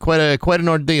it. Quite an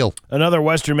ordeal. Another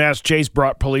Western Mass chase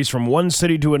brought police from one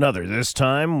city to another. This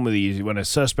time, when a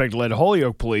suspect led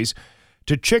Holyoke police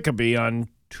to Chicopee on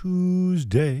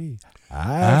Tuesday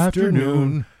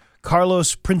afternoon.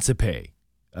 Carlos Principe.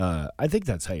 I think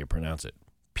that's how you pronounce it.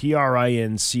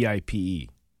 Principe.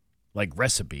 Like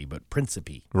recipe, but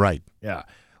Principe. Right. Yeah.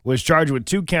 Was charged with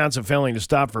 2 counts of failing to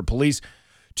stop for police,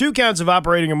 2 counts of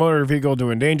operating a motor vehicle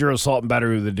to endanger, assault and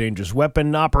battery with a dangerous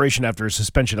weapon, operation after a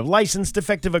suspension of license,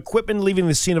 defective equipment, leaving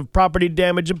the scene of property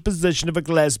damage, and possession of a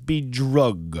Class B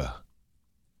drug.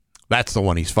 That's the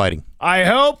one he's fighting. I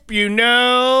hope you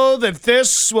know that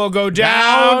this will go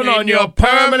down on your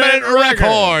permanent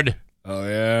record. Oh,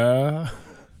 yeah?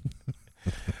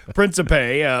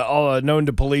 Principe, known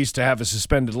to police to have a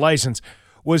suspended license,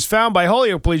 was found by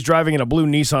Holyoke police driving in a blue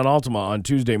Nissan Altima on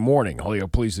Tuesday morning.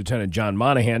 Holyoke Police Lieutenant John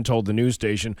Monahan told the news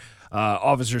station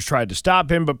officers tried to stop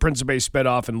him, but Principe sped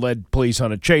off and led police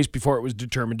on a chase before it was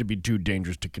determined to be too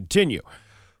dangerous to continue.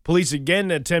 Police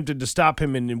again attempted to stop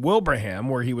him in Wilbraham,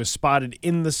 where he was spotted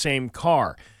in the same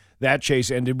car. That chase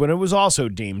ended when it was also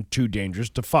deemed too dangerous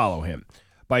to follow him.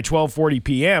 By 12:40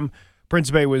 p.m.,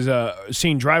 Principe was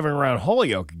seen driving around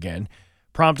Holyoke again,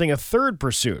 prompting a third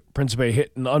pursuit. Principe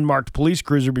hit an unmarked police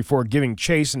cruiser before giving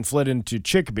chase and fled into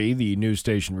Chicopee, the news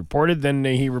station reported. Then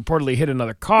he reportedly hit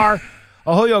another car,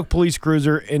 a Holyoke police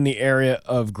cruiser in the area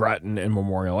of Groton and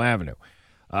Memorial Avenue.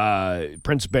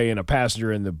 Principe and a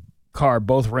passenger in the car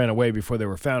both ran away before they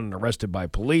were found and arrested by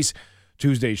police.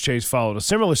 Tuesday's chase followed a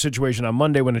similar situation on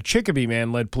Monday when a Chicopee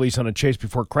man led police on a chase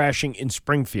before crashing in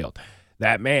Springfield.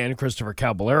 That man, Christopher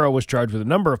Caballero, was charged with a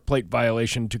number of plate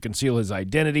violations to conceal his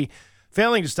identity,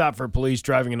 failing to stop for police,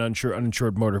 driving an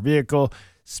uninsured motor vehicle,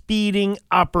 speeding,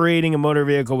 operating a motor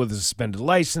vehicle with a suspended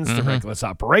license, the reckless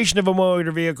operation of a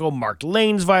motor vehicle, marked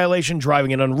lanes violation,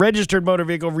 driving an unregistered motor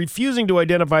vehicle, refusing to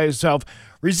identify himself,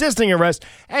 resisting arrest,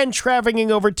 and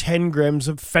trafficking over 10 grams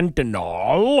of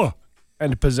fentanyl,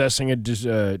 and possessing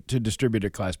to distribute a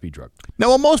Class B drug. Now,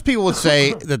 well, most people would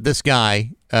say that this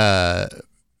guy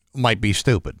might be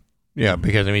stupid. Yeah,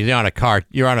 because I mean,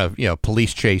 you're on a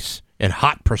police chase in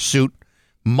hot pursuit,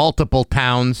 multiple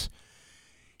towns.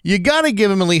 You got to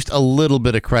give him at least a little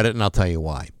bit of credit, and I'll tell you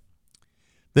why.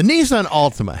 The Nissan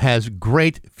Altima has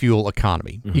great fuel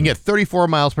economy. You can get 34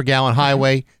 miles per gallon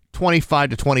highway, 25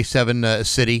 to 27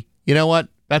 city. You know what?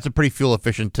 That's a pretty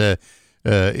fuel-efficient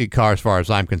car as far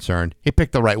as I'm concerned. He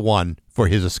picked the right one for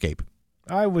his escape.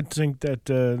 I would think that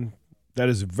that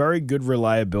is very good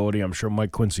reliability. I'm sure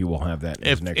Mike Quincy will have that in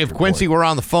his next report. Quincy were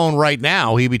on the phone right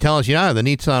now, he'd be telling us, the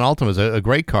Nissan Altima is a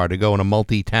great car to go in a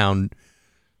multi-town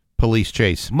police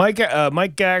chase. Mike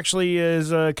actually is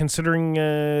considering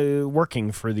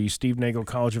working for the Steve Nagle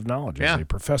College of Knowledge as a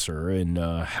professor in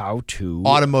how to...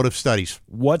 automotive studies.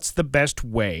 What's the best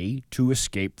way to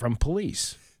escape from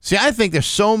police? See, I think there's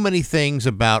so many things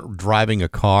about driving a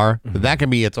car that can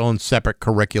be its own separate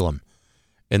curriculum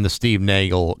in the Steve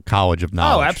Nagle College of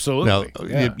Knowledge. Oh,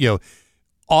 absolutely.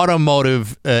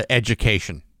 Automotive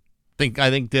education.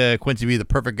 I think Quincy would be the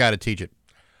perfect guy to teach it.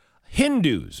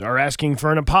 Hindus are asking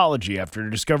for an apology after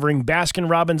discovering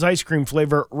Baskin-Robbins ice cream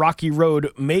flavor Rocky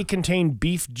Road may contain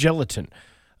beef gelatin.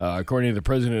 According to the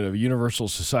president of Universal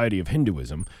Society of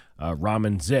Hinduism,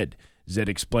 Raman Zed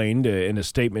explained in a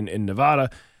statement in Nevada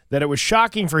that it was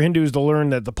shocking for Hindus to learn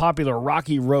that the popular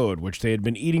Rocky Road, which they had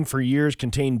been eating for years,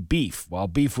 contained beef, while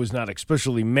beef was not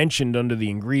explicitly mentioned under the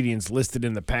ingredients listed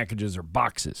in the packages or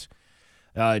boxes.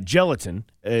 Gelatin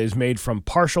is made from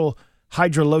partial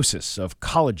hydrolysis of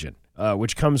collagen,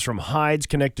 which comes from hides,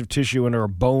 connective tissue, and or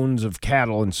bones of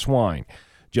cattle and swine.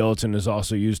 Gelatin is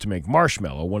also used to make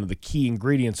marshmallow, one of the key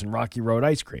ingredients in Rocky Road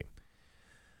ice cream.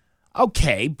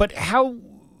 Okay, but how...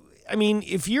 I mean,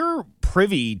 if you're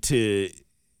privy to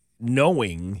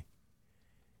knowing.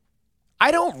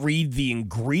 I don't read the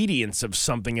ingredients of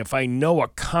something if I know a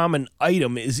common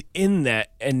item is in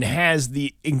that and has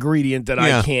the ingredient that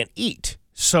I can't eat.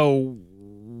 So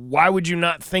why would you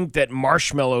not think that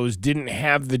marshmallows didn't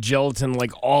have the gelatin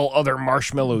like all other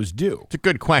marshmallows do? It's a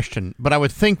good question, but I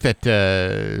would think that.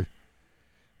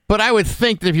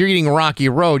 If you're eating Rocky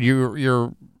Road,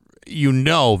 you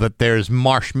know that there's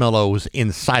marshmallows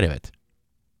inside of it,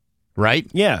 right?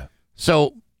 Yeah.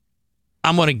 So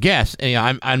I'm going to guess.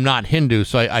 I'm not Hindu,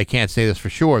 so I can't say this for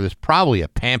sure. There's probably a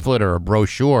pamphlet or a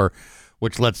brochure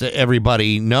which lets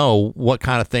everybody know what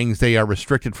kind of things they are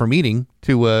restricted from eating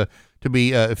to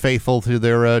be faithful to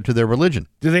their religion.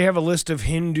 Do they have a list of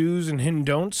Hindus and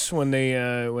Hindon'ts when they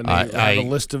have a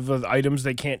list of items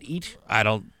they can't eat? I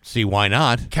don't see why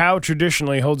not. Cow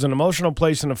traditionally holds an emotional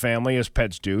place in the family, as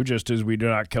pets do. Just as we do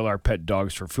not kill our pet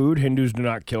dogs for food, Hindus do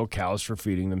not kill cows for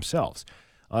feeding themselves.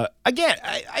 Again,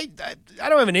 I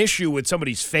don't have an issue with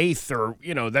somebody's faith or,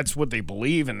 that's what they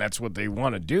believe and that's what they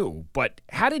want to do. But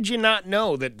how did you not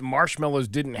know that marshmallows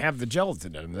didn't have the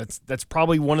gelatin in them? That's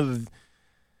probably one of the...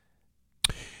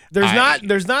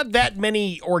 There's not that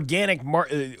many organic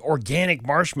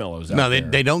marshmallows out there. No,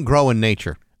 they don't grow in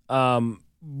nature.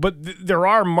 But there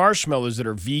are marshmallows that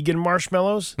are vegan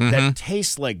marshmallows that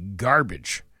taste like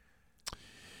garbage.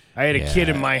 I had a kid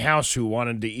in my house who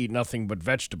wanted to eat nothing but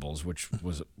vegetables, which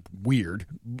was weird.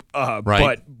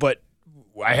 Right. But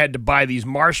I had to buy these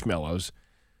marshmallows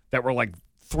that were like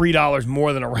 $3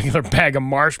 more than a regular bag of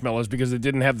marshmallows because they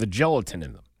didn't have the gelatin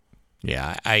in them.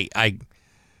 Yeah, I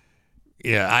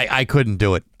couldn't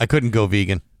do it. I couldn't go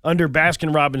vegan. Under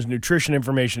Baskin-Robbins nutrition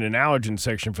information and allergen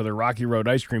section for the Rocky Road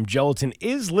ice cream, gelatin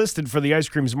is listed for the ice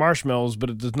cream's marshmallows,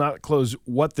 but it does not close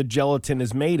what the gelatin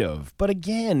is made of. But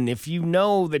again, if you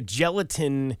know that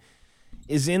gelatin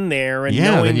is in there and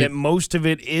knowing that most of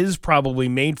it is probably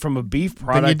made from a beef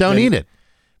product, then you don't eat it.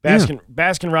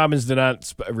 Baskin-Robbins did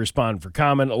not respond for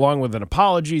comment. Along with an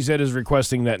apology, Zed is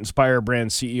requesting that Inspire Brand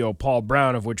CEO Paul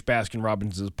Brown, of which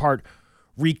Baskin-Robbins is a part,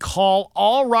 recall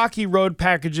all Rocky Road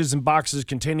packages and boxes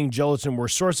containing gelatin where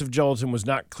source of gelatin was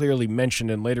not clearly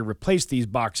mentioned, and later replace these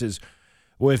boxes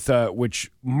with which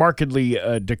markedly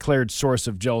declared source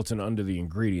of gelatin under the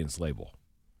ingredients label.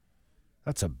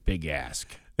 That's a big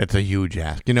ask. That's a huge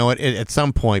ask. You know what? At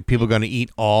some point, people are going to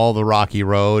eat all the Rocky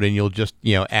Road, and you'll just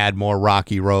add more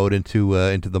Rocky Road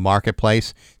into the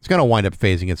marketplace. It's going to wind up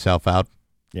phasing itself out.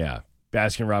 Yeah.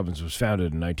 Baskin-Robbins was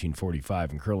founded in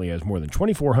 1945 and currently has more than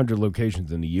 2,400 locations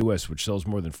in the U.S., which sells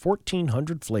more than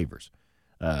 1,400 flavors.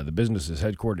 The business is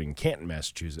headquartered in Canton,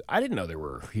 Massachusetts. I didn't know they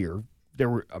were here. They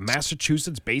were a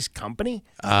Massachusetts-based company?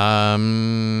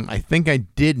 I think I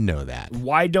did know that.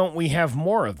 Why don't we have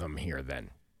more of them here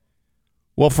then?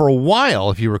 Well, for a while,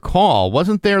 if you recall,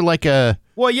 wasn't there like a...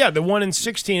 Well, yeah, the one in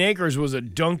 16 Acres was a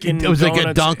Dunkin' It was like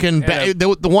a Dunkin'.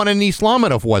 The one in East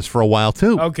Lominoff was for a while,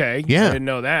 too. Okay. Yeah. I didn't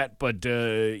know that. But,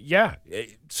 yeah.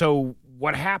 So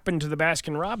what happened to the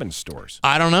Baskin-Robbins stores?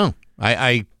 I don't know.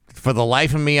 I for the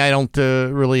life of me, I don't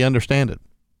really understand it.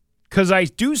 Because I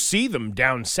do see them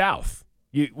down south.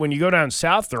 When you go down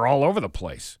south, they're all over the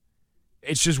place.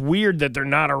 It's just weird that they're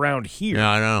not around here. No,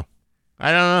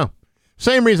 I don't know.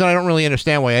 Same reason I don't really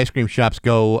understand why ice cream shops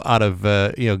go out of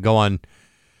go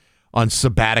on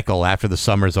sabbatical after the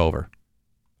summer's over.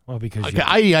 Well, because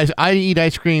I eat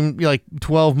ice cream like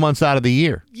 12 months out of the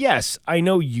year. Yes, I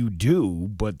know you do,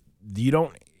 but you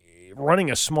don't.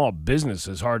 Running a small business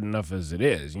is hard enough as it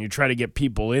is, and you try to get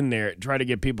people in there, try to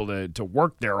get people to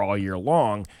work there all year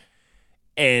long,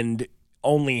 and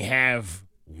only have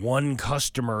one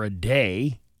customer a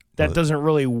day. That doesn't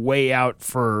really weigh out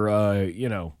for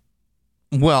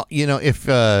Well,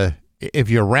 if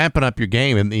you're ramping up your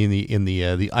game in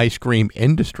the ice cream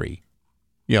industry,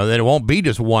 then it won't be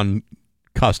just one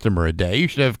customer a day. You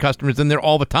should have customers in there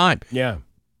all the time. Yeah.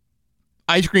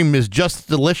 Ice cream is just as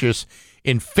delicious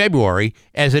in February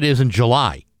as it is in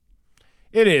July.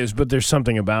 It is, but there's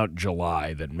something about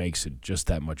July that makes it just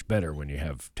that much better when you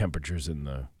have temperatures in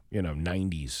the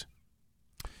 90s.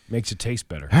 Makes it taste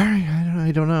better.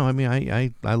 I don't know. I mean,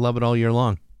 I love it all year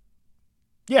long.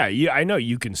 Yeah, I know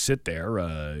you can sit there.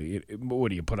 What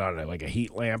do you put on it, like a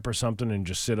heat lamp or something, and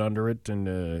just sit under it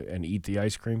and eat the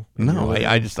ice cream? No,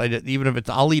 I even if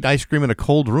I'll eat ice cream in a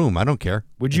cold room. I don't care.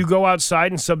 Would you go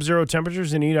outside in sub-zero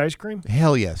temperatures and eat ice cream?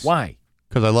 Hell yes. Why?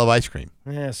 Because I love ice cream.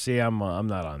 Yeah, see, I'm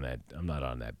not on that. I'm not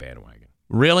on that bandwagon.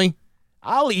 Really?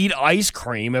 I'll eat ice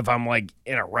cream if I'm like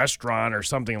in a restaurant or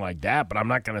something like that, but I'm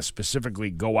not going to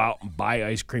specifically go out and buy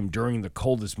ice cream during the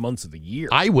coldest months of the year.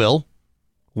 I will.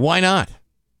 Why not?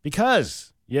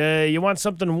 Because Yeah, you want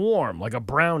something warm, like a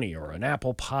brownie or an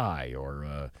apple pie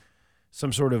or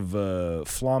some sort of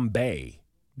flambe.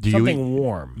 Something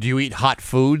warm. Do you eat hot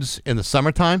foods in the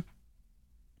summertime?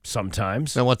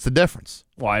 Sometimes. Then what's the difference?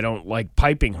 Well, I don't like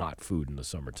piping hot food in the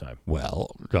summertime.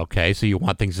 Well, okay, so you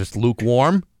want things just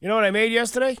lukewarm? You know what I made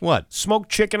yesterday? What? Smoked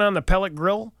chicken on the pellet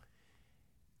grill.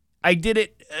 I did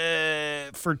it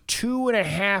for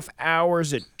 2.5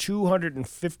 hours at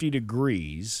 250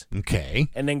 degrees. Okay.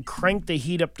 And then cranked the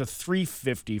heat up to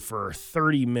 350 for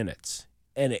 30 minutes.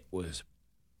 And it was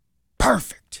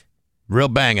perfect. Real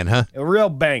banging, huh? Real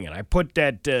banging. I put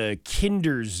that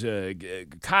Kinder's,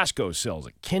 Costco sells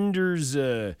it. Kinder's,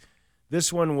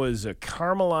 this one was a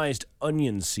caramelized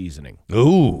onion seasoning.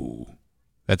 Ooh,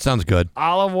 that sounds good.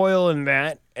 Olive oil in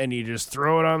that, and you just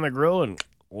throw it on the grill and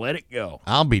let it go.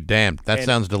 I'll be damned. That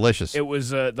sounds delicious. It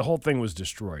was, the whole thing was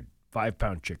destroyed.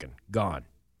 5-pound chicken, gone.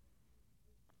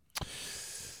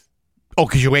 Oh,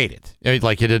 because you ate it.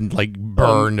 Like you didn't like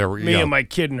burn or me and my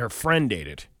kid and her friend ate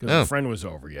it because her friend was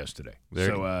over yesterday.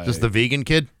 So just the vegan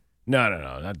kid? No.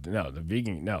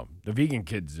 The vegan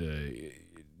kid's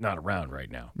not around right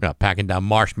now. Yeah, packing down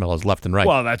marshmallows left and right.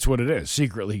 Well, that's what it is.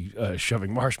 Secretly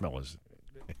shoving marshmallows.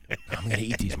 I'm gonna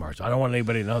eat these marshmallows. I don't want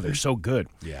anybody to know they're so good.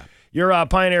 Yeah. Your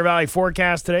Pioneer Valley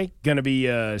forecast today gonna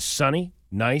be sunny.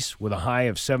 Nice with a high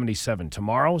of 77.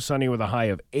 Tomorrow, sunny with a high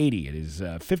of 80. It is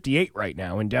 58 right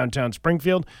now in downtown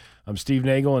Springfield. I'm Steve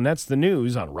Nagle, and that's the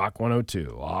news on Rock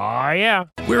 102. Aw, yeah.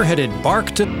 We're headed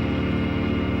bark to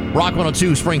Rock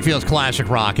 102, Springfield's Classic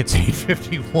Rock. It's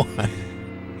 8:51.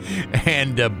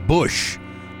 And Bush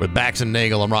with Bax and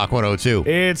Nagle on Rock 102.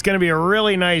 It's going to be a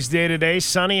really nice day today.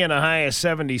 Sunny and a high of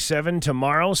 77.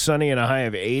 Tomorrow, sunny and a high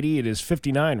of 80. It is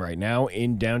 59 right now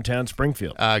in downtown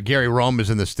Springfield. Gary Rome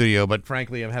is in the studio, but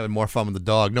frankly, I'm having more fun with the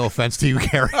dog. No offense to you,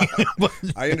 Gary.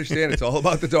 I understand. It's all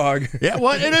about the dog. Yeah,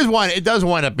 well, it is one. It does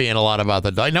wind up being a lot about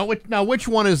the dog. Now, which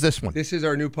one is this one? This is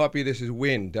our new puppy. This is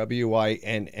Wynn,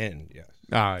 Winn. Yes.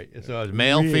 All right. So it's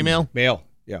male, female? Male,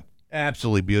 yeah.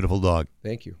 Absolutely beautiful dog.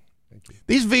 Thank you.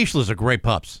 These Vizslas are great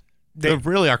pups. They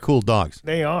really are cool dogs.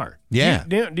 They are. Yeah.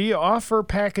 Do you offer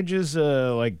packages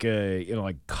like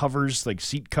covers, like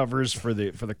seat covers for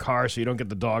the car, so you don't get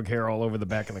the dog hair all over the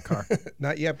back of the car?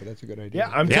 Not yet, but that's a good idea.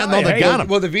 Yeah, they got them.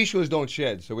 Well, the Vizslas don't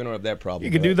shed, so we don't have that problem.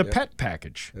 You can do the pet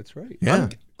package. That's right. Yeah.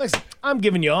 Listen, I'm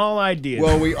giving you all ideas.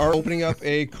 Well, we are opening up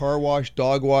a car wash,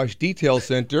 dog wash detail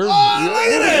center. Oh, look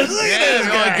at this! Look at this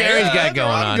what Gary's got going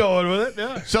on. I'm going with it.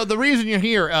 Yeah. So the reason you're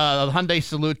here, Hyundai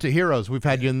Salute to Heroes. We've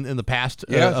had you in the past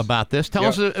about this. Tell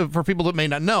us, for people that may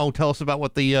not know, tell us about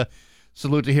what the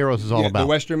Salute to Heroes is all about. The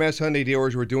Western Mass Hyundai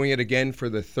dealers, we're doing it again for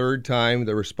the third time.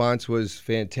 The response was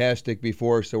fantastic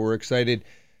before, so we're excited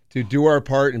to do our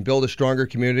part and build a stronger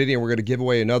community, and we're going to give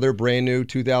away another brand new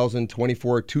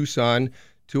 2024 Tucson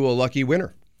to a lucky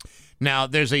winner. Now,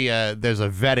 there's a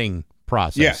vetting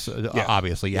process.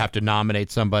 Obviously, you have to nominate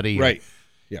somebody. Right.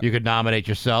 Yeah. You could nominate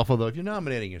yourself, although if you're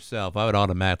nominating yourself, I would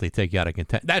automatically take you out of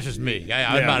contention. That's just me.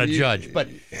 I'm not a judge. But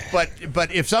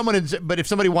if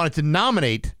somebody wanted to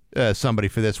nominate somebody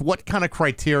for this, what kind of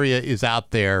criteria is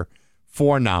out there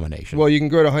for nomination? Well, you can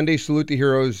go to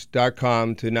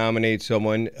HyundaiSaluteToHeroes.com to nominate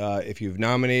someone. If you've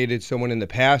nominated someone in the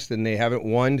past and they haven't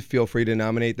won, feel free to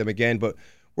nominate them again. But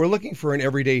we're looking for an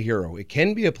everyday hero. It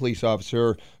can be a police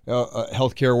officer, a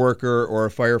healthcare worker, or a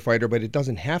firefighter, but it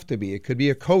doesn't have to be. It could be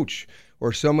a coach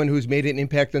or someone who's made an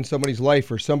impact on somebody's life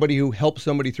or somebody who helped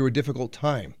somebody through a difficult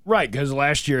time. Right, because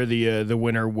last year the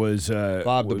winner was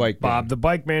Bob the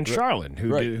Bike Man Right. Charlin, who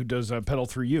Right. who does Pedal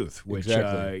Through Youth, which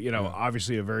Exactly.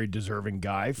 obviously a very deserving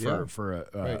guy for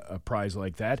a prize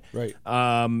like that. Right.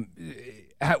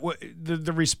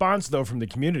 The response though from the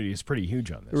community is pretty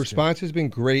huge on this. The response has been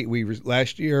great.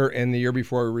 Last year and the year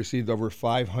before, we received over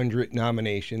 500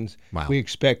 nominations. Wow. We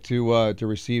expect to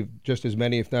receive just as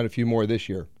many, if not a few more, this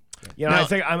year. I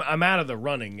think I'm out of the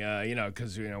running,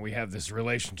 because we have this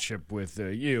relationship with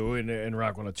you and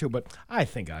Rock 102, but I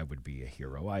think I would be a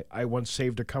hero. I once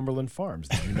saved a Cumberland Farms.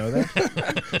 Did you know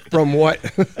that? From what?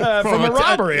 From a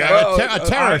robbery. A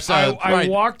terrorist. I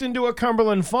walked into a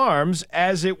Cumberland Farms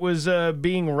as it was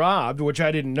being robbed, which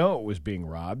I didn't know it was being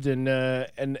robbed, and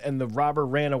the robber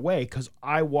ran away because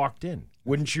I walked in.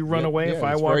 Wouldn't you run away if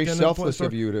I walked in? It's very selfless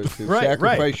of you to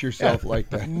sacrifice yourself like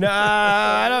that. Nah,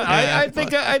 I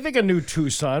think a new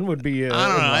Tucson would be. I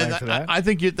don't know. For that. I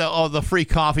think the free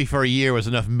coffee for a year was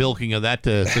enough milking of that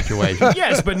situation.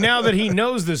 Yes, but now that he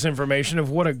knows this information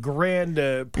of what a grand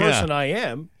person I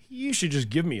am, you should just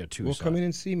give me a Tucson. We'll come in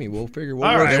and see me. We'll figure.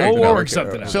 All right, we'll work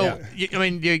something out. So,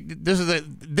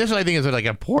 this I think is like an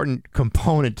important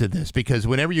component to this, because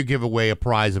whenever you give away a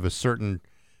prize of a certain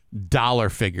dollar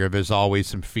figure. There's always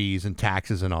some fees and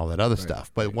taxes and all that other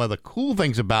stuff. But one of the cool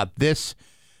things about this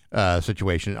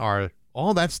situation are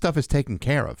all that stuff is taken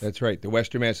care of. That's right. The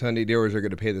Western Mass Hyundai dealers are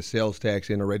going to pay the sales tax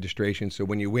and a registration. So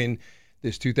when you win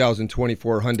this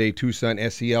 2024 Hyundai Tucson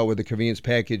SEL with the convenience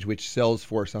package, which sells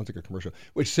for, sounds like a commercial,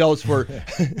 which sells for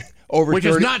over which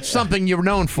 30, is not something you're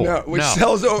known for. No, which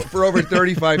sells for over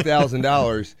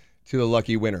 $35,000 to the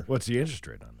lucky winner. What's the interest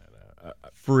rate on that?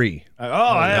 Free.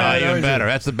 Even better.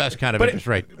 That's the best kind of interest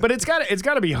rate. But it's got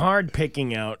to be hard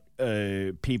picking out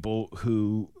people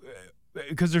who,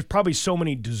 because there's probably so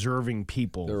many deserving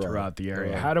people throughout the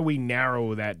area. How do we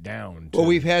narrow that down? Well,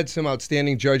 we've had some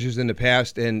outstanding judges in the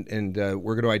past, and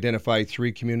we're going to identify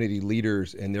 3 community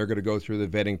leaders, and they're going to go through the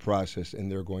vetting process,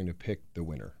 and they're going to pick the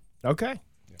winner. Okay.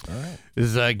 All right.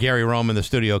 This is Gary Rome in the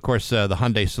studio. Of course, the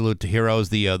Hyundai Salute to Heroes.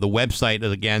 The website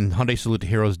is, again,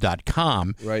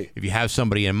 HyundaiSaluteToHeroes.com. Right. If you have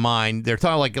somebody in mind, they're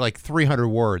talking like 300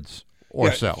 words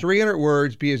or so. 300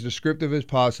 words, be as descriptive as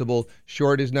possible.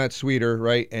 Short is not sweeter,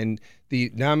 right? And the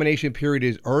nomination period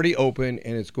is already open,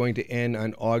 and it's going to end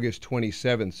on August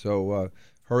 27th. So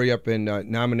hurry up and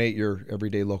nominate your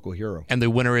everyday local hero. And the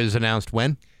winner is announced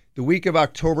when? The week of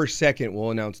October 2nd,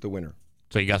 we'll announce the winner.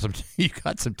 So you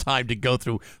got some time to go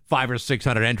through 500 or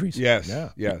 600 entries. Yes.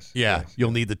 Yes.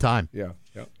 You'll need the time. Yeah.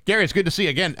 Gary, it's good to see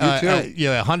you again. You too.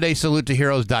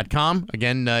 HyundaiSaluteToHeroes.com.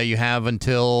 Again, you have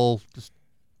until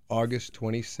August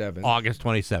 27th. August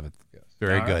 27th. Yes.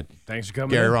 Very good. Thanks for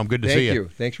coming. Gary in. Rome, good to see you. Thank you.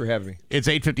 Thanks for having me. It's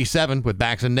 8:57 with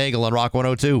Bax and Nagle on Rock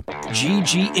 102.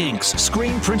 GG Inks,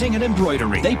 screen printing and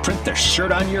embroidery. They print the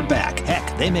shirt on your back.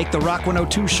 Heck, they make the Rock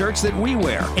 102 shirts that we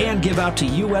wear and give out to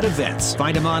you at events.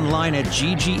 Find them online at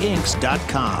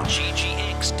gginks.com.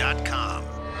 gginks.com.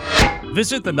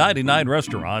 Visit the 99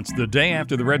 restaurants the day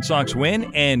after the Red Sox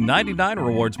win, and 99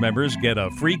 Rewards members get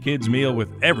a free kids meal with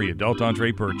every adult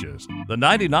entree purchased. The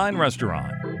 99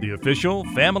 Restaurant, the official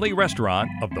family restaurant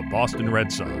of the Boston Red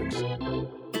Sox.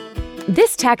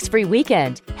 This tax-free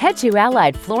weekend, head to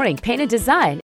Allied Flooring Paint and Design